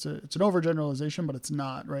this, right? It's an overgeneralization, but it's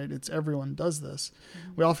not, right? It's everyone does this.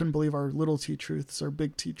 We often believe our little T truths are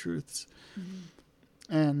big T truths.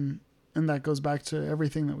 And that goes back to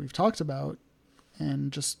everything that we've talked about.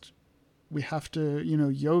 And just, we have to,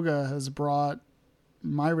 yoga has brought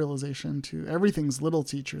my realization to everything's little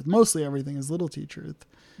T truth. Mostly everything is little T truth.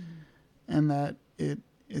 And that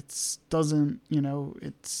it's doesn't,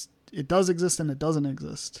 it does exist and it doesn't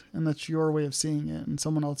exist, and that's your way of seeing it, and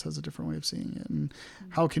someone else has a different way of seeing it, and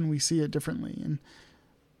how can we see it differently, and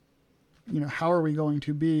how are we going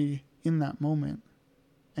to be in that moment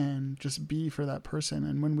and just be for that person.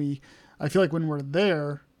 And I feel like when we're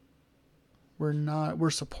there, we're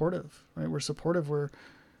supportive, right? We're supportive.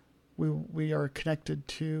 We are connected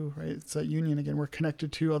to, right? It's that union again. We're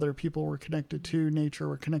connected to other people. We're connected to nature.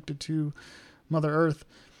 We're connected to Mother Earth.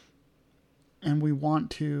 And we want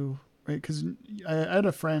to, right? Because I had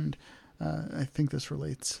a friend, I think this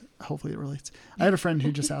relates. Hopefully it relates. I had a friend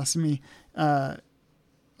who just asked me, do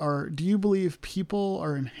you believe people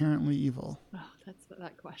are inherently evil? Oh, that's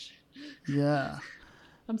that question. Yeah.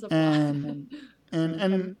 I'm so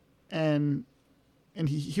and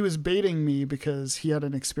he was baiting me because he had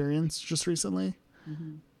an experience just recently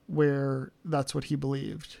where that's what he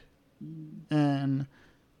believed. And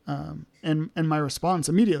my response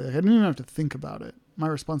immediately, I didn't even have to think about it. My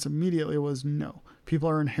response immediately was no, people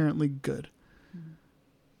are inherently good.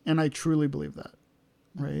 And I truly believe that.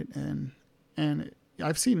 Right. And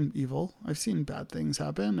I've seen evil. I've seen bad things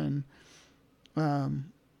happen. And,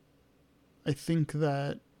 I think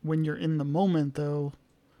that when you're in the moment though,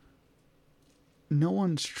 no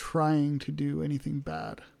one's trying to do anything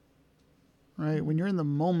bad, right? When you're in the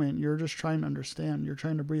moment, you're just trying to understand. You're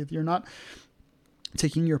trying to breathe. You're not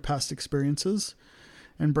taking your past experiences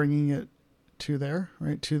and bringing it to there,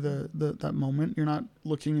 right? To that moment. You're not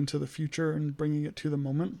looking into the future and bringing it to the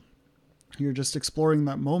moment. You're just exploring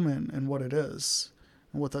that moment and what it is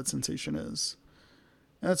and what that sensation is.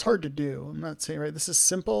 And it's hard to do. I'm not saying, right, this is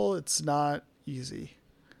simple. It's not easy.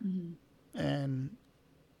 And,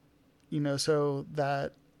 so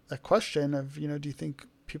that question of, do you think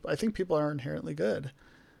I think people are inherently good.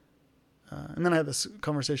 And then I had this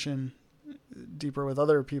conversation deeper with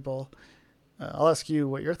other people. I'll ask you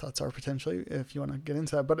what your thoughts are potentially if you want to get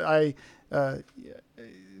into that. But a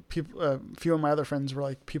few of my other friends were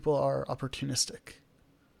like, people are opportunistic.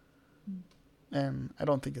 And I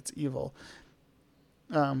don't think it's evil.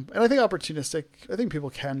 And I think people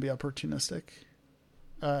can be opportunistic.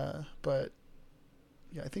 But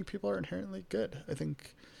yeah, I think people are inherently good. I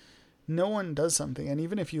think no one does something. And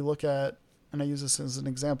even if you look at, and I use this as an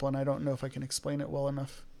example, and I don't know if I can explain it well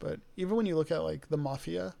enough, but even when you look at like the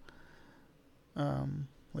mafia,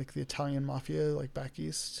 like the Italian mafia, like back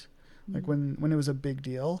east, like when it was a big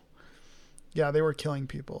deal, yeah, they were killing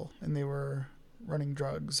people and they were running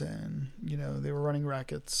drugs and, they were running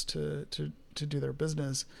rackets to do their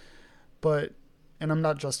business. But, and I'm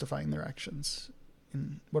not justifying their actions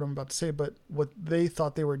in what I'm about to say, but what they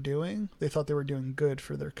thought they were doing good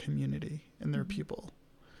for their community and their people,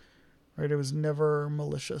 right? It was never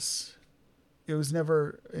malicious. It was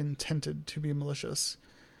never intended to be malicious.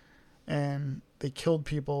 And they killed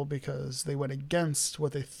people because they went against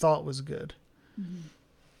what they thought was good.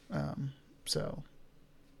 So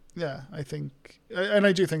yeah, I think, and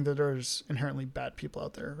I do think that there's inherently bad people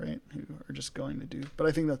out there, right, who are just going to do, but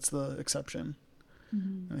I think that's the exception.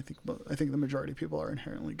 And I think the majority of people are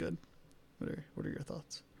inherently good. What are your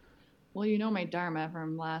thoughts? Well, my dharma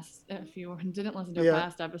from if you didn't listen to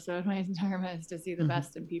last episode, my dharma is to see the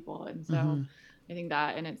best in people. And so I think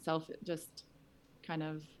that in itself just kind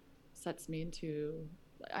of sets me into,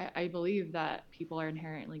 I believe that people are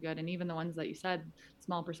inherently good. And even the ones that you said,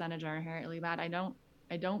 small percentage are inherently bad. I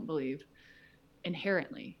don't believe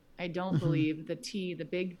inherently. I don't believe the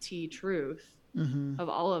big T truth of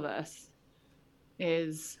all of us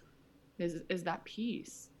is that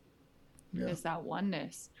peace, is that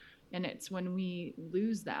oneness. And it's when we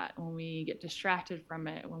lose that, when we get distracted from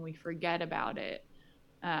it, when we forget about it,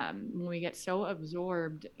 when we get so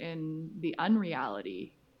absorbed in the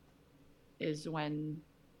unreality, is when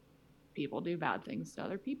people do bad things to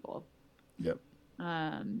other people.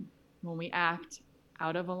 When we act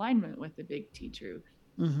out of alignment with the big T truth.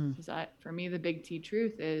 Is that, for me, the big T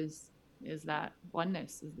truth is that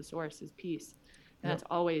oneness, is the source, is peace. And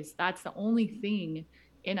that's the only thing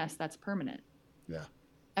in us that's permanent. Yeah.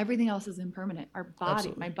 Everything else is impermanent. Our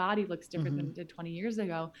body, my body looks different than it did 20 years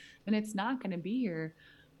ago, and it's not going to be here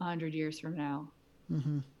 100 years from now.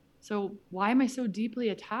 So why am I so deeply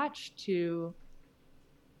attached to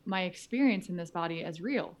my experience in this body as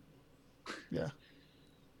real?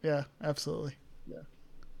 Yeah, absolutely.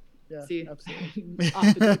 Yeah, see, absolutely.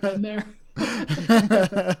 off the deep end there.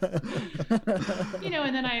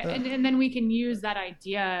 And then we can use that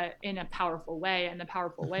idea in a powerful way, and the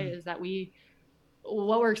powerful way is that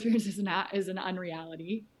what we're experiencing is an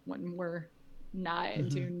unreality when we're not in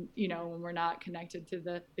tune, when we're not connected to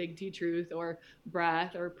the big T truth or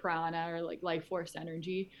breath or prana or like life force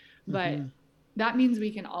energy. But that means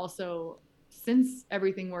we can also since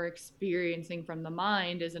everything we're experiencing from the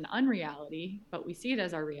mind is an unreality, but we see it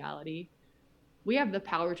as our reality, we have the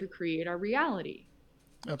power to create our reality.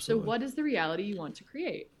 Absolutely. So what is the reality you want to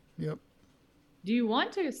create? Yep. Do you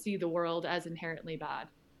want to see the world as inherently bad?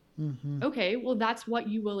 Mm-hmm. Okay, well, that's what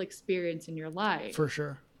you will experience in your life. For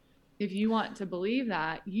sure. If you want to believe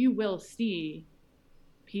that, you will see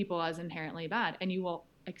people as inherently bad and you will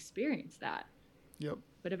experience that. Yep.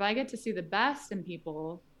 But if I get to see the best in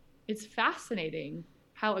people, it's fascinating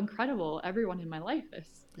how incredible everyone in my life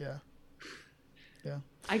is. Yeah. Yeah.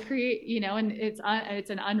 I create, and it's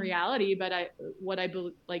an unreality, but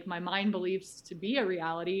like my mind believes to be a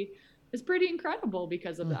reality is pretty incredible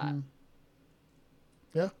because of that.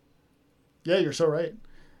 Yeah. Yeah, you're so right.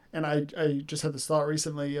 And I just had this thought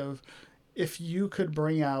recently of, if you could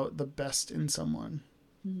bring out the best in someone,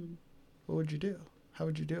 what would you do? How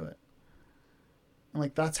would you do it? And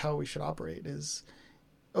like, that's how we should operate is,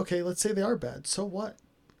 okay, let's say they are bad. So what?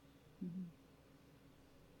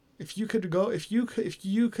 If you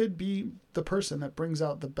could be the person that brings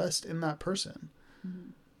out the best in that person,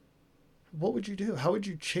 what would you do? How would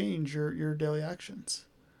you change your daily actions?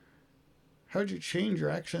 How would you change your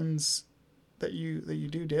actions that you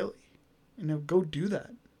do daily? Go do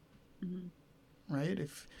that. Right?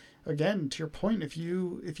 If, again, to your point, if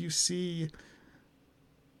you see,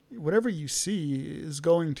 whatever you see is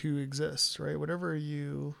going to exist, right? Whatever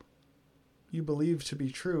you believe to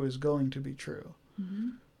be true is going to be true.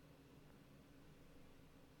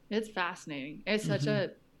 It's fascinating. It's such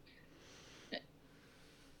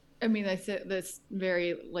I mean, this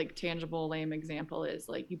very like tangible, lame example is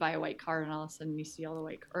like you buy a white car and all of a sudden you see all the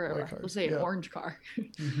white cars, let's say an orange car,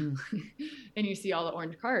 and you see all the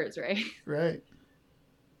orange cars, right? Right.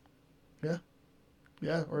 Yeah.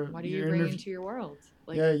 Yeah. Or what do you bring into your world?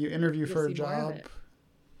 Like, yeah, you interview for a job.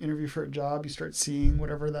 You start seeing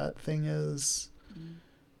whatever that thing is.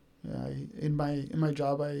 Yeah. In my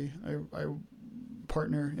job, I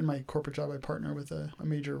partner in my corporate job. I partner with a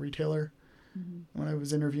major retailer. When I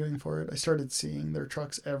was interviewing for it, I started seeing their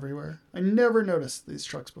trucks everywhere. I never noticed these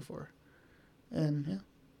trucks before. And yeah,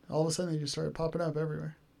 all of a sudden they just started popping up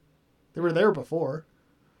everywhere. They were there before.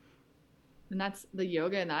 And that's the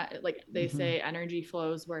yoga, and that, like they say, energy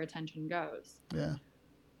flows where attention goes. Yeah.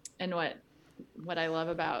 And what I love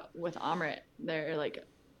about with Amrit, they're like,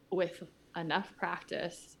 with enough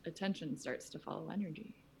practice, attention starts to follow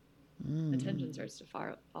energy. Attention starts to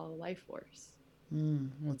follow life force.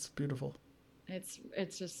 That's beautiful.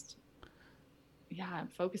 It's just, yeah,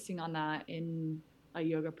 focusing on that in a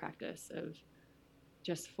yoga practice of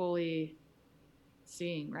just fully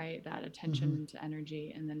seeing, right, that attention to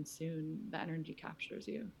energy, and then soon the energy captures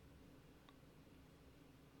you.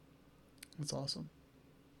 That's awesome.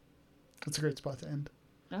 That's a great spot to end.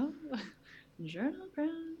 Oh, journal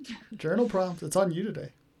prompt. Journal prompt. It's on you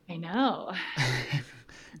today. I know.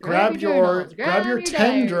 grab your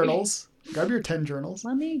 10 journals. Grab your 10 journals.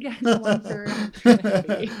 Let me get one for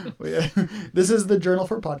Trinity. This is the journal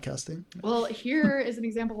for podcasting. Well, here is an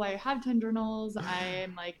example why I have 10 journals.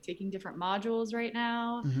 I'm like taking different modules right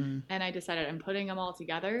now, and I decided I'm putting them all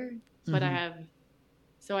together. But I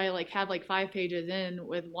like have like 5 pages in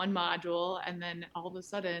with one module, and then all of a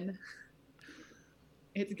sudden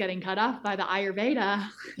it's getting cut off by the Ayurveda.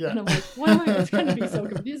 Yeah. And I'm like, what? It's going to be so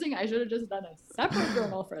confusing. I should have just done a separate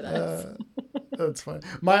journal for this. That's fine.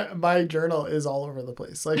 My journal is all over the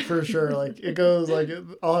place. Like, for sure. Like, it goes like,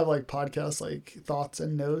 I'll have like podcasts, like thoughts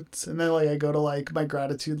and notes. And then like I go to like my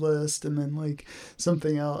gratitude list, and then like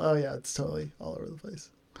something else. Oh yeah, it's totally all over the place.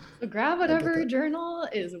 So grab whatever journal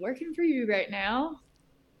is working for you right now.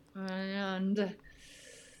 And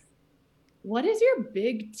what is your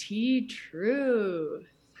big T truth?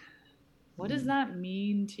 What does that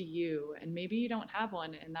mean to you? And maybe you don't have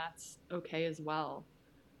one, and that's okay as well.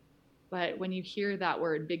 But when you hear that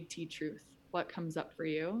word, big T truth, what comes up for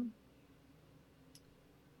you?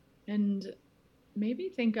 And maybe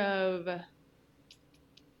think of,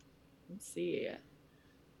 let's see,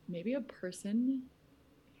 maybe a person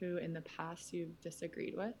who in the past you've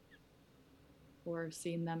disagreed with, or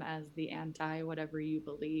seen them as the anti whatever you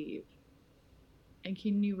believe. And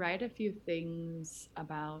can you write a few things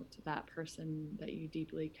about that person that you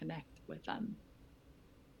deeply connect with them?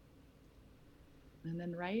 And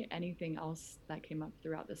then write anything else that came up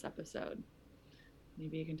throughout this episode.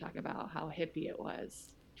 Maybe you can talk about how hippie it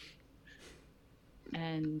was.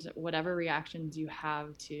 And whatever reactions you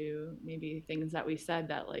have to maybe things that we said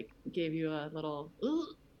that like gave you a little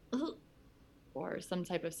or some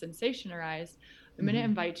type of sensation arise, I'm going to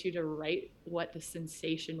invite you to write what the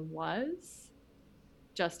sensation was,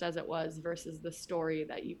 just as it was, versus the story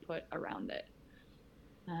that you put around it.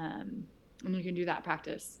 And you can do that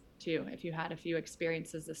practice too. If you had a few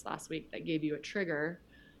experiences this last week that gave you a trigger,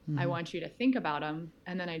 I want you to think about them.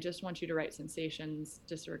 And then I just want you to write sensations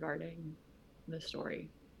disregarding the story.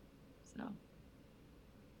 So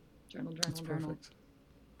journal. That's perfect.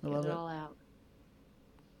 I Get love it it. all out.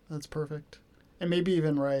 That's perfect. And maybe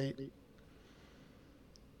even write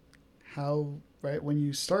how, right, when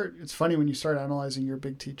you start, it's funny when you start analyzing your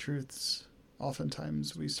big T truths,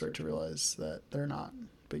 oftentimes we start to realize that they're not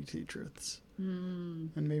big T truths.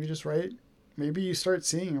 And maybe just write, maybe you start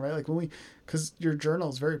seeing, right? Like because your journal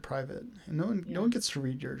is very private and no one gets to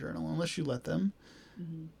read your journal unless you let them,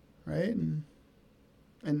 right? And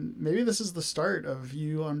maybe this is the start of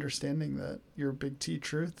you understanding that your big T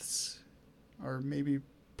truths are maybe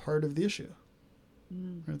part of the issue.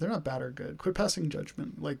 Right? They're not bad or good. Quit passing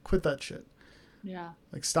judgment. Like, quit that shit. Yeah.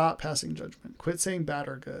 Like, stop passing judgment. Quit saying bad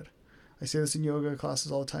or good. I say this in yoga classes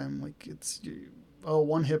all the time. Like,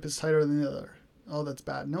 one hip is tighter than the other. Oh, that's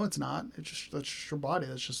bad. No, it's not. That's just your body.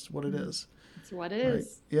 That's just what it is. It's what it is.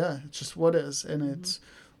 Right? Yeah, it's just what is. And it's,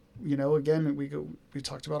 again, we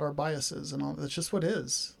talked about our biases and all. That's just what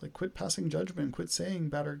is. Like, quit passing judgment. Quit saying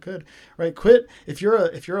bad or good. Right? Quit. If you're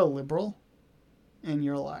a liberal and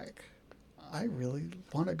you're like, I really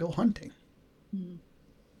want to go hunting.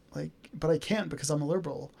 Like, but I can't because I'm a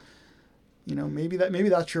liberal. Maybe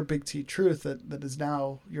that's your big T truth that is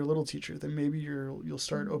now your little T truth, and maybe you'll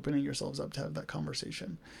start opening yourselves up to have that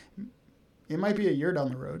conversation. It might be a year down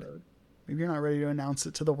the road. Maybe you're not ready to announce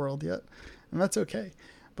it to the world yet, and that's okay.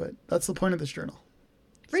 But that's the point of this journal.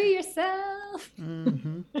 Free yourself,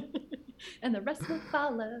 and the rest will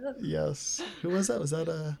follow. Yes. Who was that? Was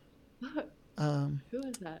that Who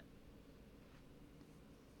was that?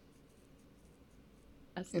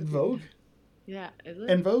 In Vogue? Yeah, is it?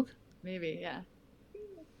 In Vogue? Maybe, yeah.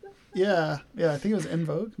 Yeah, I think it was In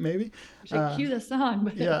Vogue, maybe. We should cue the song,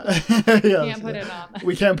 but yeah. can't put it on.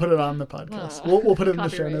 We can't put it on the podcast. We'll put it in the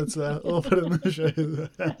show Copyright. notes. We'll put it in the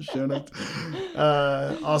show notes.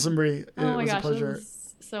 Awesome, Bree. It was a pleasure. That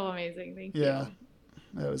was so amazing. Thank you. Yeah,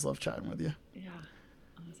 I always love chatting with you. Yeah,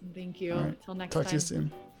 awesome. Thank you. Right. Until next Talk time. to you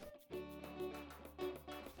soon.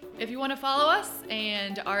 If you want to follow us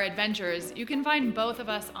and our adventures, you can find both of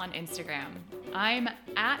us on Instagram. I'm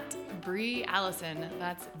at Bree Allison.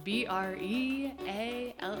 That's BreAllison.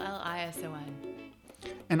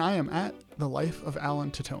 And I am at The Life of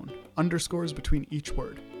Alan Tatone, _ between each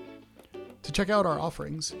word. To check out our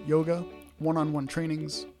offerings, yoga, one-on-one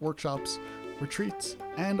trainings, workshops, retreats,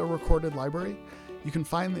 and a recorded library, you can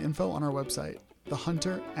find the info on our website,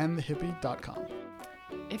 thehunterandthehippie.com.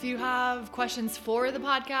 If you have questions for the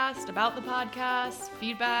podcast, about the podcast,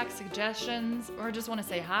 feedback, suggestions, or just want to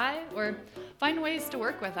say hi or find ways to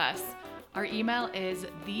work with us, our email is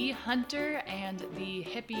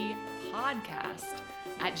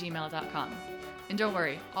thehunterandthehippiepodcast@gmail.com. And don't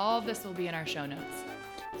worry, all of this will be in our show notes.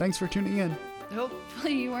 Thanks for tuning in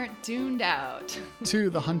Hopefully you weren't tuned out. to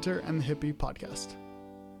the Hunter and the Hippie podcast.